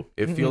new.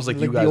 It feels like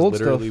you guys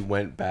literally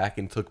went back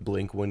and took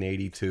Blink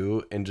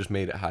 182 and just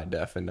made it high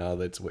def, and now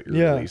that's what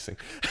you're releasing.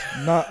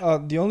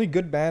 Not the only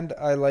good band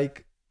I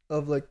like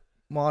of like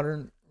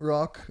modern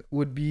rock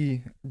would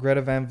be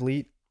Greta Van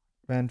Fleet.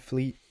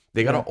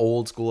 They got an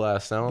old school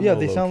ass sound. Yeah,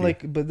 they sound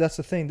like, but that's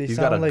the thing. He's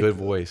got a good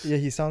voice. Yeah,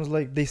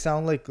 they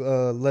sound like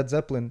Led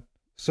Zeppelin.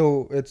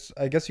 So it's,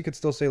 I guess you could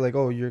still say like,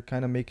 oh, you're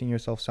kind of making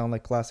yourself sound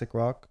like classic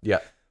rock. Yeah.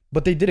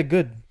 But they did it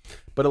good.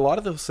 But a lot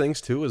of those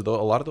things too is though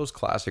a lot of those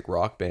classic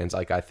rock bands,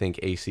 like I think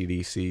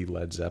AC/DC,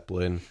 Led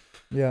Zeppelin.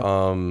 Yeah.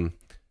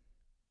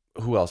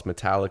 Who else?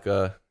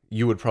 Metallica.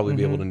 You would probably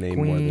be able to name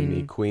more than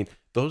me. Queen.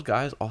 Those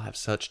guys all have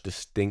such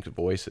distinct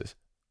voices.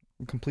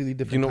 Completely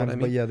different. You know times, what I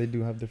mean? But yeah, they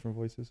do have different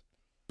voices.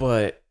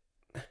 But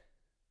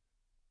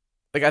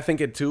like I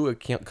think it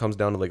comes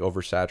down to like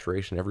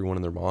oversaturation. Everyone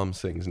and their mom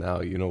sings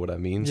now. You know what I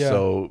mean? Yeah.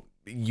 So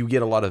you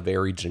get a lot of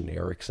very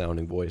generic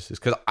sounding voices.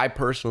 Because I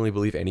personally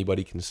believe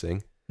anybody can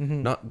sing.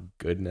 Not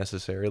good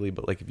necessarily,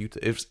 but like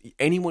if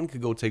anyone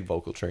could go take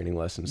vocal training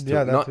lessons.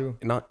 Yeah, that too.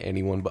 Not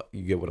anyone, but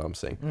you get what I'm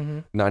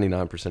saying.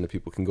 99% of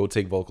people can go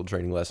take vocal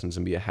training lessons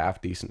and be a half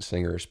decent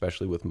singer,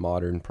 especially with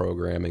modern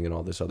programming and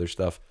all this other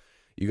stuff.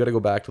 You got to go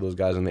back to those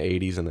guys in the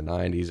 80s and the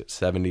 90s,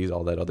 70s,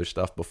 all that other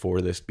stuff before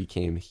this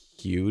became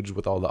huge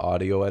with all the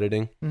audio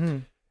editing.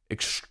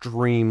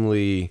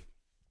 Extremely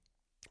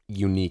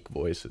unique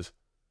voices.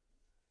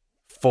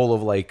 Full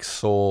of like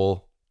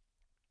soul,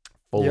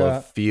 full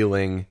of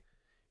feeling.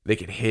 They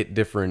could hit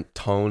different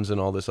tones and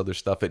all this other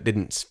stuff. It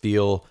didn't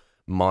feel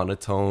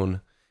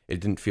monotone. It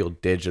didn't feel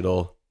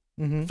digital.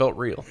 It felt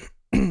real.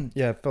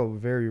 Yeah, it felt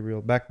very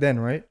real back then,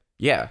 right?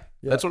 Yeah.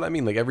 That's what I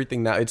mean. Like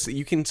everything now,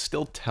 you can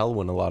still tell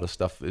when a lot of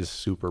stuff is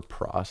super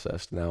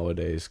processed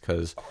nowadays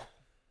because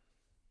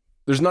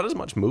there's not as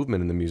much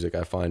movement in the music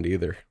I find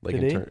either. Like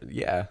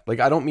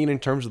like I don't mean in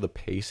terms of the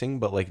pacing,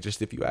 but like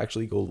just if you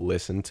actually go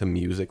listen to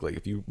music, like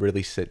if you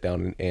really sit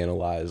down and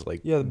analyze,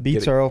 like the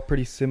beats are all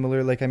pretty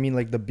similar. Like I mean,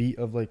 like the beat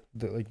of like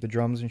the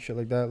drums and shit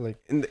like that. Like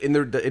and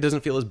it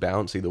doesn't feel as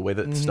bouncy the way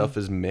that stuff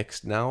is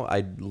mixed now.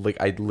 I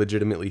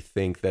legitimately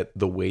think that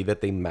the way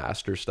that they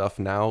master stuff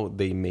now,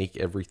 they make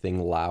everything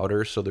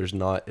louder, so there's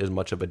not as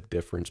much of a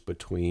difference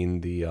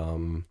between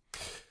the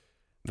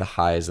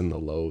highs and the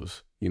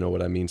lows. You know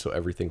what I mean? So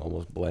everything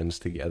almost blends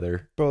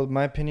together. Bro, in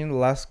my opinion, the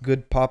last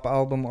good pop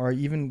album or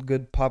even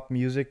good pop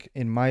music,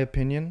 in my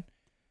opinion,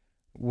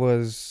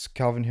 was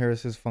Calvin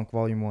Harris's Funk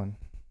Volume 1.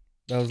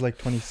 That was like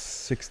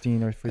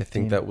 2016 or 15. I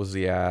think that was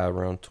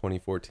around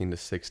 2014 to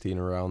 16,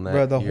 around that.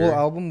 Bro, the year. whole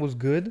album was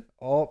good.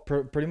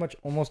 Pretty much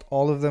almost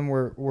all of them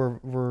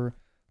were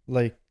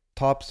like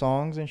top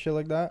songs and shit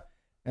like that,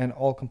 and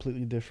all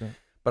completely different.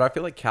 But I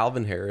feel like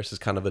Calvin Harris is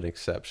kind of an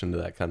exception to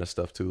that kind of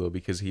stuff too, though,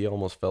 because he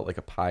almost felt like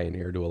a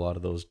pioneer to a lot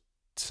of those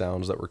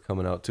sounds that were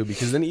coming out too.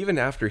 Because then even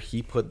after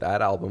he put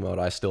that album out,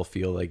 I still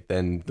feel like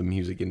then the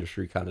music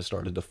industry kind of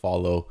started to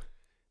follow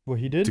What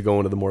he did to go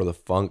into the more of the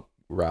funk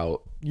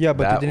route. Yeah,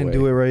 but they didn't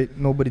do it right.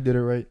 Nobody did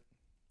it right.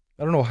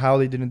 I don't know how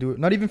they didn't do it.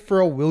 Not even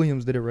Pharrell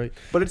Williams did it right.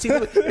 But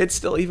it's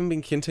still even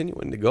been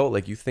continuing to go.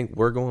 Like, you think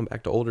we're going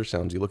back to older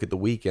sounds. You look at The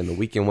Weeknd. The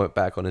Weeknd went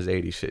back on his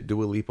 80s shit.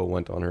 Dua Lipa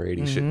went on her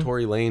 80s shit.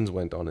 Tory Lanez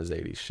went on his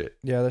 80s shit.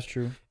 Yeah, that's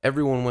true.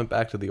 Everyone went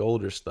back to the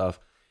older stuff.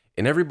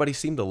 And everybody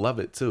seemed to love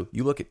it, too.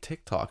 You look at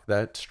TikTok,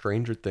 that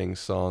Stranger Things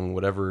song,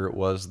 whatever it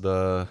was,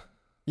 that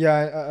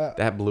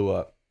blew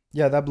up.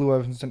 Yeah, that blew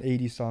up. It's an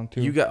 80s song,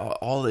 too. You got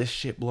all this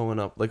shit blowing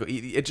up. Like,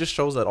 it just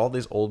shows that all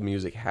this old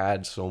music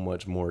had so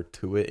much more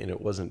to it, and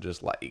it wasn't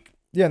just like...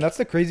 Yeah, and that's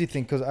the crazy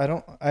thing, because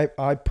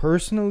I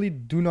personally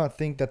do not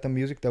think that the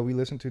music that we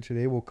listen to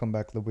today will come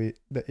back the way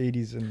the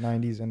 80s and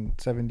 90s and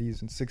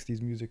 70s and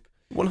 60s music.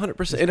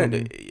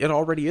 100%. It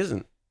already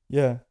isn't.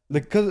 Yeah.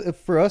 Like, because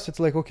for us,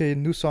 it's like, okay, a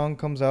new song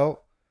comes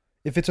out.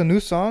 If it's a new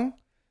song,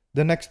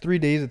 the next 3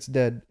 days it's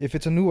dead. If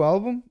it's a new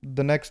album,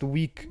 the next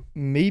week,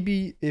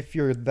 maybe if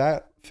you're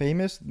that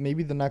famous,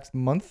 maybe the next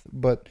month,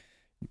 but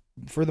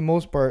for the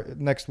most part,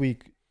 next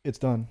week it's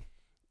done.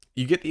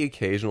 You get the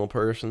occasional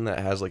person that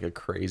has like a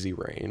crazy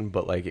reign,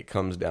 but like it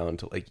comes down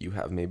to like you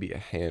have maybe a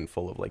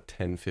handful of like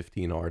 10,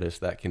 15 artists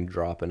that can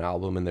drop an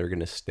album and they're going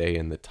to stay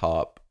in the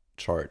top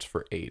charts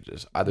for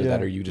ages. Either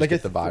that or you just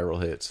get the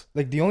viral hits.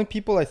 Like the only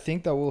people I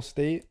think that will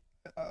stay,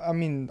 I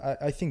mean,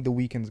 I think The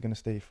Weeknd's going to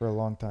stay for a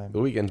long time. The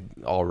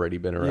Weeknd's already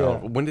been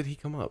around. Yeah. When did he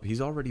come up?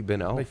 He's already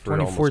been out like for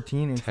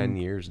 2014 almost 10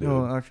 years, dude.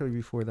 No, actually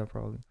before that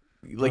probably.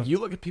 Like, you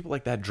look at people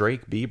like that,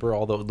 Drake, Bieber,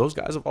 all those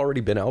guys have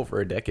already been out for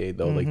a decade,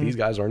 though. Like, these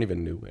guys aren't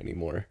even new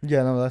anymore.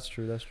 Yeah, no, that's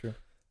true. That's true.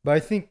 But I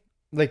think,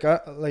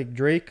 like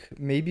Drake,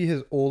 maybe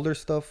his older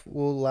stuff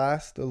will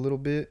last a little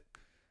bit.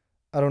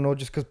 I don't know,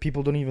 just because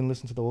people don't even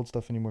listen to the old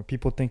stuff anymore.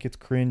 People think it's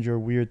cringe or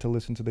weird to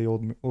listen to the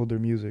older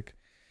music.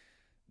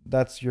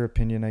 That's your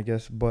opinion, I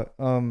guess. But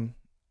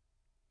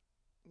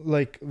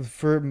like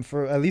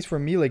for at least for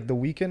me, like The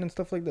Weeknd and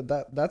stuff like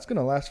that's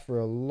gonna last for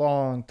a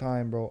long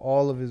time, bro.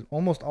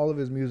 Almost all of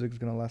his music is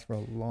gonna last for a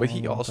long. But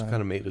he also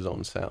kind of made his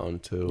own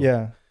sound too.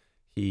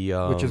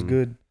 Yeah, which is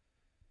good.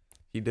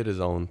 He did his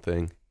own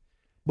thing.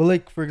 But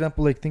like, for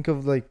example, like think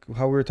of like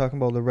how we were talking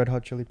about the Red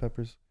Hot Chili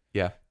Peppers.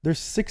 Yeah, they're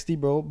 60,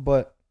 bro,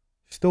 but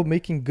still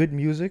making good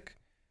music.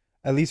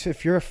 At least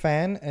if you're a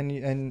fan and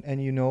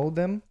you know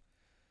them.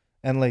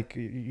 And like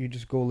you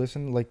just go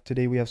listen. Like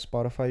today we have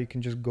Spotify. You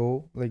can just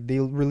go. Like they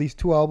released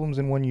 2 albums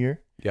in 1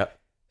 year. Yeah,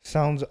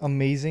 sounds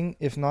amazing.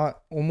 If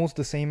not almost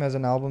the same as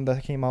an album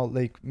that came out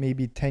like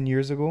maybe 10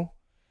 years ago.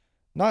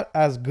 Not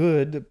as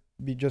good,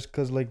 just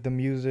because like the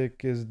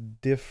music is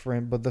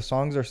different, but the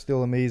songs are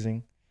still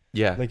amazing.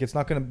 Yeah, like it's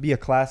not gonna be a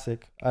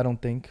classic, I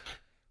don't think.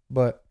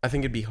 But I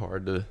think it'd be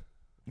hard to.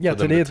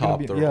 Today it's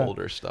top gonna be their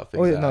older stuff. Exactly.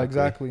 Oh yeah, no,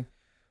 exactly.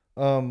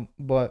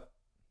 But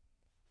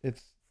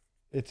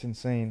it's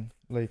insane.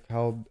 Like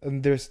how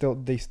and they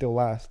still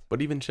last.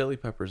 But even Chili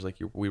Peppers, like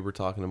we were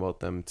talking about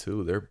them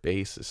too. Their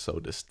bass is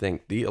so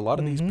distinct. A lot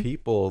of these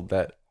people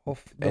that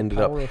ended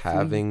up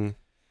having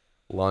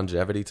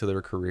longevity to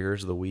their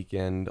careers, The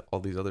Weeknd, all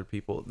these other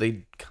people,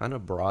 they kind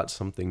of brought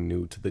something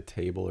new to the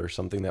table, or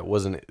something that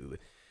wasn't.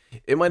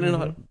 It might have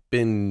not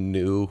been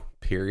new,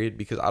 period.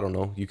 Because I don't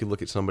know. You could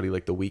look at somebody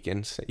like The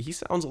Weeknd. He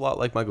sounds a lot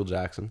like Michael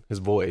Jackson. His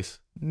voice,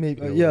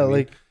 maybe, yeah,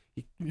 like.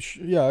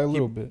 A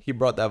little bit. He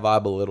brought that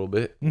vibe a little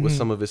bit with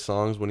some of his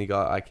songs. When he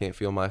got I Can't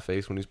Feel My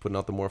Face, when he's putting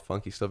out the more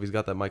funky stuff, he's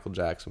got that Michael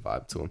Jackson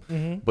vibe to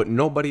him. But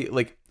nobody,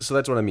 like, so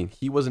that's what I mean.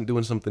 He wasn't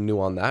doing something new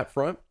on that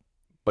front,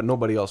 but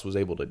nobody else was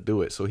able to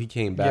do it. So he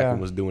came back and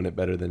was doing it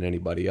better than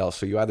anybody else.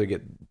 So you either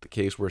get the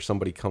case where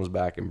somebody comes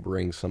back and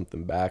brings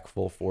something back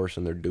full force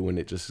and they're doing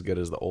it just as good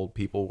as the old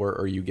people were,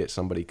 or you get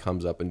somebody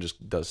comes up and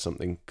just does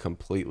something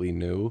completely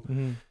new,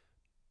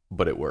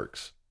 but it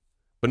works.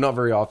 But not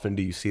very often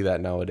do you see that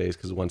nowadays,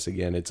 because once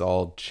again, it's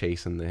all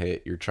chasing the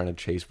hit. You're trying to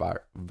chase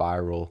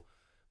viralness,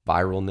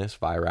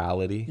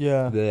 virality.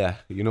 Yeah.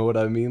 You know what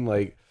I mean?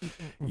 Like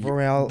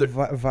viralness.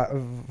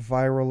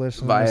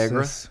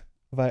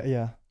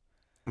 Viagra.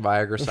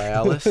 Viagra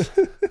Cialis.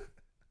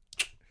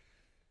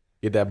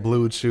 Get that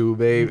Blue Chew,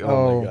 baby.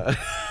 Oh my god.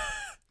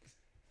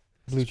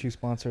 Blue Chew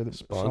sponsor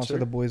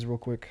the boys real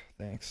quick.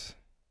 Thanks.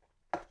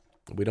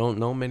 We don't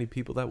know many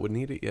people that would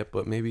need it yet,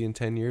 but maybe in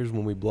 10 years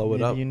when we blow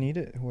it up. You need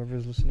it.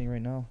 Whoever's listening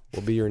right now.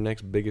 We'll be your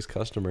next biggest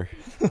customer.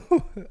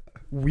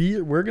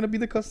 We're going to be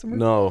the customer?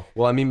 No.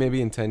 Well, I mean,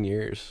 maybe in 10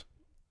 years.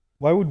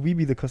 Why would we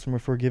be the customer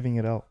for giving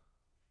it out?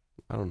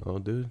 I don't know,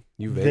 dude.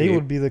 They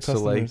would be the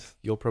customers. So, like,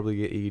 you'll probably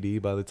get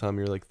ED by the time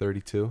you're like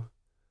 32.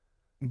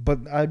 But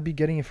I'd be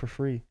getting it for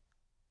free,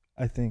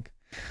 I think.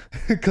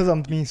 Because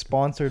I'm being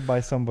sponsored by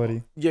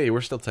somebody. Yeah,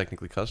 we're still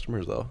technically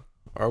customers, though.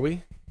 Are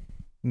we?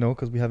 No,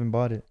 because we haven't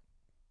bought it.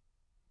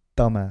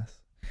 Dumbass.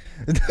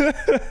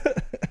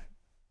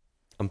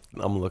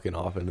 I'm looking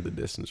off into the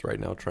distance right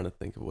now, trying to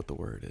think of what the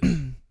word is.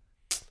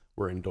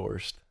 We're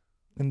endorsed.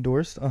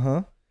 Endorsed?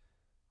 Uh-huh.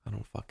 I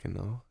don't fucking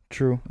know.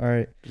 True. All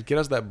right. Just get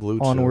us that blue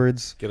chew.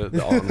 Onwards. Get us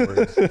the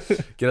onwards.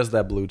 Get us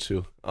that blue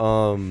chew.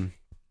 No,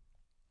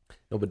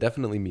 but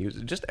definitely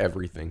music. Just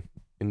everything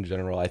in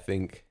general. I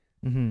think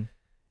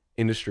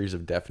industries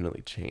have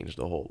definitely changed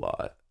a whole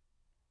lot.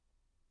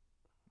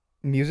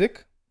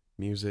 Music,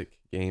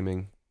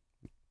 gaming.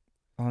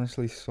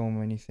 Honestly, so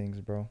many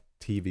things, bro.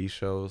 TV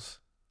shows.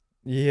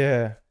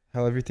 Yeah,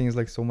 how everything is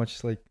like so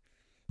much like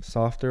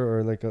softer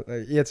or like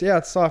it's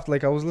soft.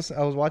 Like I was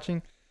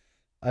watching.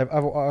 I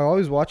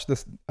always watched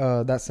this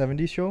that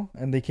 70s show,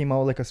 and they came out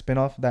with like a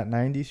spin-off, that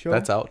 90s show.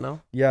 That's out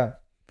now? Yeah.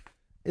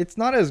 It's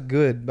not as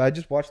good, but I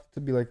just watched it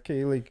to be like,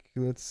 okay, like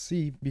let's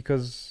see,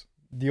 because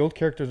the old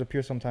characters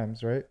appear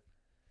sometimes, right?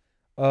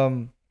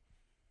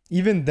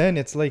 Even then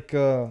it's like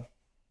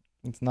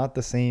it's not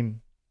the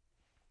same.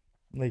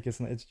 Like it's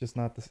just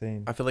not the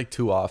same. I feel like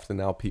too often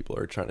now people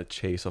are trying to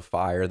chase a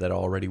fire that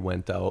already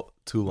went out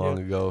too long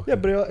ago. Yeah,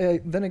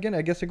 but then again,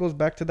 I guess it goes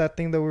back to that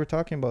thing that we were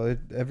talking about.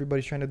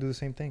 Everybody's trying to do the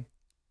same thing.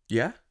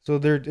 Yeah. So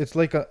it's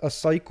like a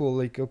cycle.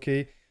 Like,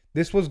 okay,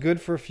 this was good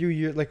for a few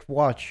years. Like,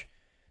 watch,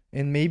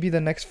 in maybe the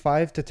next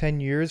 5 to 10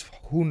 years,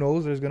 who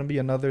knows? There's gonna be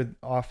another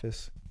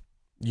Office.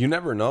 You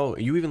never know.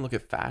 You even look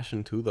at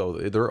fashion too, though.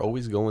 They're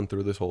always going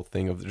through this whole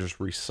thing of just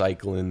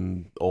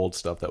recycling old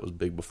stuff that was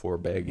big before,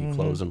 baggy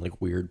clothes and like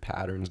weird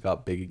patterns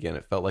got big again.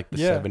 It felt like the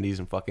 70s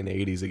and fucking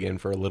 80s again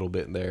for a little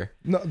bit there.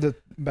 No, the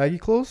baggy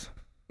clothes?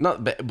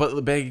 But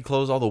the baggy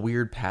clothes, all the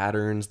weird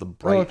patterns, the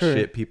bright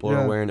shit people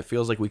are wearing. It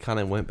feels like we kind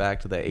of went back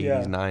to the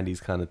 80s,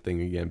 90s kind of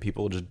thing again.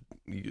 People just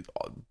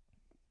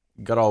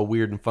got all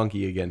weird and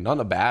funky again. Not in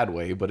a bad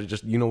way, but it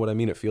just, you know what I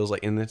mean? It feels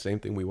like in the same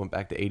thing we went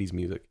back to 80s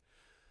music.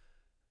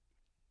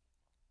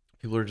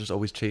 People are just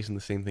always chasing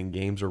the same thing.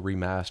 Games are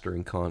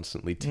remastering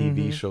constantly.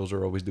 TV shows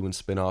are always doing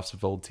spin-offs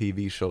of old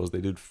TV shows.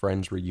 They did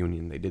Friends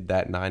Reunion. They did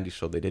that 90s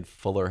show. They did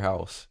Fuller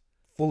House.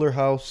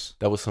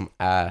 That was some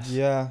ass.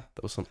 Yeah.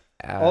 That was some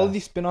ass. All of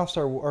these spin-offs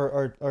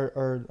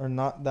are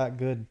not that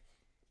good.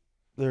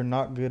 They're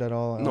not good at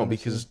all. No, honestly.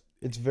 because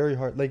it's very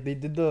hard. Like they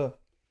did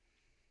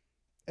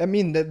I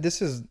mean,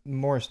 this is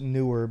more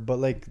newer, but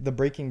like the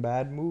Breaking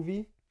Bad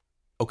movie.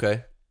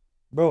 Okay.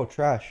 Bro,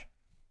 trash.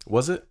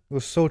 Was it? It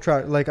was so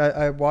trash. Like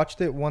I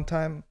watched it one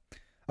time.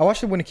 I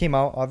watched it when it came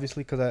out,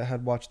 obviously, because I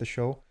had watched the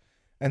show,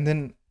 and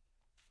then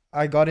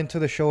I got into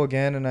the show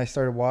again and I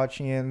started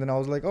watching it, and then I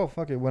was like, oh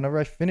fuck it. Whenever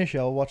I finish it,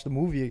 I'll watch the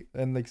movie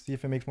and like see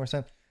if it makes more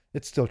sense.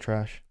 It's still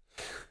trash.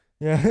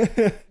 Yeah.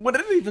 When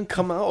did it even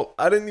come out?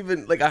 I didn't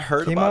even I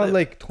heard came about out it.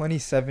 like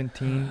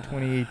 2017,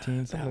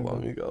 2018, something that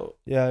long ago.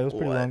 Yeah, it was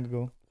pretty long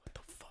ago.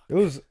 It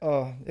was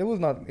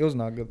not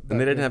good. And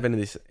they didn't have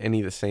any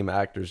of the same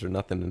actors or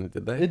nothing in it,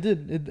 did they? It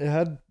did. It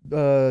had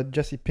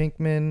Jesse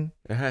Pinkman.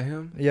 It had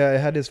him? Yeah, it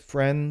had his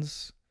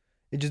friends.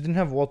 It just didn't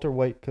have Walter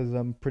White because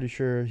I'm pretty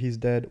sure he's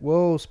dead.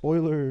 Whoa,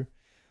 spoiler.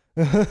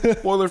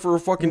 Spoiler for a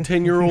fucking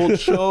 10-year-old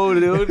show,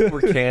 dude.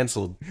 We're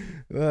canceled.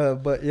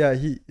 But yeah,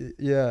 it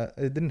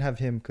didn't have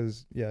him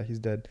because he's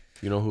dead.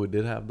 You know who it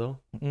did have though?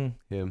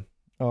 Him.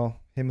 Oh,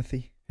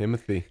 Timothy. I'm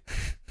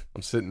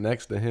sitting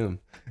next to him.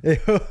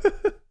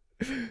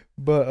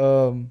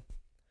 But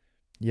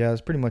yeah, that's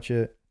pretty much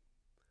it.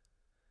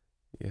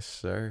 Yes,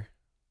 sir.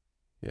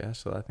 Yeah,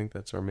 so I think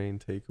that's our main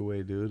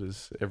takeaway, dude,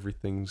 is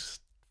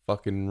everything's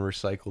fucking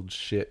recycled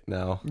shit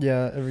now.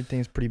 Yeah,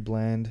 everything's pretty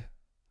bland.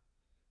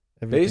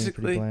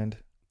 Basically, pretty bland.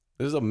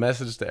 This is a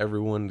message to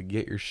everyone to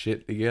get your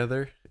shit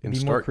together and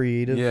be more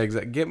creative. Yeah,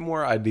 exactly. Get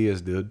more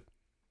ideas, dude.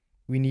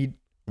 We need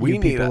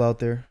people out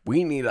there.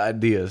 We need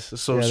ideas.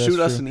 So shoot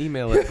us an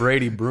email at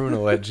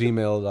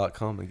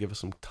bradybruno@gmail.com and give us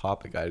some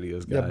topic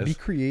ideas, guys. Yeah, be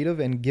creative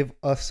and give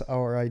us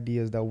our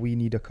ideas that we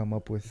need to come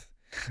up with.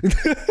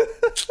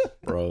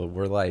 Bro,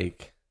 we're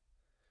like...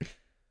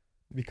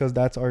 Because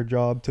that's our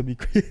job, to be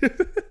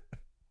creative.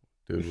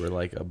 Dude, we're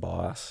like a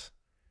boss.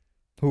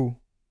 Who?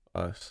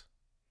 Us.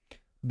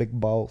 Big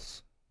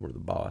boss. We're the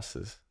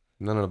bosses.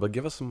 No, but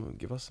give us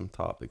some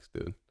topics,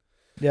 dude.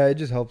 Yeah, it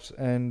just helps.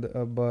 And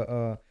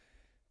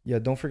yeah,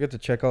 don't forget to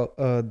check out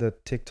the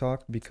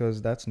TikTok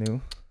because that's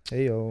new.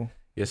 Heyo.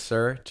 Yes,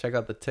 sir. Check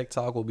out the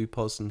TikTok. We'll be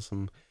posting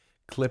some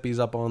clippies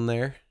up on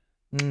there.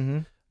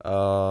 You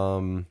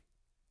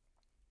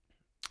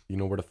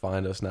know where to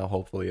find us now,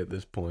 hopefully at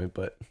this point.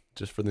 But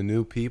just for the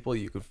new people,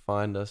 you can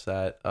find us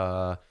at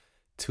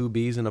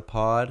 2Bs in a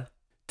Pod.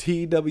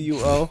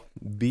 TWOBSINNAPOD.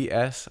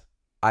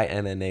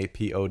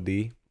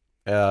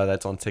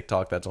 That's on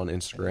TikTok. That's on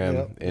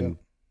Instagram and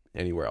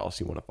anywhere else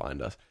you want to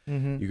find us.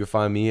 You can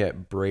find me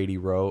at Brady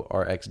Rowe,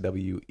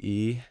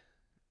 RXWE,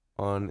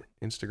 on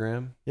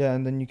Instagram. Yeah,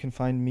 and then you can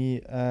find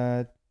me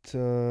at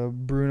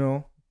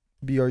Bruno,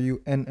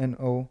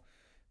 BRUNNO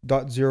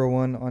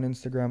 .01 on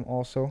Instagram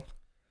also.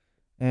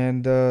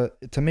 And to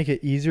make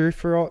it easier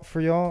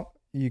for y'all,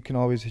 you can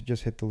always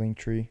just hit the link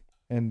tree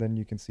and then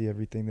you can see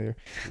everything there.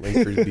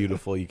 Linktree is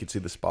beautiful. You can see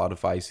the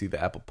Spotify, you see the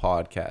Apple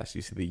Podcast,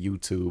 you see the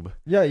YouTube.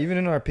 Yeah, even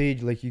in our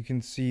page, like you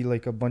can see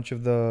like a bunch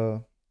of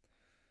the,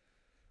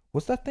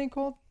 what's that thing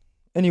called?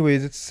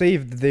 Anyways, it's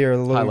saved there.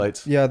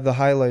 Highlights. Yeah, the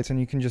highlights, and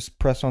you can just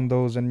press on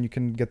those, and you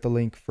can get the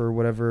link for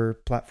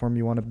whatever platform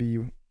you want to be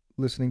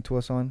listening to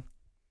us on.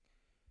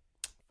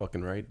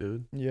 Fucking right,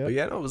 dude. Yeah. But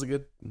yeah, no, it was a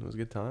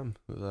good time.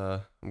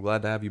 I'm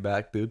glad to have you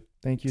back, dude.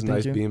 Thank you. It's thank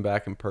nice you. being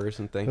back in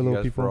person. Thank Hello, you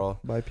guys people. for all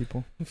Bye,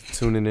 people.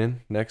 tuning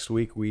in. Next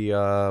week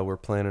we're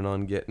planning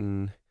on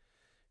getting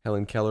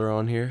Helen Keller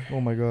on here. Oh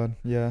my god,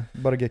 yeah,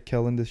 about to get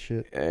Kellen this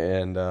shit.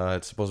 And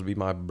it's supposed to be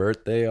my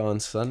birthday on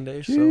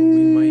Sunday, so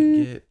we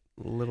might get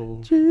a little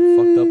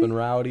fucked up and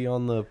rowdy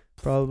on the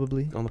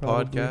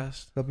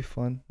podcast. That'll be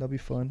fun.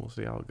 We'll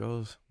see how it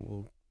goes.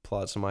 We'll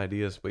plot some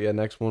ideas. But yeah,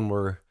 next one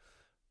we're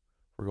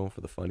going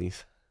for the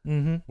funnies.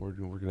 Mm-hmm.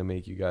 We're gonna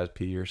make you guys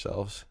pee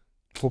yourselves.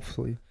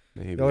 Hopefully.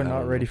 Maybe. Y'all are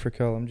not ready for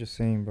Kel. I'm just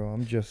saying, bro.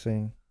 I'm just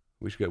saying.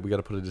 We got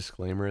to put a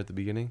disclaimer at the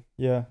beginning.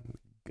 Yeah.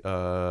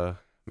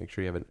 Make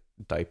sure you have a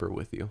diaper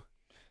with you.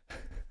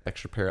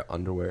 Extra pair of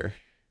underwear.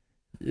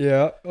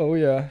 Yeah. Oh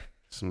yeah.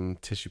 Some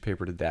tissue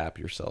paper to dap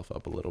yourself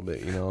up a little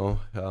bit,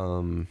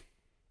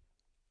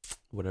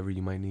 whatever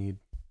you might need.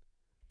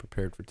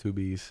 Prepared for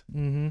 2Bs.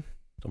 Mm-hmm.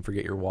 Don't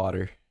forget your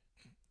water.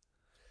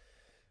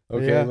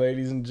 Okay, yeah.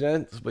 Ladies and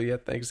gents. But yeah,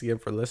 thanks again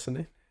for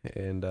listening.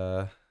 And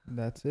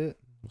that's it.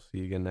 We'll see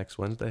you again next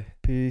Wednesday.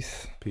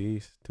 Peace.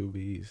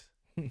 2Bs.